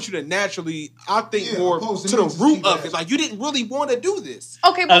it, I want you to naturally, I think more opposed to to the me just root keep of asking. it. Like, you didn't really want to do this.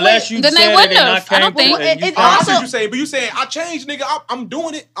 Okay, but unless wait. you Then they said wouldn't it and have. I I don't came think- to and you it I also- see what you're saying, but you're saying, I changed, nigga. I'm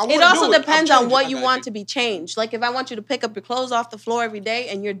doing it. I want to It also do it. depends I'm on changing. what I you got want to be changed. Like if I want you to pick up your clothes off the floor every day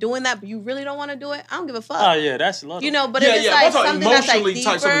and you're doing that, but you really don't want to do it, I don't give a fuck. Oh yeah, that's a little. You know, but Yeah, if it's yeah. like I'm talking something that's like emotionally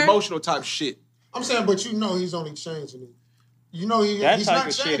type, some deeper, emotional type shit. I'm saying, but you know he's only changing it. You know That he's type not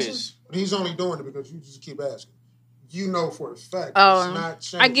of shit changing, is- but he's only doing it because you just keep asking. You know for a fact Oh, it's not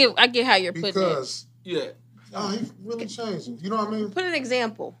changing. I get how you're putting it. Because Yeah. he really changing. You know what I mean? put an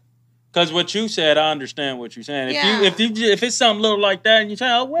example. Because what you said, I understand what you're saying. Yeah. If it's something little like that, and you say,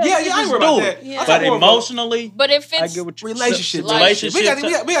 oh well, Yeah, you yeah, I ain't just worried do about it. that. Yeah. I'm But talking more about emotionally, But if I it's get what you relationship. Like- Relationship.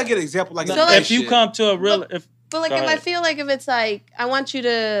 We gotta get an example like So, that. like, if you come to a real, if But like Go if I ahead. feel like if it's like I want you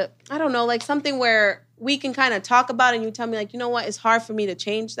to, I don't know, like something where we can kind of talk about it and you tell me like, you know what, it's hard for me to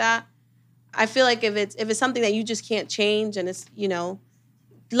change that. I feel like if it's something that you just can't change and it's, you know,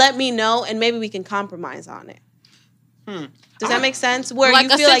 let me know and maybe we can compromise on it. Does that make sense? Where like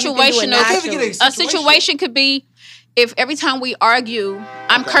you a feel like you can do it situation, naturally. a situation could be if every time we argue,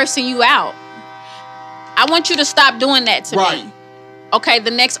 I'm cursing you out. I want you to stop doing that to Right. me. Okay,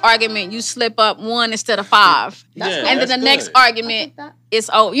 the next argument, you slip up 1 instead of 5. Yeah, and then that's the next good. argument is,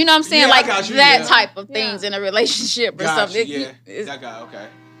 oh, you know what I'm saying? Yeah, I like got you, that yeah. type of things in a relationship or Got something. you, yeah. It's- That guy, okay.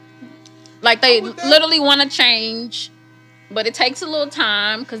 like they I'm with that. literally want to change, but it takes a little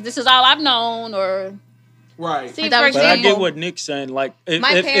time because this is all I've known or... Right. See, That for was- but I get example, what Nick's saying. Like if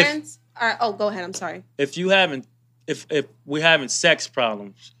my if, parents are. Oh, go ahead. I'm sorry. if you haven't if we're having sex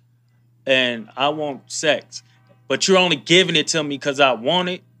problems, and I want sex, but you're only giving it to me because I want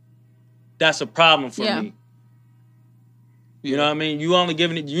it, that's a problem for Yeah. me. You know what I mean? You only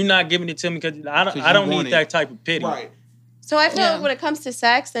giving it. You're not giving it to me because I you don't want need it. that type of pity. Right. So I feel Yeah. like when it comes to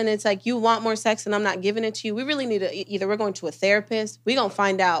sex and it's like you want more sex and I'm not giving it to you, we really need to either we're going to a therapist, we're going to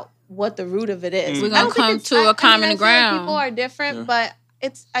find out what the root of it is. We're I gonna don't think come it's- to a common I feel like ground. people are different, but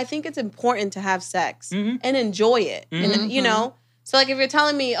I think it's important to have sex Mhm. and enjoy it. Mhm. And you know, so like if you're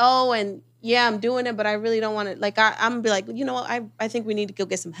telling me, oh, and yeah, I'm doing it, but I really don't want to, like I'm gonna be like, you know what, I think we need to go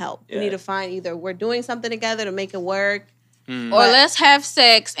get some help. Yeah. We need to find either we're doing something together to make it work. Or But- let's have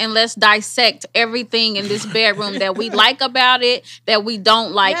sex and let's dissect everything in this bedroom that we like about it, that we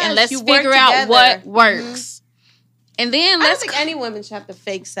don't like, and Yes, let's you work figure out together. what Mhm. works. And then I don't let's think any women should have to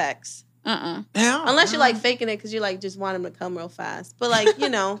fake sex. Yeah. Unless you're like faking it because you like just want him to come real fast. But like, you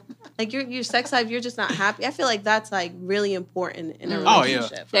know, like your sex life, you're just not happy. I feel like that's like really important in a Oh, yeah.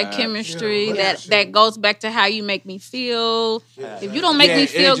 relationship. that chemistry, Yeah, that but- that goes back to how you make me feel. Yeah. If you don't make Yeah, me it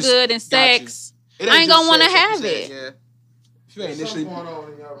feel just- good in got sex, It I ain't just gonna wanna sex, like you have said, it. Yeah. If you ain't What's initially. going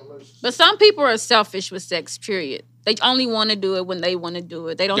on in your relationship? but some people are selfish with sex. Period. They only want to do it when they want to do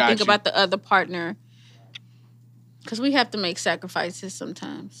it. They don't Got think you. about the other partner. Because we have to make sacrifices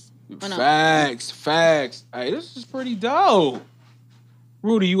sometimes. Why not? Facts. Hey, this is pretty dope.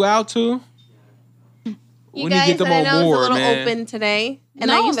 Rudy, you out too? You When guys, you get them I on know board, it's a little man. open today, and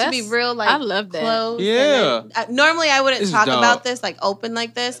No, I used to be that's- real like I love that. closed. Yeah. And normally I wouldn't This is talk dope. about this like open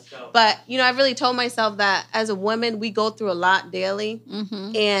like this, but you know, I really told myself that as a woman, we go through a lot daily,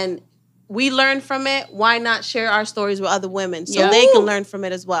 Mm-hmm. and we learn from it. Why not share our stories with other women so Yeah. they can learn from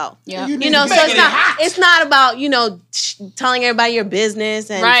it as well? Yeah. You need You know, to so make it's it not hot. it's not about, you know, telling everybody your business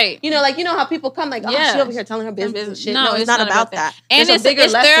and Right. you know, like you know how people come like, oh, Yes. she over here telling her business and shit. No, No, it's not about that. And There's a it's bigger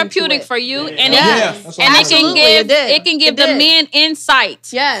lesson to therapeutic it. for you, and Yeah. it, That's what and I'm it saying. can give It did. the It did. men insight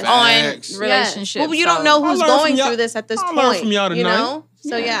Yes. on Facts. relationships. Yes. Well, you don't know I who's learned from going y'all- through this at this I point. learned from y'all You tonight. know?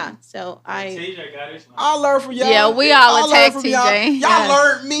 So yeah. So I I learned from y'all. Yeah, we all I learned attack from TJ. Y'all, y'all Yes.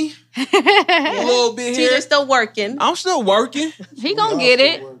 learned me a little bit here. TJ's still working. I'm still working. he gonna get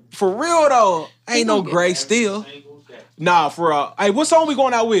it. For real though. Ain't no gonna get gray still. Nah, for hey, what song we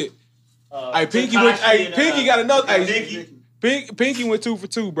going out with? Hey, Pinky went. Hey, Pinky got another. Hey, Pinky went 2 for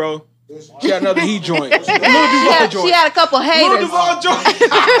 2, bro. She got another heat joint. She had a couple haters. Lil Duval joint.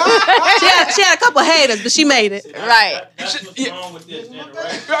 she had a couple haters, but she made it. Right. That's what's wrong with this generation.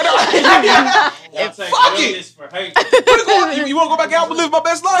 Fuck it. You want to go back out and live my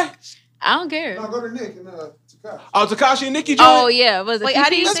best life? I don't care. No, go to Nick and Tekashi. Oh, Tekashi and Nicki joint? Oh, yeah. Was it Wait, how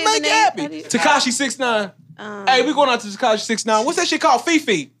do you Let's say make the it name? happy. Tekashi 6ix9ine. Hey, we going out to Tekashi 6ix9ine. What's that shit called?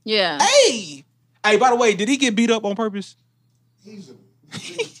 Fifi. Yeah. Hey, by the way, did he get beat up on purpose? Easily.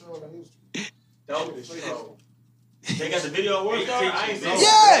 They got the video work.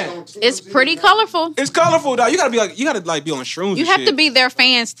 Yeah, it's pretty colorful. It's colorful, dog. You gotta be on shrooms. You have to be their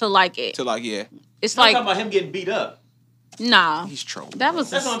fans to like it. It's I'm like talking about him getting beat up. Nah, he's trolling.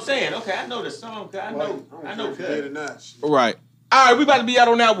 That's what I'm saying. Okay, I know the song. I know good. Right. All right, we about to be out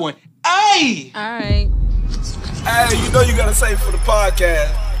on that one. Hey. All right. Hey, you know you gotta say for the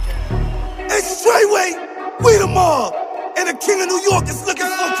podcast. Hey, Straightway, we the mob. And the king of New York is looking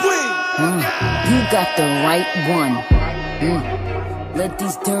for queen. You got the right one. Let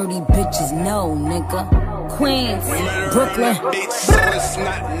these dirty bitches know, nigga. Queens, Brooklyn.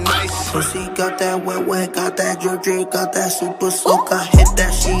 Pussy got that wet, got that drip, got that super soak. I hit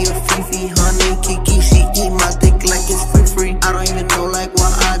that, she a Fifi, honey, Kiki. She eat my dick like it's free. I don't even know like why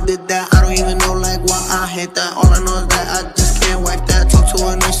I did that. I don't even know like why I hit that. All I know is that I just can't wipe that. Talk to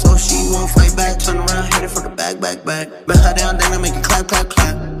her nice so she won't fight back. Turn around, hit it for the back. Bet her down, then I make it clap. I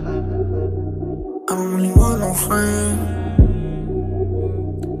don't really want no friends.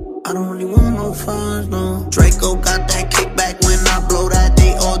 I don't really want no fun, no. Draco got that kickback when I blow that.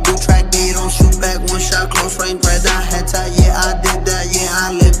 They all do track, they don't shoot back. One shot, close range, red dot, head tie. Yeah, I did that, yeah,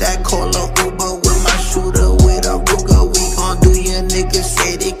 I lived that. Call a Uber with my shooter, with a Ruger. We gon' do your niggas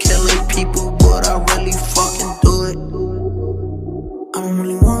say they killing people, but I really fucking do it. I don't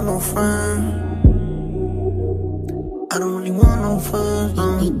really want no friends. I don't really want no fun.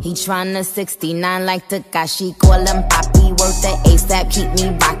 He tryna 69 like Tekashi. Call him Papi, worth the ASAP, keep me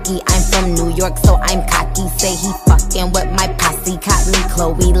rocky. I'm from New York, so I'm cocky. Say he fucking with my posse. Caught me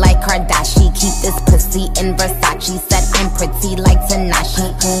Chloe like Kardashian. Keep this pussy in Versace. Said I'm pretty like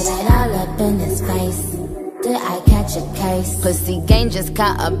Tanashi. Put it all up in his face. Did I catch a case? Pussy gang just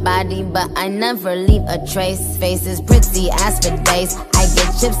caught a body, but I never leave a trace. Face is pretty as for days. I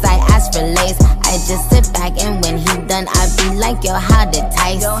get chips, I ask for lace. I just sit back and when he done, I be like, yo, how'd it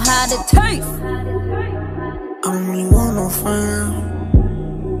taste? Yo, how'd it taste? I don't really want no friends.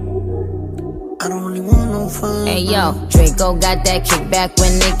 I don't really want no fun. Hey yo, Draco got that kickback.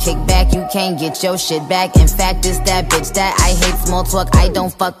 When they kick back, you can't get your shit back. In fact, it's that bitch that I hate small talk. I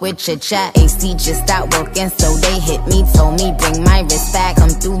don't fuck with chit chat. AC just stopped working, so they hit me. Told me bring my wrist back. Come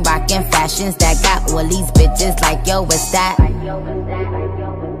through rockin' fashions that got all these bitches like yo, what's that? I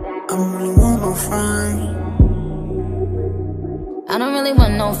don't really want no friends. I don't really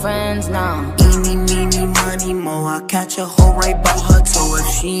want no friends, no. Eeny, meeny, money, mo. I catch a hoe right by her toe. If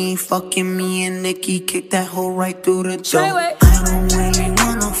she ain't fucking me and Nicki, kick that hoe right through the door. I don't really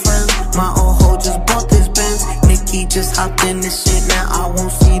want no friends. My old hoe just bought this Benz. Nicki just hopped in this shit, now I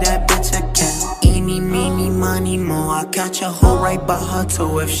won't see that bitch again. Eeny, meeny, money, mo. I catch a hoe right by her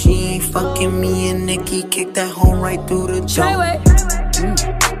toe. If she ain't fucking me and Nicki, kick that hoe right through the door.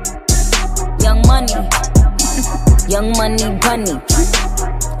 Young money. Young money bunny.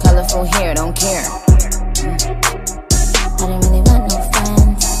 Colorful hair, don't care. I don't really want no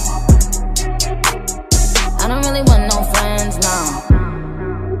friends. I don't really want no friends, no.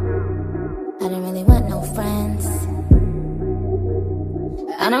 I don't really want no friends.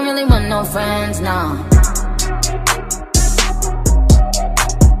 I don't really want no friends, no.